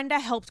 frankly, Brenda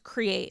helped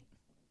create.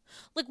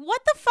 Like,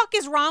 what the fuck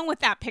is wrong with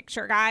that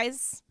picture,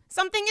 guys?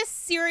 Something is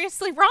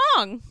seriously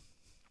wrong.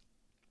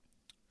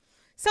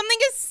 Something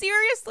is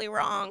seriously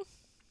wrong.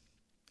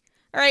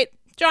 All right,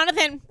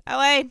 Jonathan,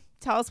 LA,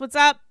 tell us what's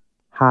up.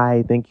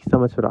 Hi, thank you so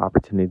much for the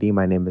opportunity.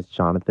 My name is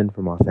Jonathan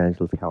from Los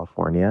Angeles,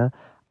 California.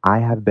 I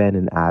have been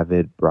an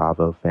avid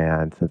Bravo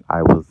fan since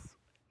I was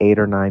 8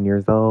 or 9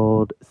 years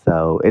old,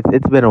 so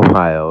it's been a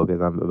while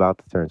because I'm about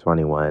to turn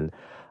 21.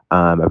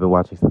 I've been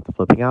watching since the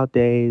Flipping Out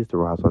days, the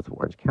Real Housewives of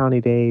Orange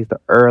County days, the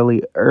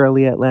early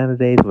Atlanta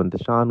days when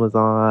Deshaun was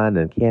on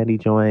and Candy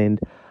joined.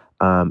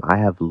 I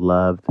have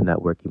loved the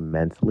network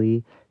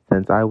immensely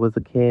since I was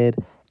a kid.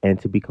 And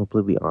to be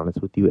completely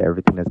honest with you,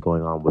 everything that's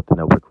going on with the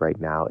network right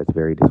now is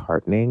very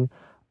disheartening.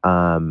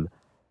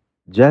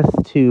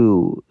 Just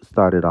to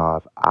start it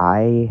off,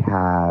 I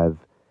have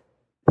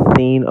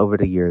seen over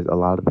the years a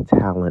lot of the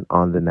talent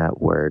on the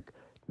network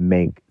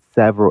make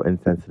several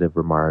insensitive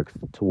remarks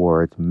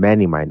towards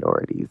many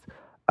minorities.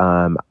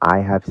 I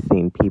have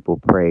seen people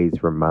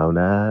praise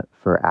Ramona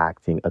for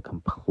acting a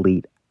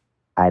complete,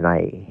 and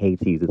I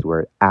hate to use this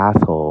word,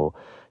 asshole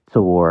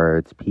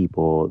towards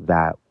people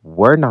that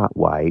were not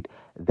white,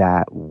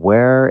 that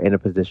were in a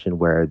position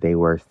where they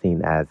were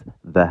seen as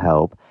the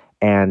help,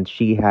 and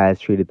she has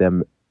treated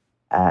them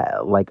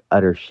like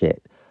utter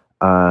shit.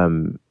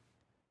 Um,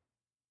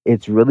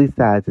 it's really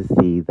sad to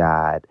see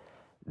that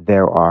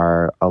there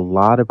are a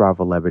lot of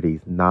Bravo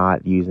celebrities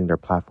not using their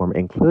platform,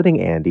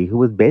 including Andy, who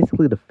was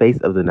basically the face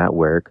of the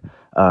network,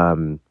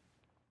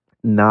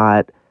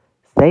 not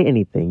say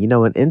anything. You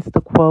know, an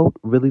Insta quote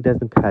really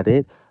doesn't cut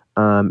it.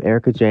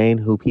 Erica Jane,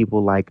 who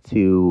people like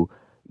to,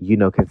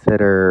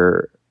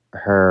 consider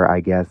her,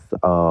 I guess,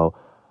 a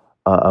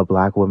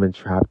black woman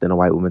trapped in a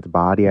white woman's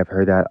body. I've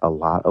heard that a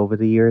lot over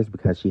the years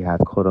because she has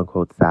quote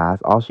unquote sass.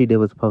 All she did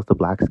was post a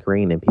black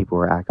screen and people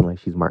were acting like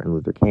she's Martin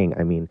Luther King.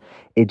 I mean,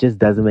 it just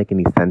doesn't make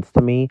any sense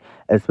to me,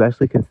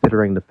 especially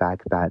considering the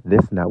fact that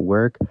this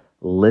network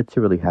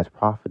literally has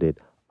profited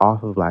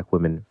off of black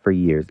women for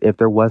years. If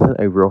there wasn't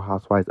a Real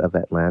Housewives of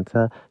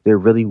Atlanta, there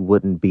really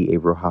wouldn't be a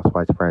Real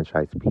Housewives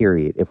franchise,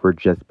 period, if we're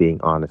just being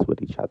honest with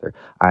each other.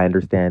 I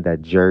understand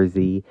that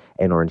Jersey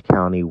and Orange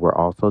County were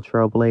also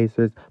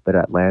trailblazers, but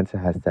Atlanta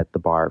has set the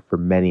bar for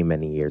many,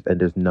 many years, and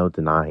there's no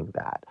denying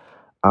that.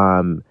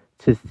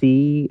 To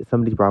see some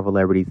of these Bravo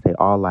celebrities say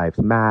all lives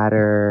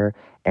matter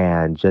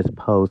and just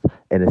post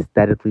an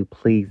aesthetically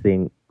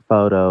pleasing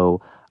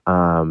photo,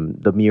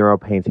 the mural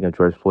painting of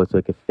George Floyd so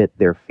it could fit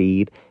their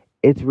feed,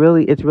 it's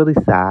really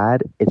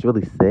sad. It's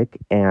really sick.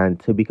 And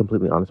to be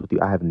completely honest with you,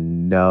 I have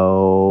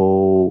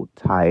no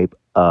type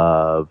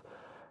of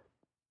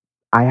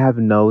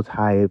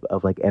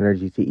like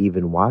energy to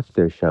even watch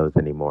their shows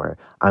anymore.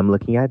 I'm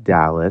looking at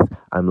Dallas.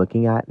 I'm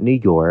looking at New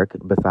York,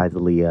 besides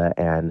Leah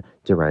and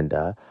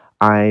Dorinda.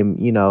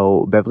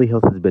 Beverly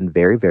Hills has been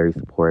very, very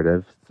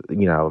supportive. I'm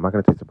not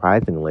going to say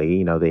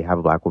surprisingly, they have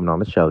a black woman on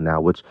the show now,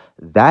 which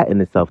that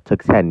in itself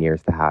took 10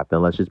 years to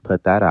happen. Let's just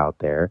put that out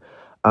there.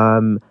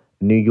 Um,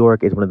 New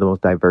York is one of the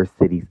most diverse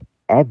cities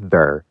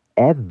ever,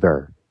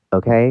 ever.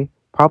 Okay?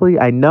 Probably,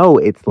 I know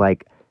it's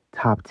like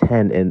top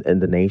 10 in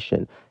the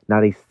nation.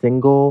 Not a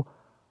single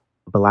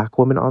black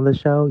woman on the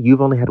show.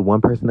 You've only had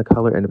one person of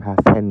color in the past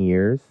 10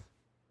 years.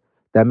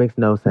 That makes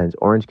no sense.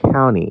 Orange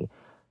County,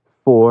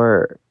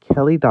 for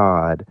Kelly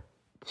Dodd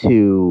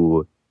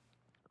to,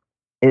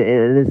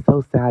 and it's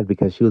so sad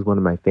because she was one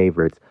of my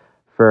favorites,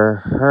 for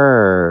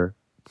her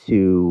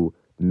to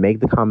make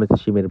the comments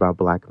that she made about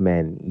black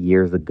men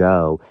years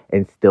ago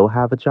and still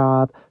have a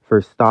job,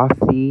 for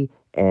Stassi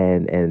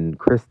and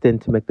Kristen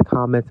to make the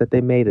comments that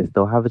they made and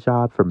still have a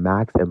job, for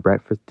Max and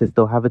Brett to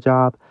still have a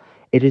job,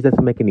 it just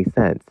doesn't make any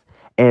sense.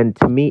 And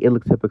to me, it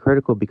looks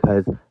hypocritical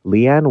because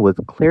Leanne was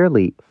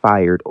clearly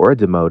fired or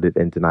demoted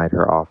and denied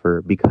her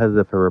offer because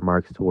of her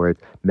remarks towards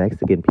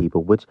Mexican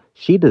people, which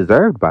she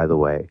deserved, by the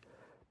way.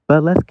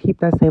 But let's keep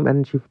that same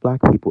energy for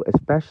black people,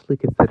 especially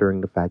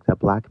considering the fact that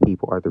black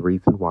people are the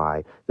reason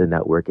why the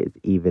network is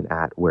even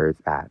at where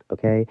it's at,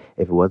 okay?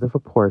 If it wasn't for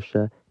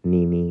Portia,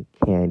 Nene,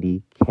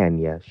 Candy,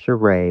 Kenya,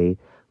 Sheree,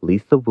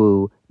 Lisa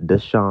Wu,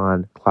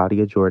 Deshawn,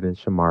 Claudia Jordan,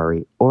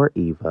 Shamari, or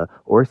Eva,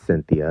 or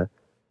Cynthia,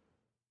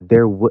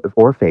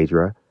 or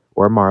Phaedra,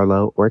 or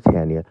Marlo, or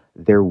Tanya,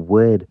 there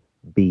would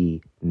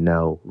be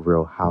no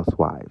Real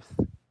Housewives.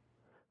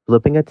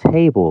 Flipping a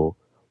table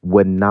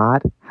would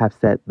not have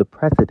set the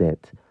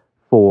precedent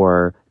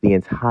for the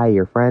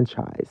entire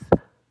franchise.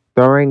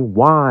 Throwing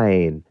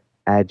wine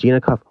at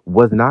Gina Cuff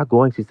was not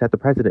going to set the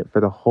precedent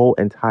for the whole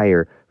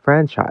entire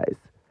franchise.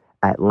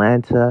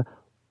 Atlanta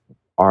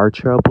are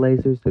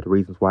trailblazers. They're the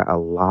reasons why a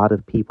lot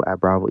of people at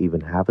Bravo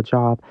even have a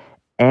job.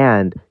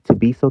 And to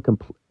be so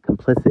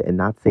complicit and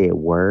not say a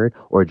word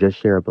or just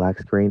share a black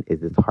screen is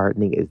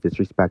disheartening, is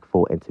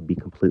disrespectful, and to be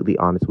completely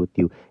honest with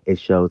you, it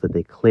shows that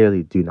they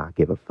clearly do not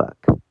give a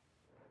fuck.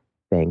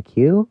 Thank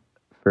you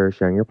for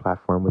sharing your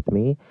platform with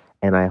me,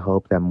 and I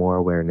hope that more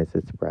awareness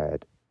is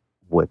spread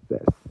with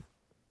this.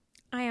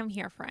 I am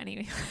here for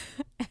any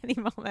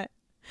moment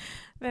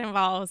that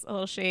involves a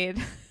little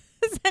shade.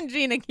 Send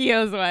Gina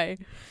Keogh's way.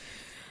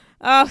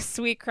 Oh,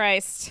 sweet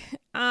Christ.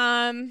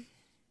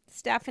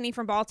 Stephanie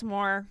from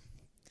Baltimore,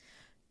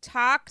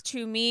 talk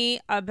to me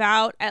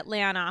about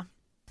Atlanta.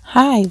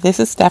 Hi, this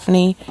is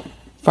Stephanie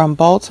from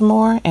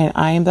Baltimore, and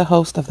I am the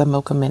host of the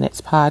Mocha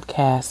Minutes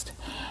podcast.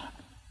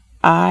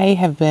 I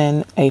have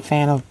been a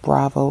fan of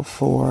Bravo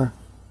for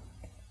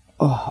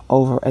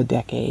over a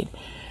decade.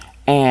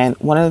 And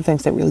one of the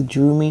things that really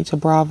drew me to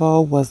Bravo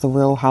was the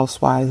Real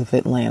Housewives of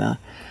Atlanta.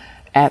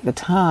 At the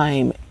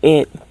time,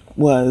 it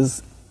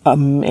was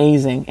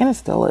amazing, and it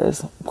still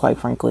is, quite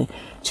frankly,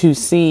 to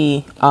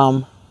see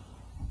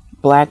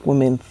black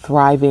women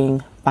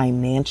thriving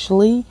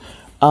financially,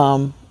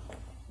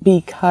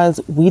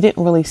 because we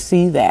didn't really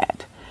see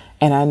that.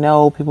 And I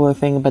know people are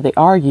thinking, but they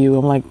argue.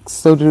 I'm like,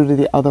 so do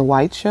the other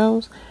white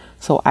shows.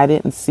 So I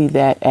didn't see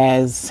that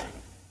as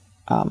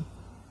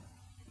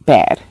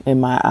bad in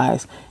my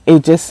eyes.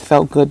 It just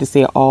felt good to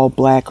see an all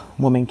black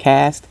woman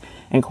cast.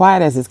 And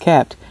quiet as it's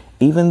kept,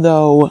 even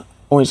though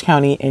Orange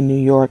County and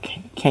New York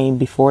came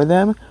before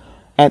them,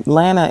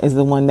 Atlanta is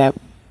the one that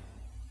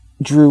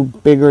drew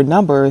bigger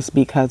numbers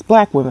because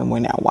black women were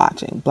now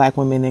watching. Black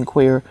women and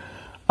queer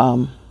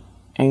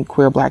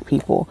black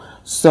people.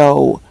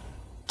 So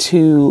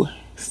to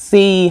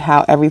see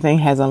how everything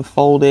has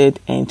unfolded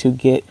and to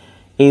get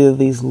either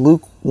these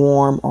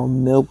lukewarm or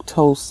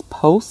milquetoast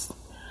posts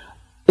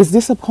is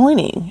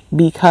disappointing,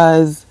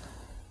 because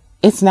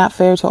it's not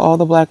fair to all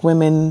the black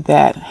women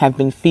that have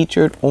been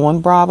featured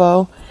on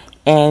Bravo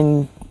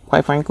and,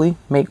 quite frankly,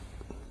 make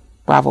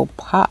Bravo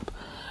pop.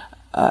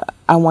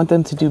 I want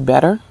them to do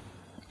better,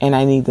 and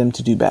I need them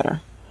to do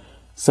better.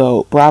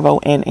 So Bravo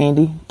and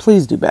Andy,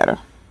 please do better.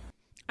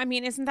 I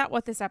mean, isn't that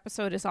what this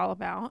episode is all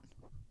about?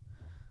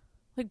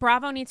 Like,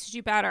 Bravo needs to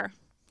do better.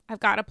 I've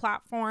got a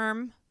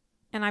platform,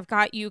 and I've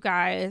got you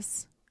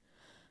guys.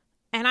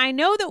 And I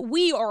know that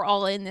we are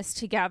all in this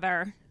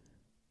together.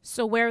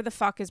 So where the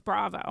fuck is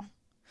Bravo?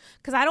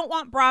 Because I don't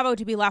want Bravo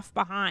to be left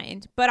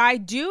behind. But I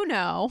do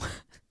know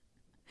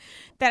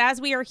that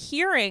as we are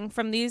hearing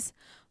from these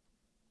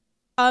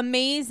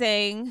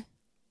amazing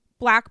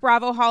black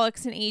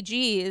Bravoholics and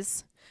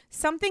AGs,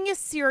 something is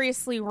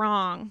seriously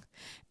wrong.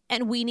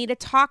 And we need to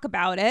talk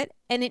about it,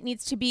 and it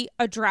needs to be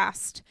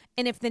addressed.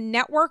 And if the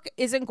network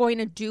isn't going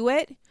to do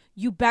it,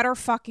 you better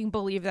fucking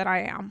believe that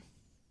I am.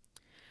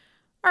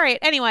 All right,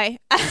 anyway.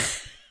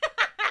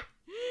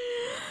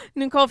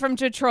 Nicole from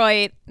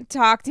Detroit,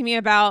 talk to me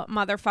about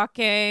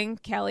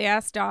motherfucking Kelly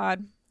S.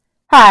 Dodd.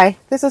 Hi,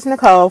 this is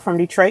Nicole from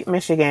Detroit,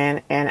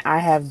 Michigan, and I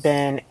have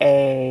been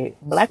a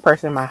black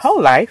person my whole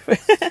life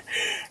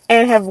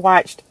and have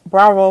watched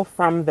Bravo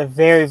from the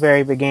very,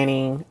 very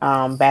beginning,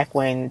 back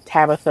when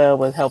Tabitha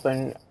was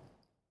helping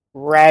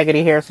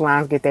raggedy hair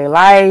salons get their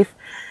life,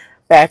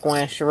 back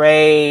when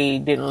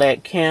Sheree didn't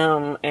let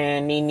Kim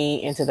and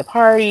Nene into the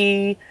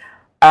party,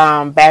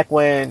 back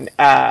when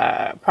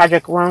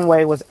Project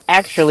Runway was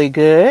actually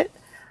good,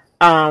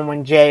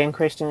 when Jay and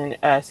Christian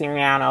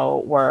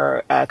Siriano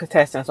were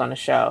contestants on the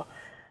show.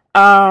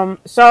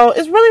 So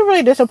it's really,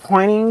 really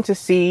disappointing to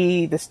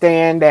see the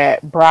stand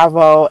that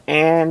Bravo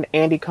and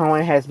Andy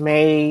Cohen has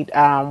made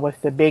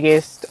with the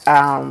biggest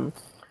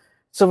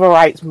civil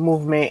rights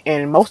movement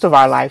in most of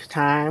our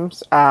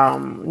lifetimes.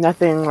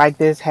 Nothing like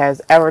this has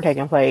ever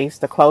taken place.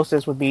 The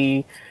closest would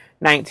be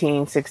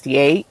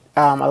 1968.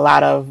 A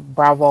lot of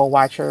Bravo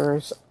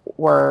watchers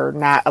were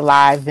not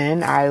alive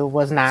then. I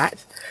was not.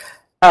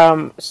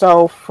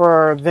 So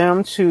for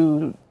them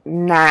to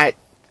not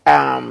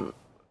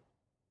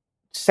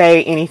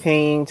say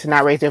anything, to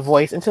not raise their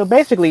voice until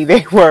basically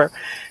they were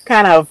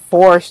kind of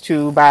forced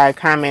to by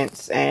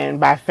comments and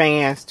by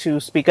fans to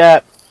speak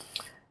up,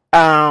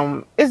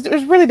 it's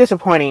really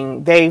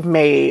disappointing. They've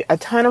made a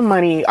ton of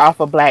money off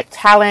of Black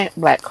talent,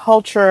 Black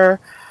culture,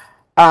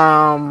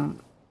 the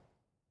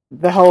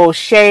whole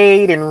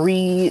shade and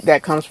read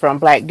that comes from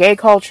Black gay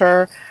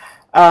culture.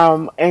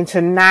 And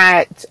to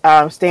not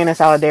stand in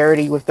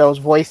solidarity with those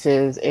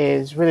voices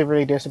is really,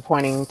 really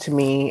disappointing to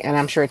me, and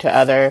I'm sure to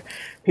other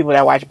people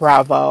that watch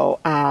Bravo.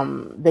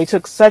 They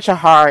took such a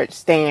hard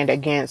stand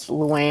against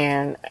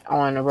Luann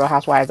on The Real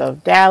Housewives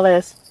of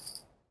Dallas,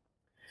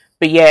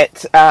 but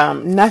yet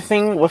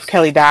nothing with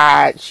Kelly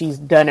Dodd. She's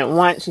done it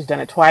once, she's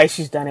done it twice,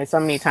 she's done it so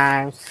many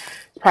times.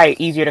 It's probably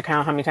easier to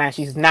count how many times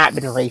she's not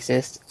been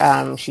racist.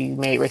 She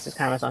made racist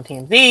comments on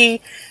TMZ.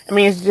 I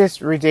mean, it's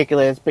just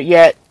ridiculous, but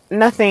yet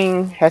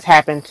nothing has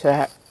happened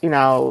to,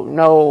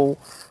 no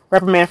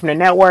reprimand from the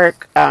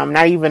network,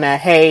 not even a,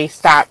 hey,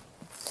 stop,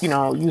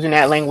 using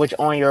that language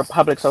on your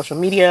public social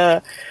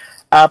media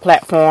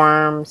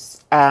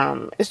platforms.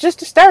 It's just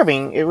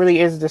disturbing. It really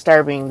is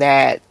disturbing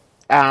that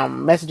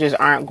messages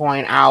aren't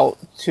going out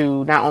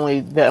to not only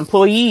the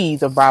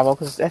employees of Bravo,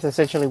 because that's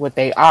essentially what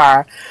they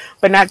are,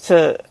 but not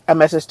to a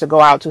message to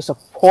go out to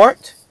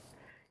support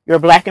your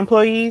Black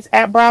employees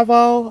at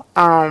Bravo.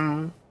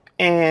 And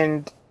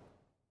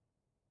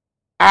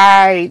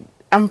I'm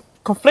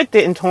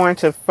conflicted and torn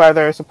to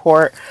further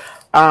support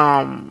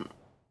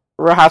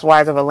Real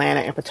Housewives of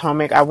Atlanta and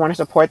Potomac. I want to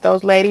support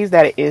those ladies.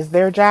 That it is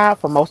their job.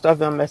 For most of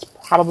them, that's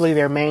probably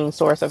their main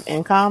source of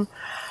income.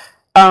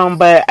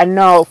 But I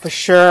know for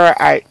sure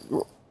I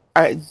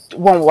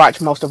won't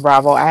watch most of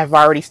Bravo. I have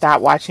already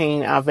stopped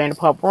watching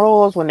Vanderpump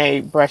Rules when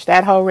they brushed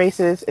that whole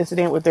racist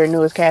incident with their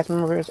newest cast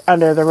members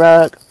under the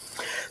rug.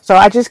 So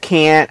I just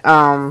can't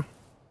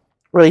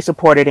really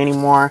support it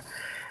anymore.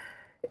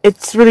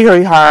 It's really,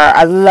 really hard.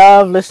 I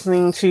love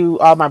listening to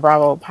all my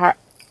Bravo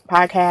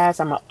podcasts.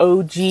 I'm an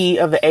OG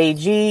of the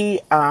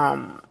AG.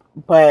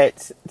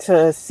 But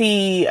to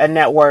see a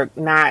network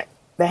that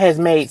has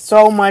made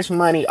so much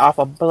money off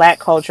of Black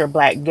culture,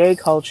 Black gay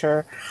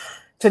culture,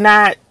 to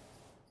not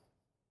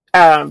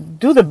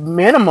do the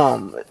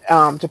minimum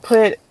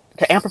to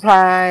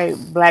amplify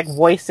Black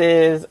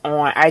voices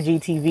on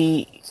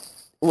IGTV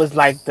was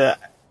like the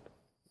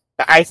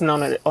icing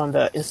on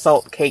the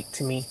insult cake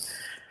to me.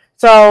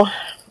 So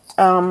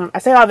I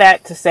say all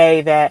that to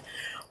say that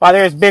while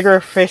there's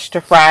bigger fish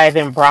to fry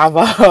than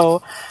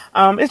Bravo,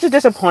 it's just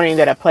disappointing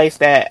that a place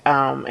that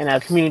in a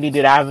community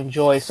that I've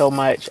enjoyed so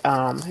much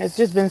has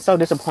just been so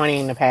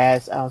disappointing in the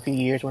past few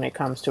years when it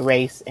comes to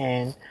race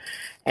and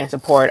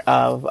support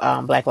of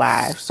Black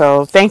lives.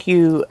 So thank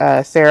you,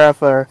 Sarah,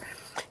 for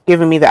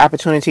giving me the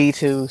opportunity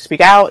to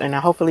speak out, and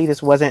hopefully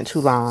this wasn't too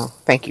long.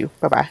 Thank you.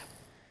 Bye-bye.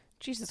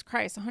 Jesus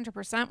Christ,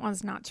 100%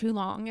 was not too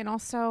long. And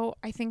also,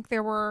 I think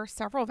there were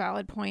several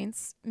valid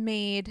points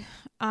made.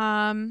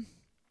 I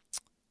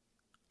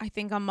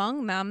think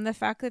among them, the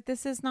fact that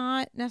this is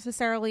not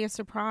necessarily a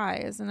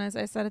surprise. And as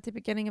I said at the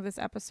beginning of this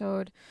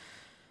episode,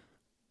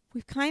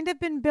 we've kind of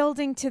been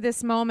building to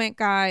this moment,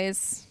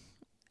 guys.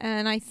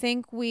 And I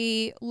think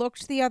we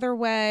looked the other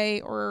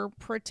way or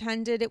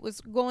pretended it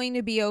was going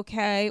to be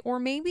okay, or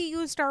maybe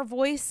used our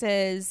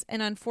voices.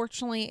 And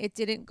unfortunately, it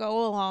didn't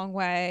go a long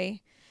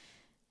way.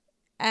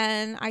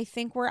 And I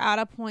think we're at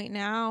a point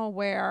now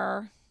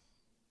where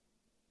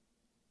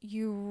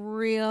you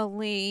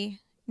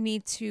really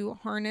need to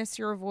harness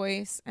your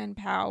voice and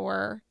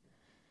power.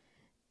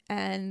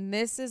 And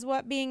this is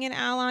what being an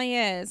ally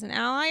is. An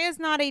ally is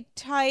not a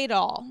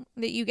title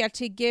that you get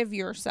to give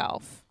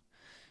yourself.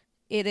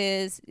 It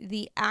is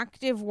the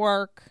active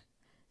work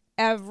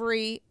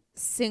every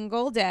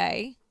single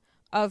day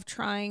of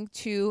trying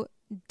to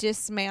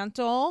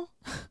dismantle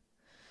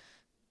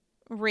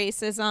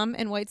racism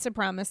and white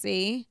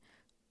supremacy.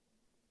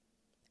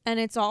 And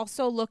it's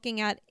also looking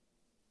at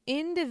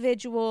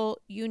individual,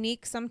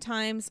 unique,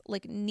 sometimes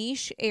like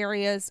niche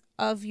areas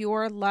of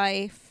your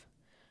life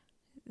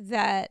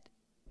that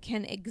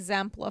can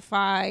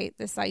exemplify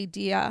this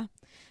idea.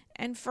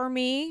 And for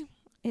me,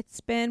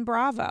 it's been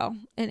Bravo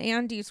and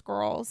Andy's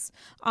girls.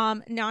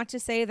 Not to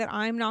say that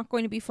I'm not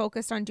going to be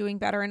focused on doing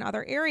better in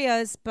other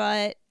areas,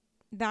 but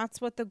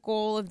that's what the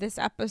goal of this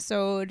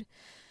episode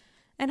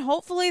and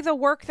hopefully the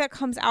work that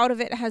comes out of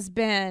it has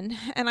been.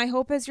 And I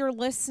hope as you're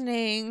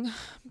listening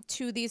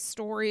to these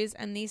stories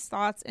and these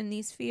thoughts and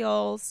these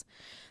feels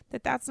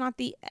that that's not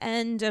the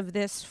end of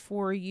this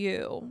for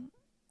you,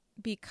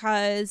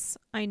 because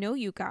I know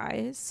you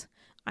guys,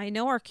 I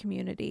know our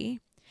community,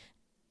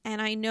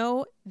 and I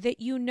know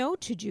that you know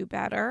to do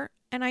better,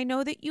 and I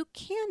know that you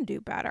can do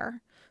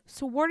better.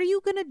 So what are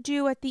you going to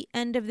do at the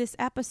end of this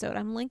episode?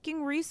 I'm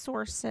linking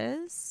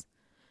resources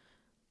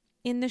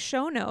in the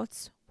show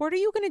notes. What are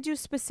you going to do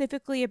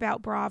specifically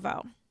about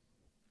Bravo?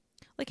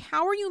 Like,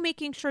 how are you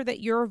making sure that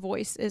your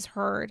voice is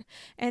heard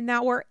and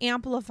that we're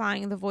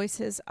amplifying the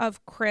voices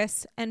of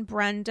Chris and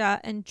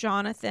Brenda and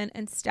Jonathan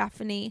and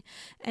Stephanie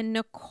and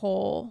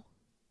Nicole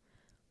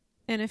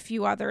and a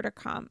few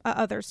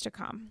others to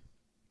come?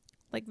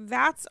 Like,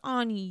 that's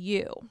on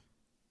you.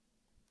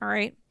 All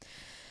right.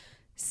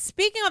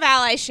 Speaking of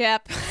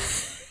allyship,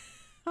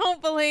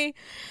 hopefully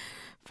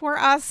for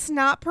us,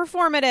 not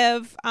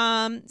performative,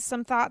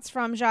 some thoughts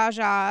from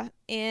Jaja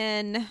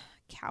in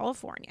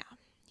California.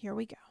 Here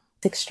we go.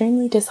 It's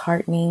extremely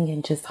disheartening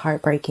and just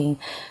heartbreaking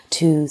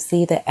to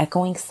see the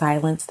echoing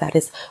silence that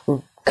is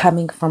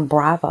coming from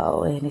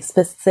Bravo, and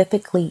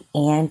specifically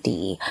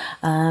Andy.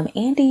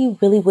 Andy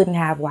really wouldn't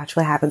have Watch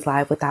What Happens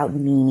Live without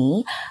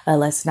NeNe.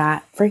 Let's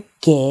not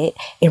forget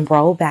and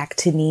roll back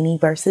to NeNe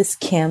versus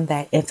Kim,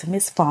 that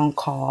infamous phone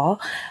call,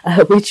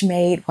 which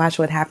made Watch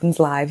What Happens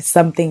Live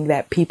something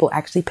that people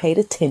actually paid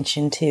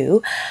attention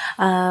to.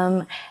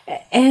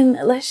 And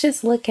let's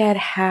just look at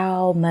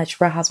how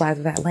much Real Housewives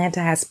of Atlanta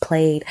has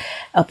played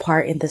a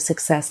part in the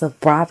success of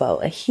Bravo,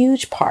 a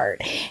huge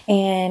part.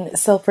 And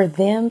so for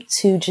them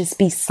to just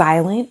be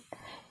silent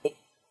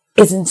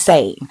is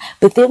insane.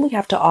 But then we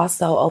have to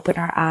also open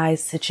our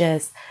eyes to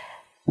just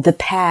the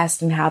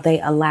past and how they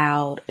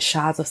allowed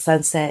Shahs of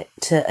Sunset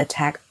to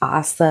attack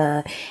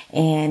Asa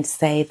and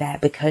say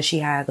that because she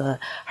had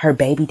her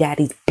baby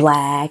daddy's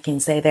black,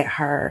 and say that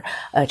her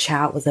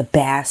child was a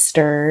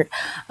bastard.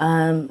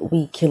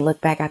 We can look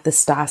back at the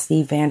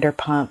Stassi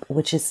Vanderpump,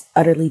 which is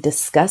utterly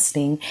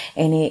disgusting,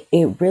 and it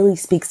really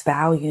speaks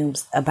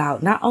volumes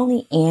about not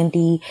only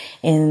Andy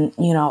and,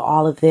 you know,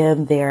 all of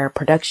them, their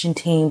production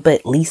team,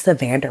 but Lisa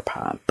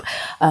Vanderpump.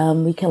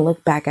 We can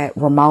look back at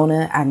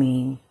Ramona. I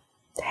mean,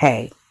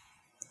 hey,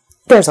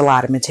 there's a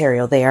lot of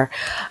material there.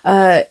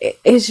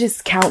 It's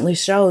just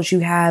countless shows. You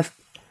have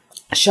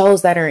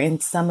shows that are in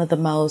some of the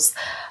most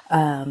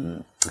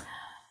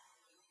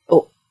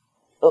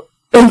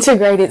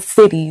integrated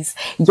cities,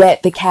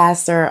 yet the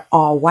casts are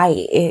all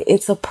white.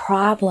 It's a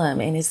problem,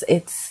 and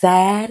it's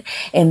sad.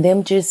 And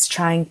them just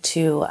trying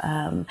to,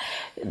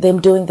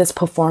 them doing this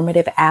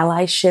performative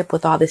allyship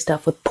with all this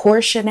stuff with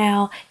Portia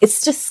now,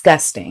 it's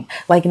disgusting.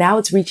 Like, now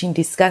it's reaching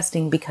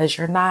disgusting because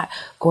you're not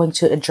going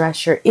to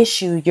address your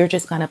issue. You're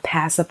just going to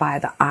pacify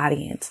the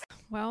audience.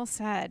 Well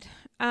said.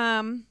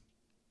 Up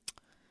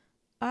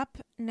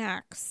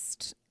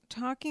next,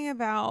 talking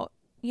about,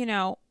 you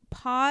know,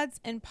 pods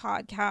and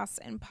podcasts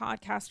and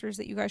podcasters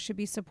that you guys should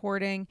be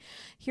supporting.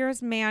 Here's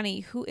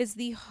Manny, who is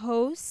the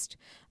host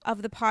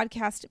of the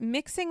podcast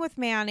Mixing with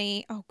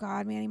Manny. Oh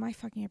God, Manny, am I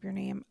fucking up your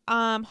name?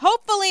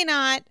 Hopefully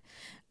not.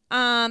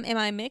 Am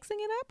I mixing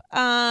it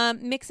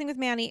up? Mixing with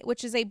Manny,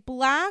 which is a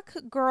Black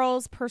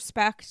girl's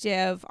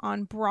perspective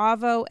on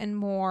Bravo and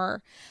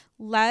more.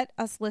 Let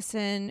us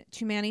listen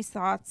to Manny's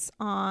thoughts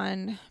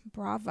on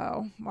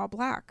Bravo while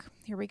Black.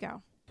 Here we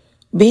go.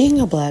 Being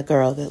a Black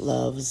girl that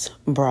loves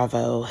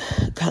Bravo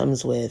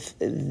comes with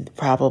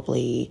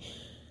probably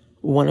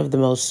one of the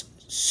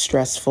most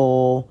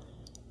stressful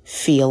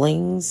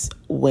feelings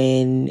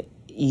when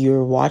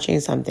you're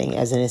watching something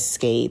as an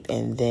escape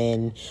and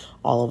then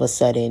all of a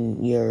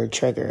sudden you're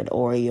triggered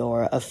or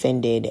you're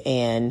offended,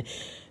 and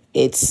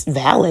it's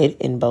valid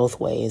in both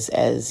ways,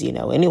 as, you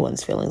know,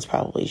 anyone's feelings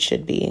probably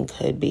should be and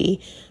could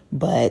be,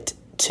 but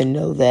to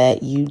know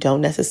that you don't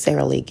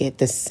necessarily get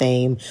the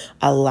same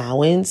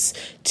allowance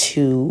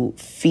to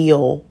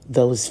feel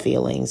those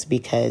feelings,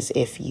 because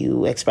if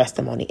you express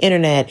them on the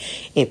internet,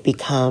 it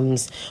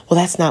becomes, well,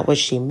 that's not what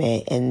she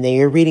meant, and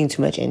you're reading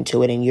too much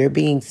into it, and you're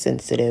being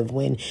sensitive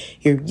when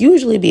you're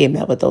usually being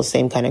met with those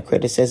same kind of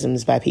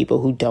criticisms by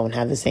people who don't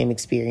have the same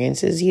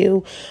experience as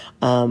you.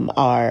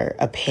 Our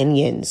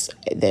opinions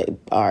that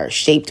are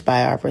shaped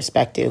by our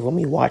perspective when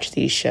we watch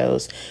these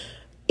shows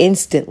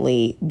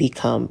instantly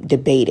become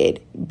debated,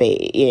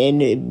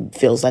 and it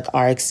feels like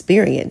our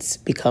experience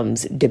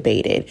becomes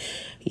debated.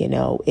 You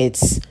know,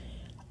 it's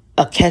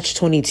a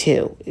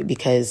catch-22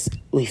 because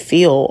we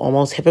feel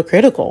almost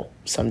hypocritical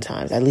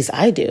sometimes, at least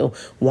I do,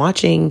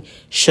 watching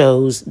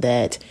shows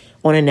that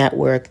on a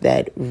network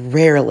that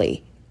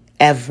rarely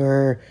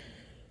ever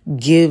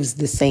gives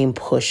the same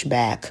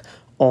pushback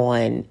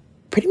on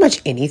pretty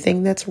much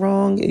anything that's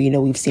wrong. You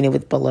know, we've seen it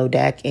with Below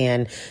Deck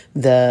and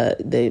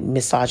the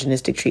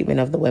misogynistic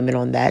treatment of the women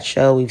on that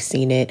show. We've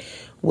seen it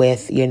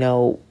with, you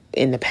know,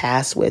 in the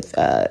past with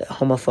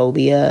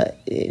homophobia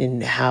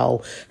and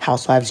how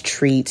housewives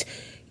treat,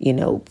 you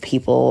know,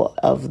 people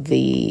of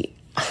the,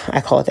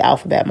 I call it the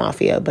alphabet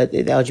mafia, but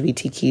the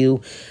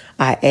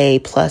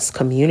LGBTQIA plus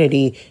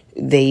community.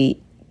 They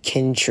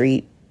can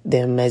treat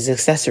them as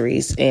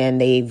accessories, and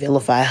they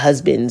vilify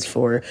husbands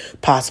for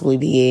possibly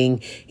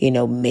being,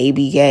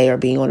 maybe gay or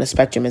being on a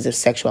spectrum, as if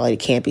sexuality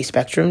can't be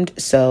spectrumed.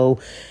 So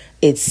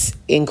it's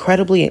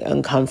incredibly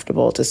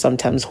uncomfortable to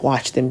sometimes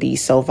watch them be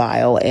so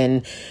vile.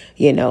 And,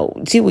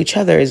 to each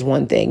other is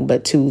one thing,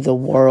 but to the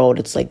world,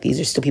 it's like these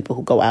are still people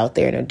who go out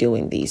there and are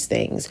doing these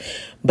things.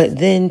 But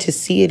then to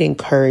see it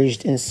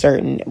encouraged in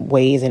certain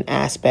ways and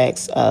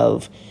aspects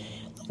of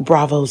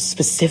Bravo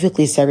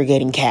specifically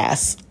segregating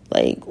casts,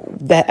 like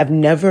that, I've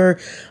never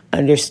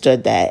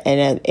understood that.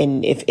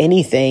 And if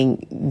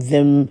anything,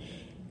 them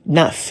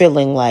not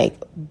feeling like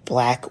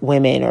Black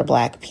women or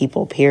Black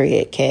people,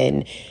 period,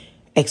 can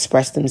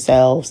express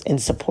themselves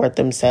and support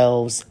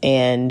themselves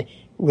and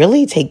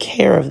really take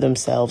care of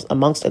themselves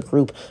amongst a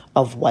group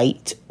of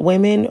white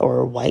women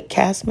or white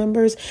cast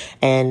members.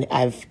 And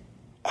I've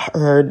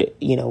heard,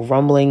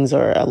 rumblings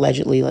or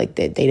allegedly like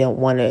that they don't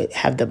want to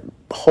have the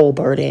whole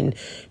burden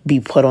be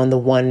put on the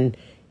one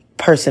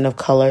person of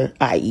color,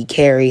 i.e.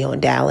 Carrie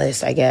on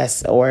Dallas, I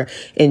guess, or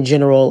in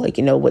general, like,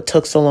 what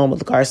took so long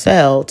with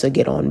Garcelle to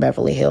get on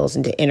Beverly Hills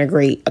and to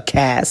integrate a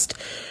cast.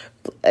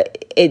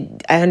 I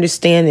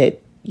understand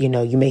that,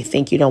 you may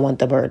think you don't want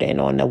the burden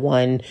on the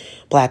one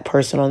Black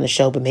person on the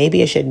show, but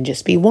maybe it shouldn't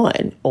just be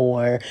one.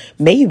 Or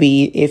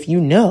maybe if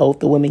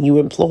the women you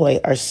employ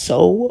are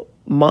so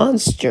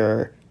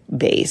monster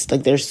based,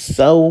 like they're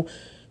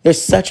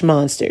such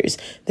monsters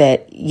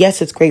that,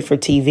 yes, it's great for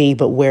TV,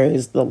 but where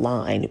is the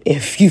line?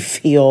 If you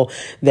feel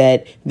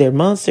that they're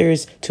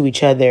monsters to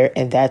each other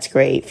and that's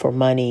great for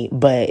money,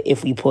 but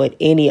if we put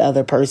any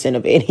other person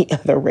of any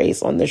other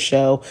race on the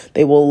show,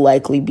 they will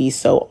likely be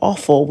so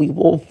awful. We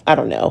will,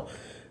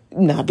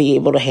 not be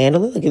able to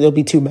handle it. Like it'll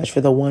be too much for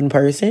the one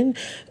person.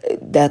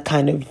 That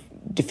kind of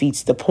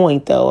defeats the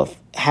point, though, of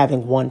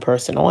having one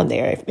person on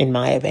there, in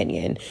my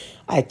opinion.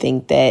 I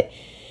think that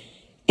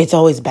it's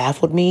always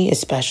baffled me,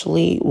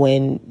 especially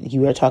when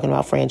you are talking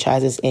about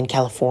franchises in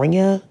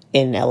California,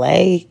 in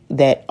LA,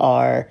 that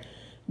are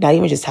not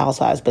even just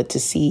housewives, but to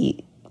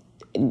see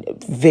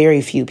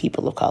very few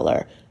people of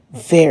color,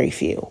 very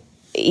few,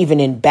 even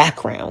in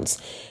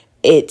backgrounds.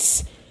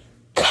 It's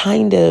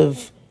kind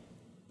of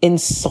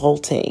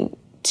insulting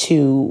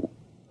to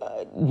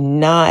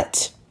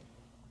not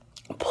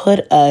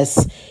put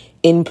us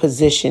in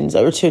positions,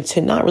 or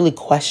to not really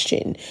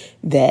question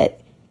that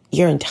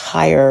your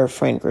entire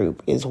friend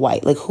group is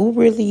white. Like, who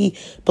really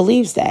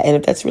believes that? And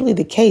if that's really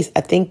the case,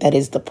 I think that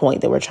is the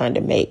point that we're trying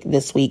to make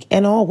this week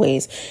and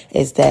always,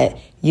 is that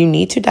you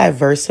need to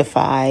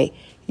diversify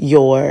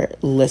your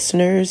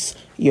listeners,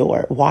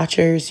 your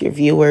watchers, your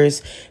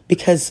viewers,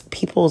 because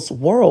people's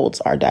worlds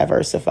are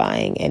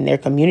diversifying and their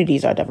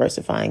communities are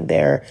diversifying.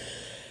 Their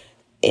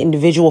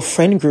individual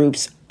friend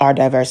groups are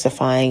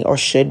diversifying, or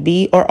should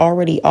be, or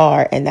already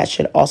are. And that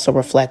should also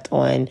reflect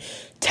on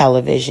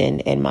television,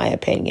 in my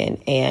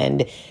opinion.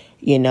 And,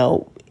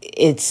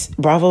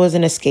 Bravo is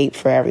an escape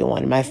for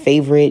everyone. My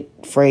favorite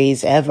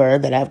phrase ever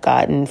that I've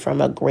gotten from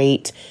a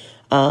great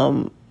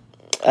Bravo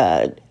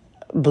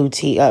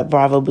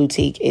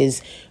boutique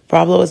is,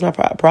 Bravo is my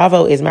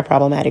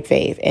problematic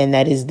fave. And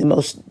that is the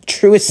most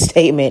truest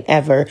statement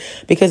ever,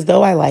 because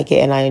though I like it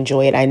and I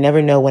enjoy it, I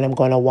never know when I'm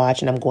going to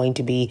watch and I'm going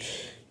to be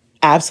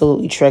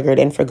absolutely triggered,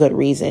 and for good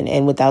reason.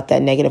 And without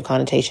that negative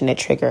connotation that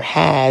trigger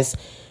has,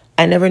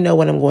 I never know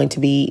when I'm going to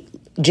be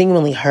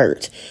genuinely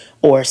hurt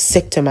or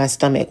sick to my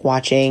stomach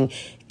watching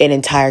an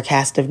entire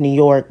cast of New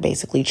York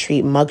basically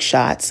treat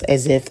mugshots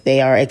as if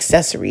they are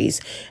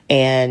accessories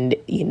and,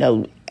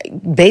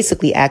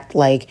 basically act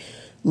like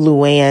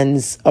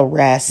Luann's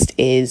arrest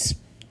is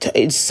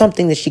it's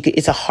something that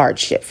it's a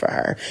hardship for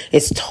her.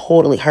 It's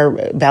totally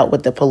her bout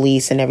with the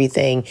police and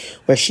everything,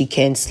 where she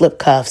can slip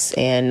cuffs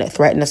and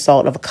threaten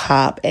assault of a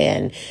cop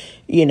and,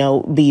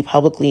 be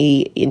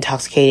publicly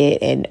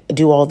intoxicated and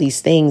do all these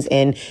things.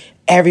 And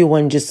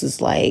everyone just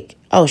is like,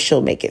 oh,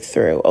 she'll make it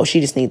through. Oh, she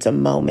just needs a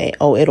moment.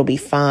 Oh, it'll be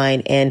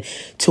fine. And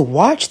to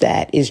watch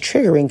that is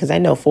triggering, because I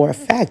know for a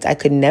fact I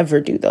could never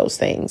do those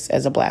things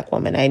as a Black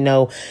woman. I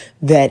know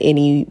that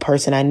any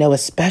person I know,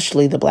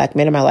 especially the Black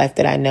men in my life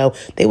that I know,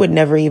 they would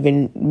never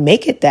even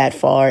make it that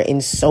far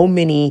in so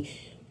many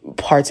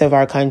parts of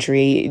our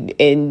country,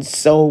 and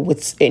so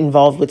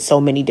involved with so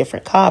many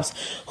different cops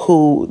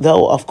who,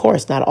 though of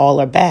course not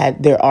all are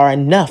bad, there are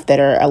enough that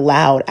are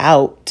allowed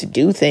out to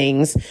do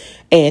things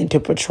and to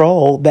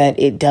patrol that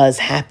it does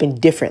happen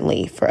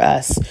differently for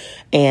us.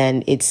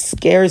 And it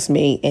scares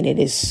me, and it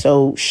is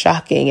so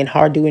shocking and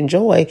hard to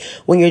enjoy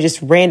when you're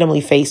just randomly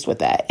faced with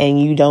that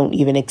and you don't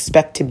even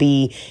expect to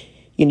be,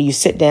 you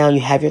sit down,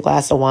 you have your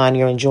glass of wine,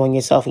 you're enjoying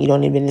yourself, and you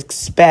don't even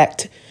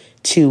expect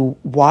to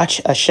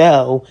watch a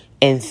show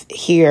and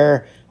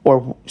hear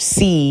or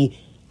see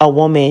a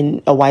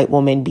white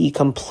woman be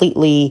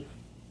completely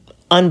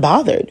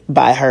unbothered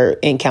by her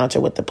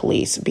encounter with the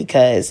police,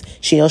 because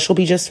she knows she'll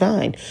be just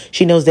fine.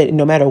 She knows that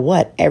no matter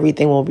what,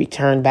 everything will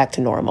return back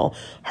to normal.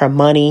 Her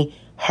money,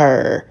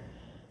 her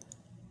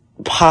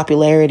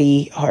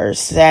popularity, her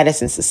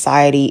status in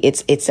society,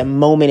 it's a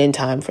moment in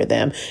time for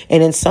them.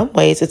 And in some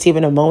ways, it's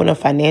even a moment of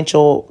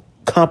financial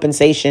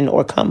compensation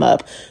or come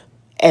up,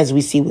 as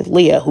we see with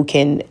Leah, who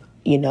can,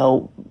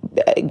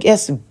 I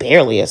guess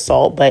barely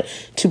assault, but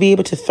to be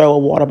able to throw a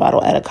water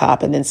bottle at a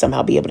cop and then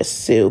somehow be able to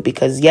sue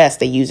because, yes,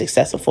 they use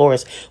excessive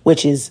force,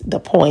 which is the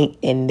point,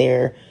 and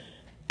they're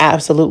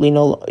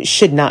absolutely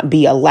should not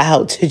be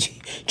allowed to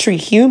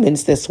treat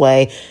humans this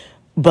way.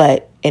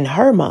 But in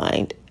her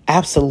mind,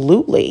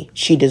 absolutely,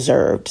 she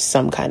deserved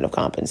some kind of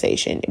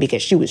compensation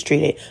because she was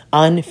treated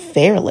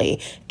unfairly.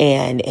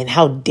 And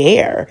how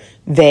dare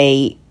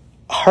they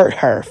hurt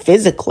her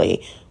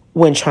physically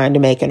when trying to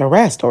make an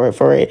arrest or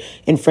for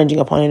infringing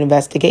upon an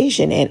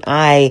investigation. And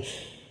I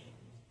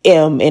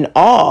am in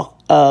awe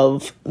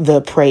of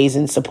the praise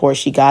and support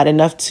she got,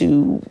 enough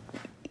to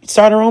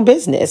start her own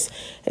business.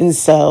 And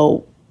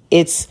so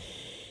it's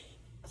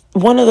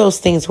one of those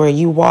things where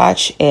you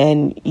watch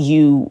and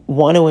you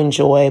want to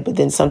enjoy, but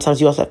then sometimes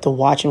you also have to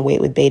watch and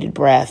wait with bated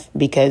breath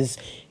because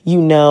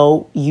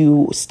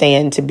you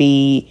stand to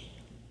be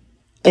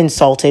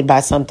insulted by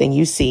something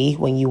you see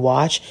when you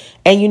watch,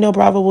 and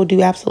Bravo will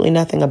do absolutely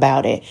nothing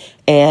about it.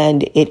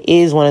 And it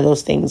is one of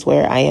those things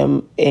where I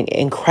am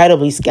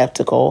incredibly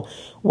skeptical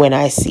when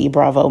I see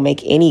Bravo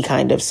make any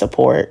kind of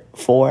support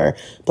for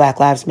Black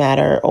Lives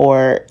Matter,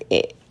 or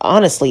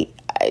honestly,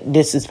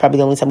 this is probably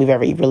the only time we've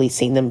ever really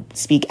seen them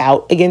speak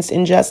out against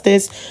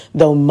injustice,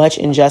 though much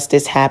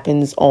injustice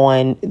happens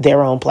on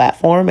their own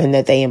platform and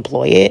that they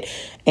employ it.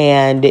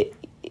 And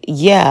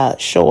yeah,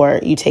 sure,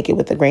 you take it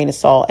with a grain of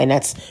salt. And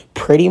that's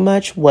pretty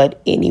much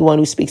what anyone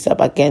who speaks up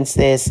against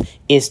this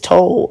is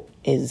told,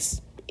 is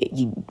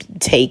you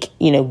take,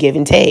 give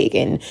and take,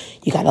 and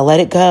you got to let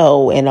it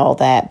go and all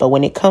that. But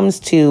when it comes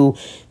to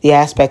the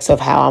aspects of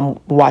how I'm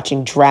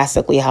watching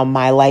drastically how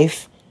my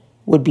life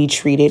would be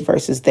treated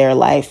versus their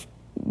life,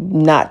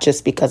 not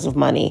just because of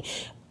money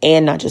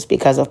and not just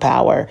because of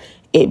power,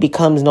 it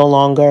becomes no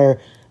longer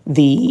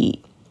the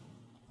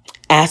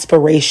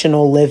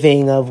aspirational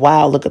living of,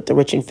 wow, look at the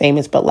rich and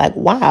famous, but like,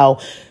 wow,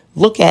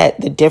 look at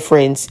the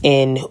difference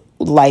in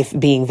life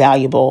being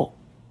valuable.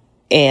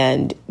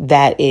 And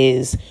that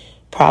is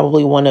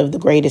probably one of the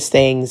greatest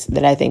things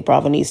that I think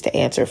Bravo needs to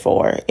answer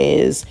for,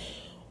 is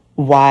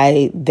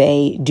why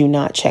they do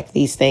not check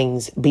these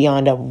things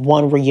beyond a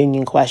one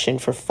reunion question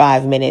for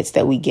 5 minutes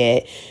that we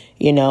get,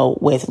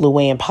 with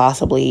Luann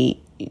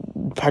possibly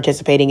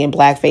participating in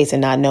blackface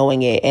and not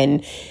knowing it.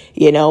 And,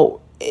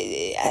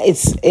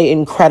 it's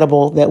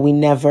incredible that we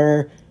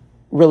never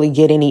really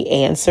get any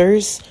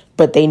answers,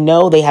 but they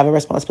know they have a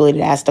responsibility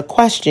to ask the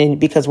question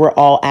because we're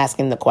all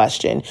asking the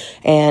question.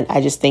 And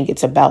I just think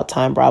it's about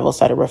time Bravo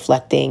started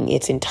reflecting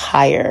its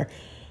entire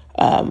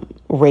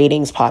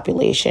ratings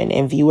population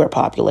and viewer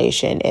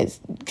population. As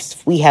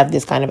we have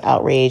this kind of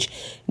outrage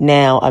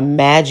now,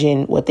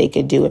 imagine what they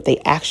could do if they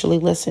actually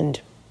listened.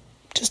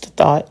 Just a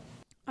thought.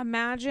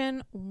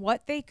 Imagine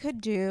what they could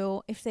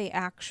do if they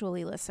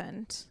actually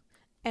listened.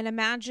 And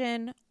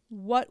imagine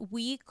what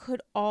we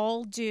could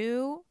all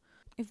do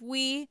if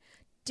we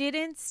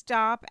didn't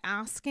stop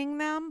asking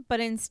them, but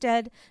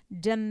instead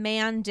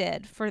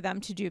demanded for them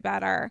to do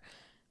better.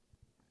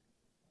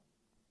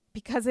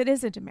 Because it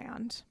is a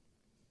demand.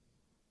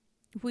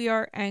 We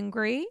are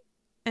angry,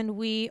 and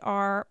we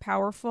are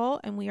powerful,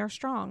 and we are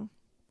strong.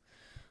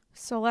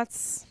 So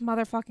let's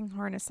motherfucking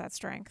harness that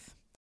strength.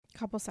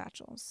 Couple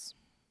satchels.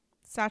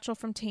 Satchel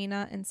from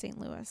Tana in St.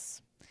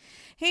 Louis.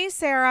 Hey,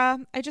 Sarah,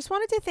 I just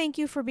wanted to thank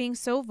you for being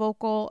so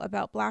vocal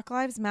about Black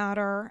Lives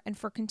Matter and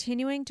for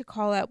continuing to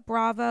call out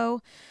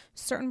Bravo,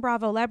 certain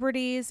Bravo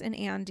celebrities, and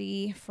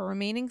Andy for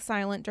remaining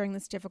silent during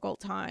this difficult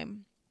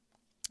time.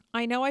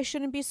 I know I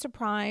shouldn't be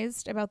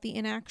surprised about the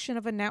inaction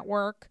of a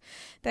network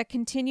that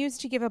continues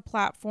to give a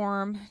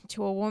platform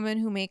to a woman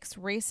who makes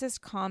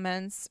racist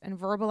comments and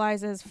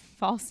verbalizes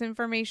false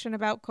information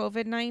about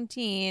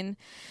COVID-19,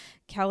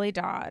 Kelly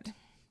Dodd.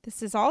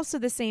 This is also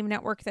the same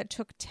network that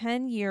took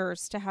 10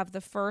 years to have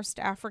the first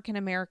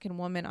African-American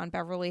woman on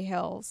Beverly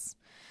Hills.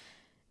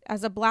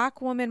 As a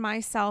Black woman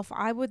myself,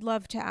 I would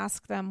love to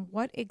ask them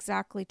what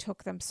exactly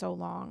took them so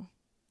long.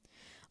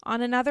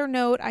 On another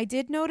note, I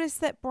did notice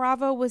that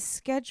Bravo was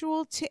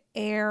scheduled to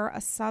air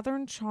a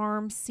Southern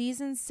Charm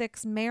Season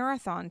 6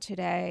 marathon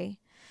today,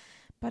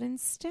 but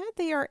instead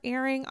they are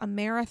airing a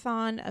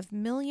marathon of $1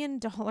 Million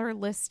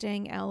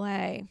Listing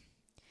LA.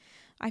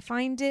 I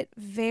find it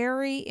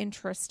very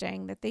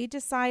interesting that they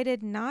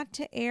decided not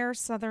to air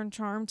Southern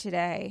Charm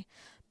today,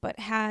 but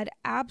had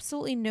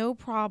absolutely no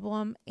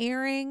problem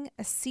airing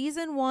a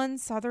Season 1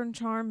 Southern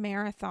Charm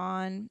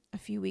marathon a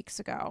few weeks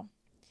ago.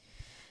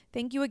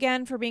 Thank you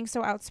again for being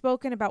so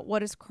outspoken about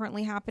what is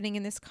currently happening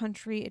in this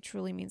country. It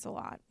truly means a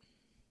lot.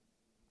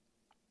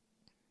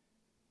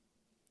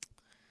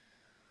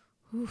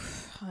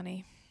 Oof,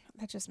 honey,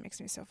 that just makes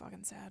me so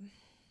fucking sad.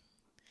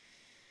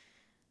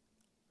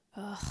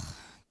 Ugh.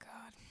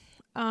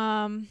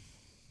 Yeah,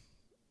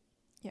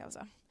 it was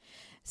a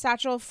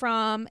satchel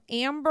from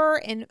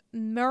Amber in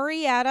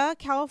Murrieta,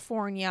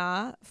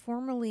 California,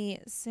 formerly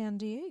San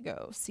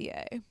Diego,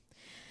 CA.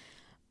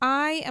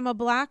 I am a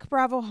Black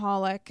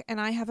Bravoholic, and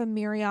I have a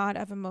myriad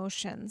of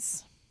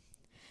emotions.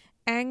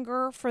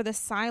 Anger for the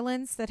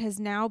silence that has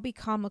now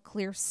become a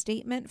clear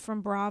statement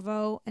from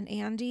Bravo and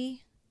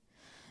Andy.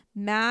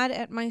 Mad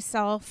at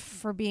myself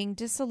for being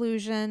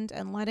disillusioned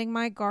and letting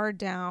my guard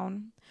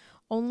down,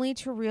 only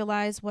to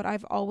realize what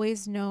I've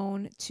always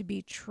known to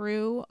be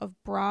true of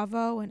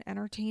Bravo and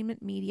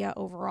entertainment media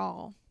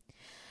overall.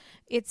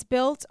 It's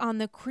built on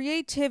the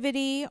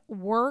creativity,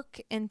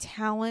 work, and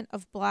talent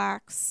of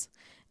Blacks,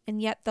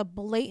 and yet the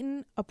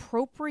blatant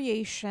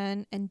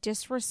appropriation and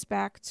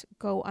disrespect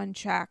go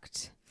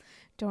unchecked.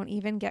 Don't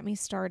even get me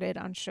started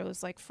on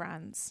shows like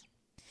Friends.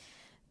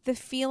 The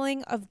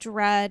feeling of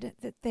dread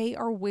that they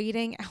are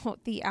waiting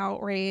out the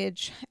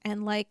outrage,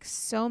 and like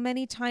so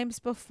many times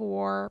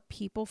before,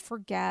 people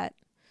forget,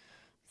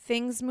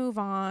 things move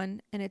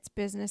on, and it's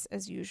business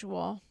as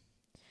usual.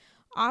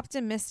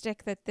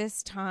 Optimistic that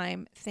this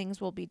time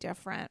things will be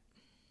different.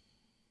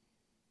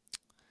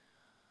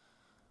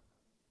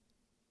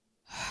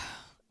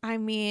 I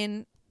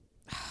mean,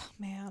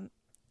 man,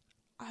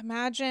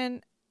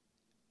 imagine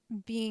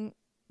being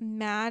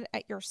mad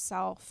at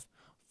yourself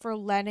for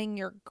letting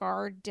your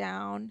guard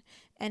down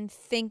and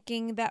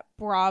thinking that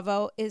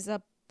Bravo is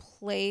a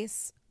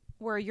place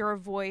where your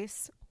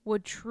voice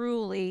would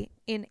truly,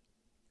 in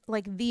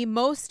like the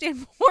most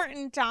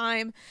important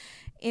time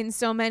in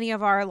so many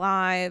of our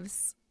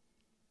lives,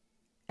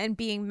 and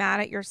being mad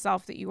at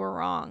yourself that you were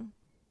wrong.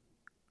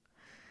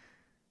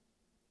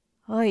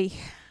 Oy.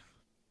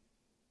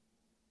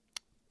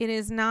 It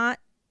is not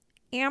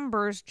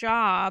Amber's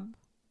job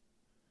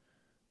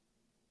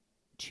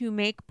to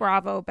make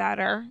Bravo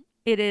better.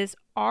 It is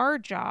our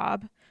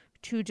job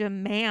to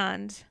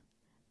demand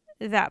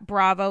that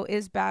Bravo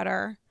is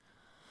better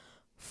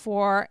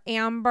for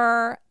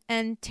Amber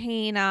and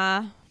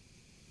Tana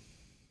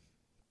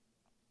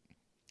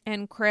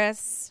and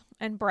Chris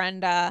and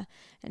Brenda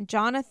and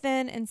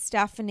Jonathan and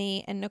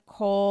Stephanie and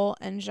Nicole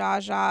and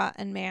Jaja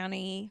and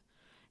Manny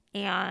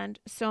and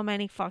so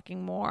many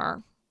fucking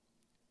more.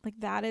 Like,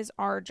 that is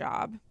our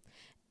job.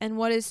 And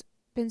what has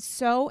been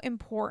so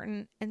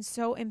important and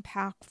so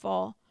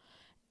impactful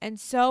and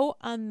so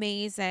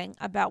amazing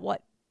about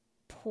what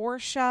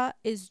Portia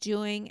is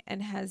doing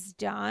and has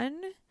done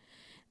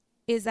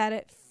is that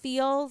it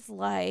feels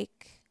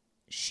like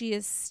she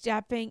is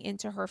stepping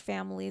into her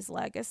family's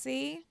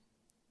legacy.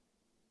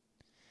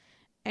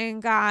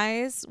 And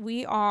guys,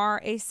 we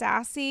are a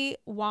sassy,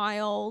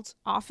 wild,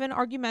 often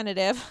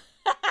argumentative,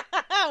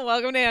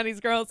 welcome to Andy's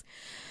Girls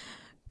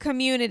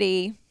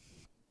community.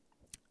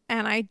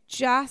 And I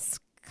just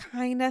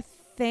kind of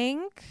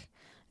think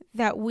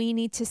that we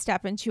need to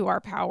step into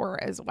our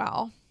power as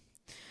well.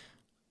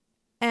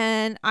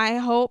 And I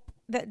hope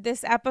that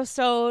this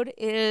episode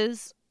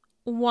is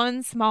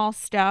one small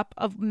step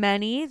of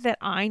many that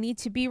I need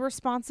to be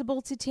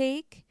responsible to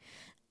take.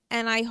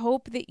 And I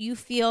hope that you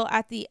feel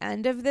at the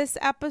end of this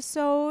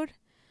episode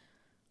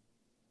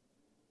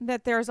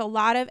that there's a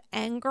lot of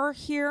anger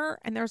here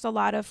and there's a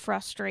lot of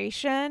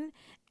frustration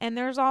and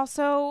there's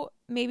also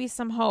maybe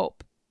some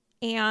hope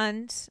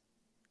and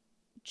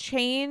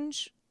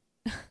change.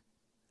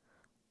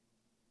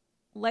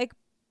 Like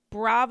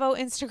Bravo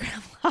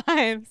Instagram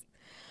Lives,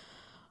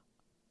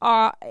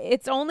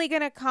 it's only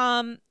going to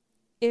come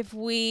if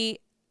we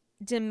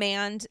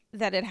demand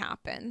that it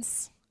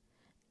happens.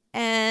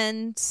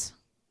 And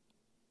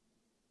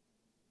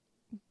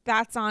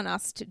that's on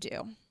us to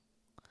do.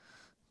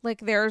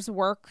 Like, there's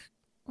work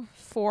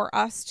for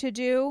us to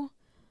do.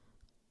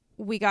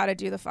 We got to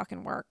do the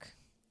fucking work.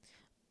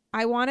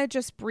 I want to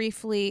just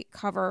briefly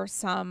cover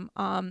some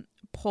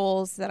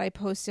polls that I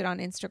posted on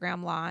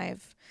Instagram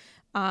Live.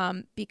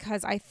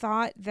 Because I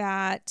thought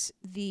that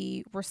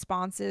the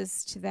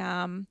responses to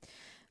them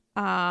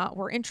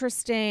were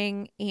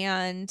interesting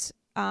and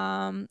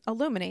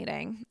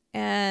illuminating.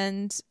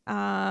 And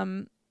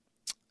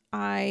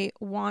I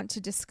want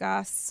to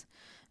discuss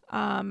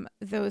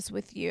those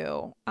with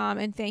you.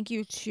 And thank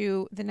you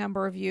to the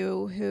number of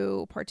you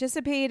who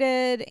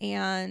participated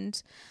and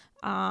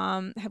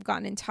have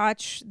gotten in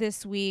touch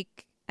this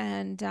week.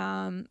 And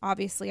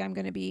obviously, I'm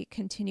going to be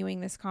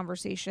continuing this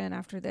conversation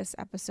after this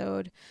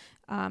episode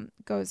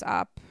goes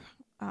up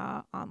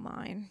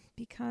online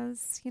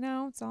because, you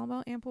know, it's all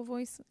about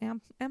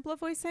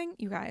amplifying,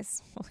 you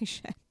guys. Holy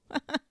shit.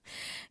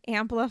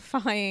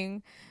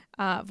 Amplifying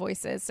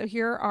voices. So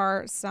here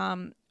are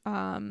some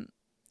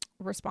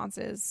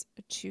responses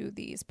to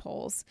these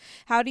polls.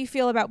 How do you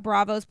feel about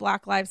Bravo's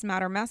Black Lives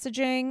Matter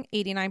messaging?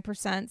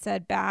 89%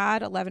 said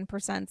bad,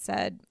 11%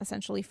 said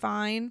essentially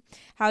fine.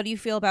 How do you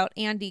feel about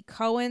Andy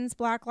Cohen's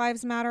Black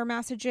Lives Matter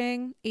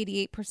messaging?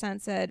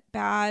 88% said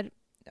bad,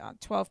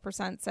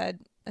 12% said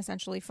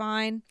essentially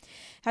fine.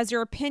 Has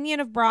your opinion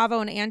of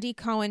Bravo and Andy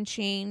Cohen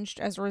changed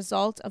as a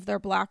result of their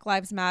Black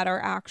Lives Matter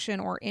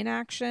action or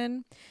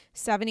inaction?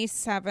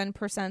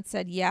 77%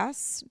 said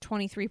yes,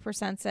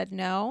 23% said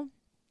no.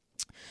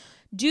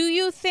 Do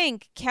you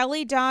think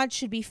Kelly Dodd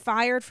should be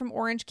fired from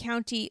Orange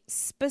County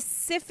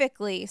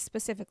specifically,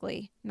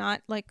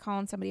 not like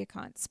calling somebody a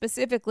cunt,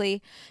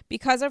 specifically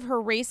because of her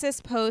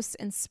racist posts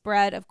and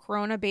spread of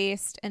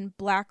Corona-based and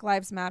Black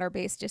Lives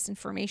Matter-based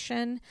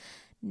disinformation?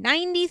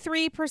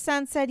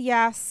 93% said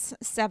yes,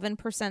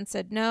 7%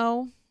 said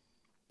no.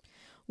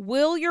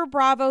 Will your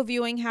Bravo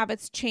viewing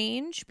habits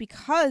change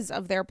because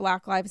of their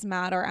Black Lives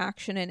Matter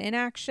action and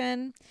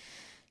inaction?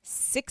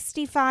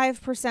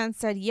 65%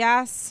 said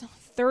yes,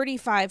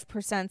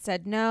 35%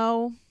 said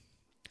no.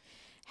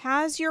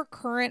 Has your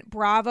current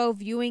Bravo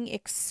viewing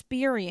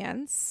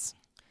experience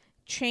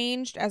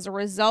changed as a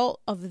result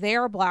of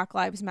their Black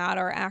Lives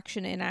Matter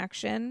action and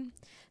inaction?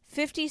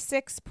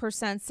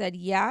 56% said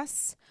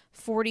yes,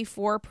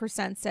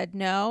 44% said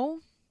no.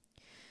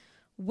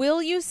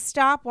 Will you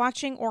stop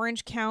watching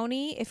Orange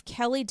County if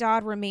Kelly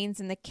Dodd remains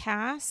in the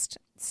cast,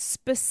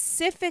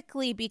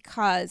 specifically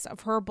because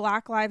of her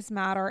Black Lives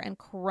Matter and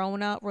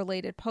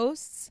Corona-related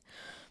posts?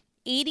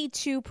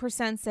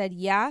 82% said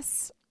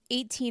yes,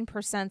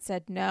 18%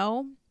 said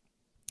no.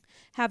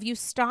 Have you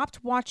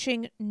stopped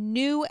watching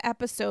new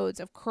episodes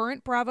of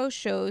current Bravo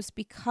shows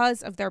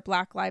because of their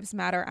Black Lives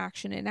Matter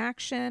action and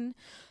inaction?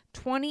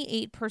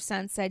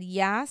 28% said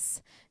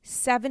yes,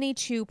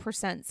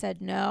 72%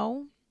 said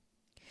no.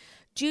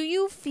 Do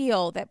you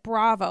feel that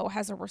Bravo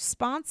has a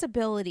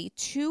responsibility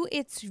to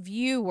its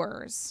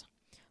viewers,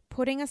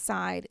 putting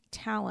aside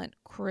talent,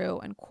 crew,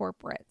 and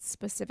corporate,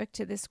 specific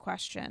to this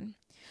question,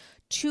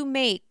 to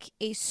make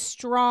a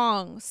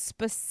strong,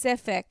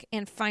 specific,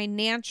 and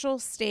financial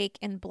stake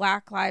in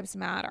Black Lives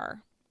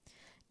Matter?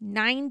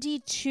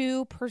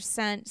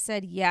 92%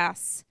 said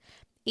yes,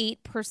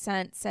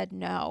 8% said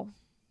no.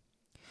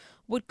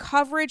 Would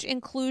coverage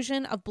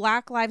inclusion of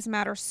Black Lives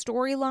Matter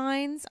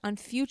storylines on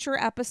future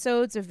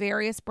episodes of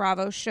various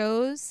Bravo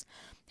shows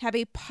have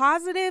a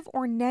positive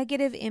or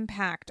negative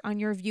impact on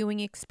your viewing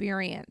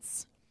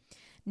experience?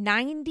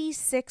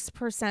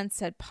 96%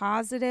 said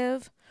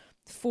positive,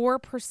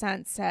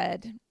 4%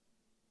 said,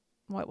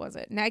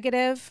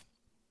 negative.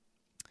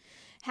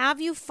 Have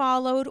you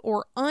followed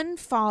or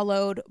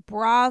unfollowed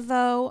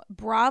Bravo,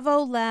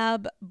 Bravo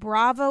Lab,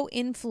 Bravo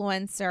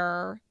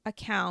influencer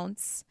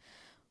accounts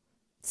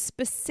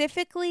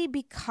specifically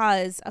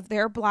because of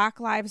their Black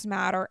Lives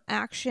Matter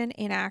action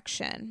in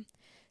action?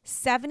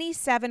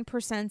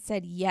 77%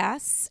 said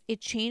yes,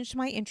 it changed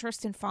my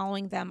interest in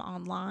following them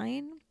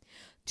online.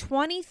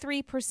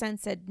 23%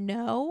 said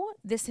no,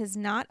 this has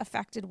not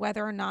affected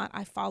whether or not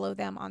I follow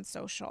them on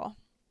social.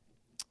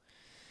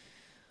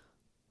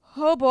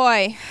 Oh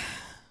boy.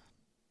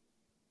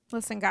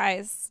 Listen,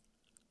 guys,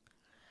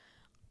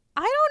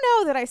 I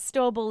don't know that I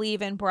still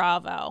believe in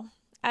Bravo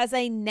as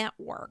a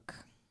network.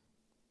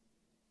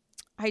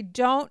 I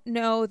don't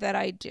know that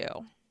I do.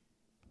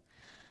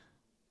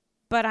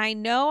 But I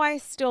know I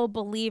still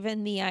believe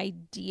in the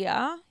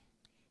idea,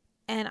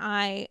 and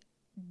I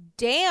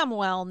damn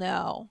well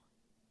know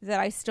that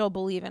I still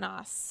believe in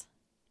us.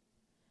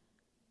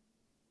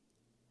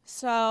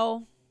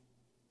 So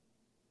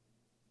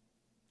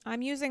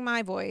I'm using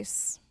my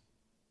voice.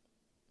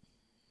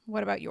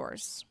 What about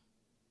yours?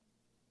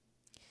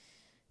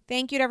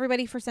 Thank you to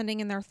everybody for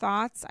sending in their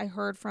thoughts. I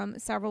heard from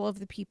several of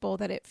the people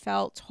that it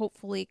felt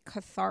hopefully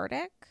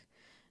cathartic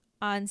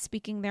on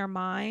speaking their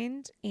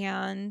mind.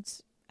 And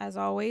as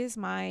always,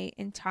 my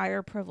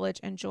entire privilege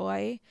and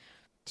joy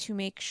to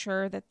make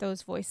sure that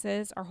those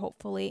voices are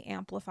hopefully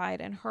amplified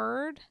and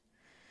heard.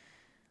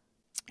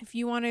 If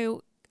you want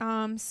to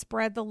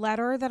spread the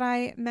letter that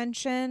I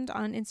mentioned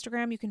on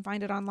Instagram, you can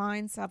find it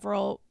online.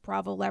 Several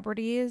Bravo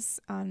celebrities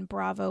on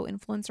Bravo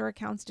influencer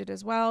accounts did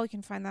as well. You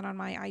can find that on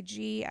my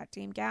IG at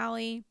Dame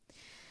Galley.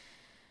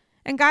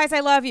 And guys,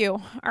 I love you.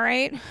 All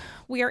right.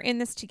 We are in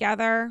this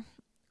together.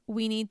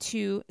 We need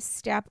to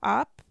step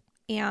up.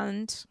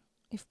 And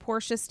if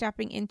Portia's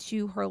stepping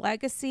into her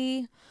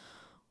legacy,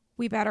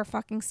 we better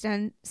fucking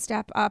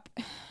step up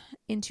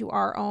into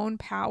our own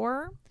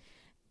power.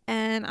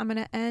 And I'm going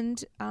to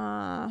end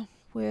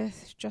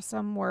with just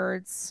some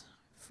words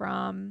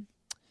from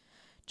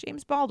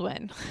James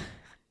Baldwin,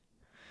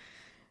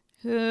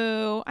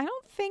 who I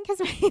don't think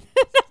has made an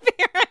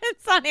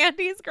appearance on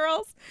Andy's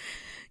Girls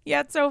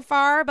yet so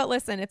far. But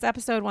listen, it's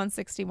episode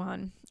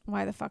 161.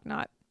 Why the fuck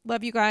not?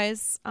 Love you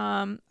guys.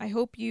 I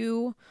hope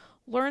you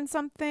learned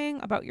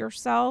something about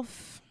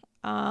yourself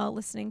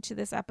listening to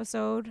this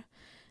episode.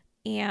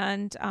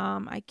 And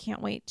I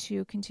can't wait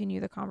to continue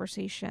the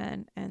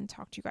conversation and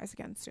talk to you guys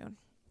again soon.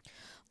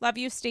 Love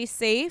you. Stay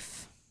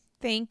safe.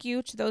 Thank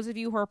you to those of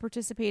you who are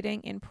participating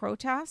in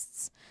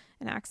protests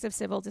and acts of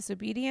civil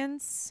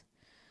disobedience,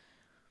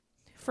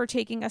 for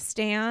taking a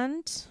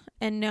stand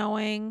and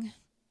knowing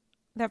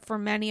that for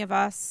many of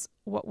us,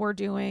 what we're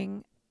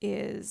doing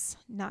is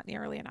not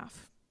nearly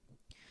enough.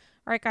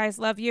 All right, guys.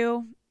 Love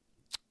you.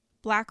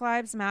 Black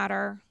Lives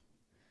Matter.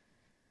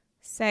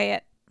 Say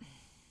it.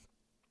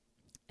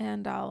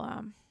 And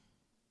I'll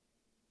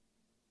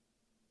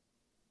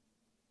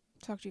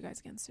talk to you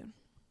guys again soon.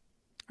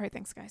 All right,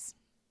 thanks, guys.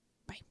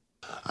 Bye.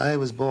 I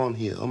was born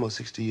here almost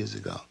 60 years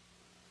ago.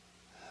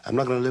 I'm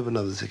not going to live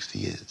another 60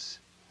 years.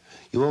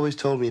 You always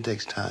told me it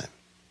takes time.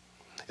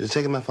 It has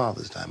taken my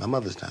father's time, my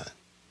mother's time,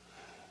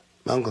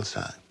 my uncle's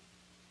time,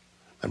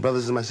 my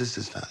brother's and my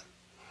sister's time,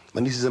 my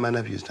nieces and my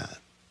nephew's time.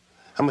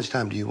 How much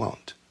time do you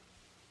want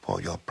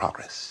for your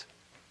progress?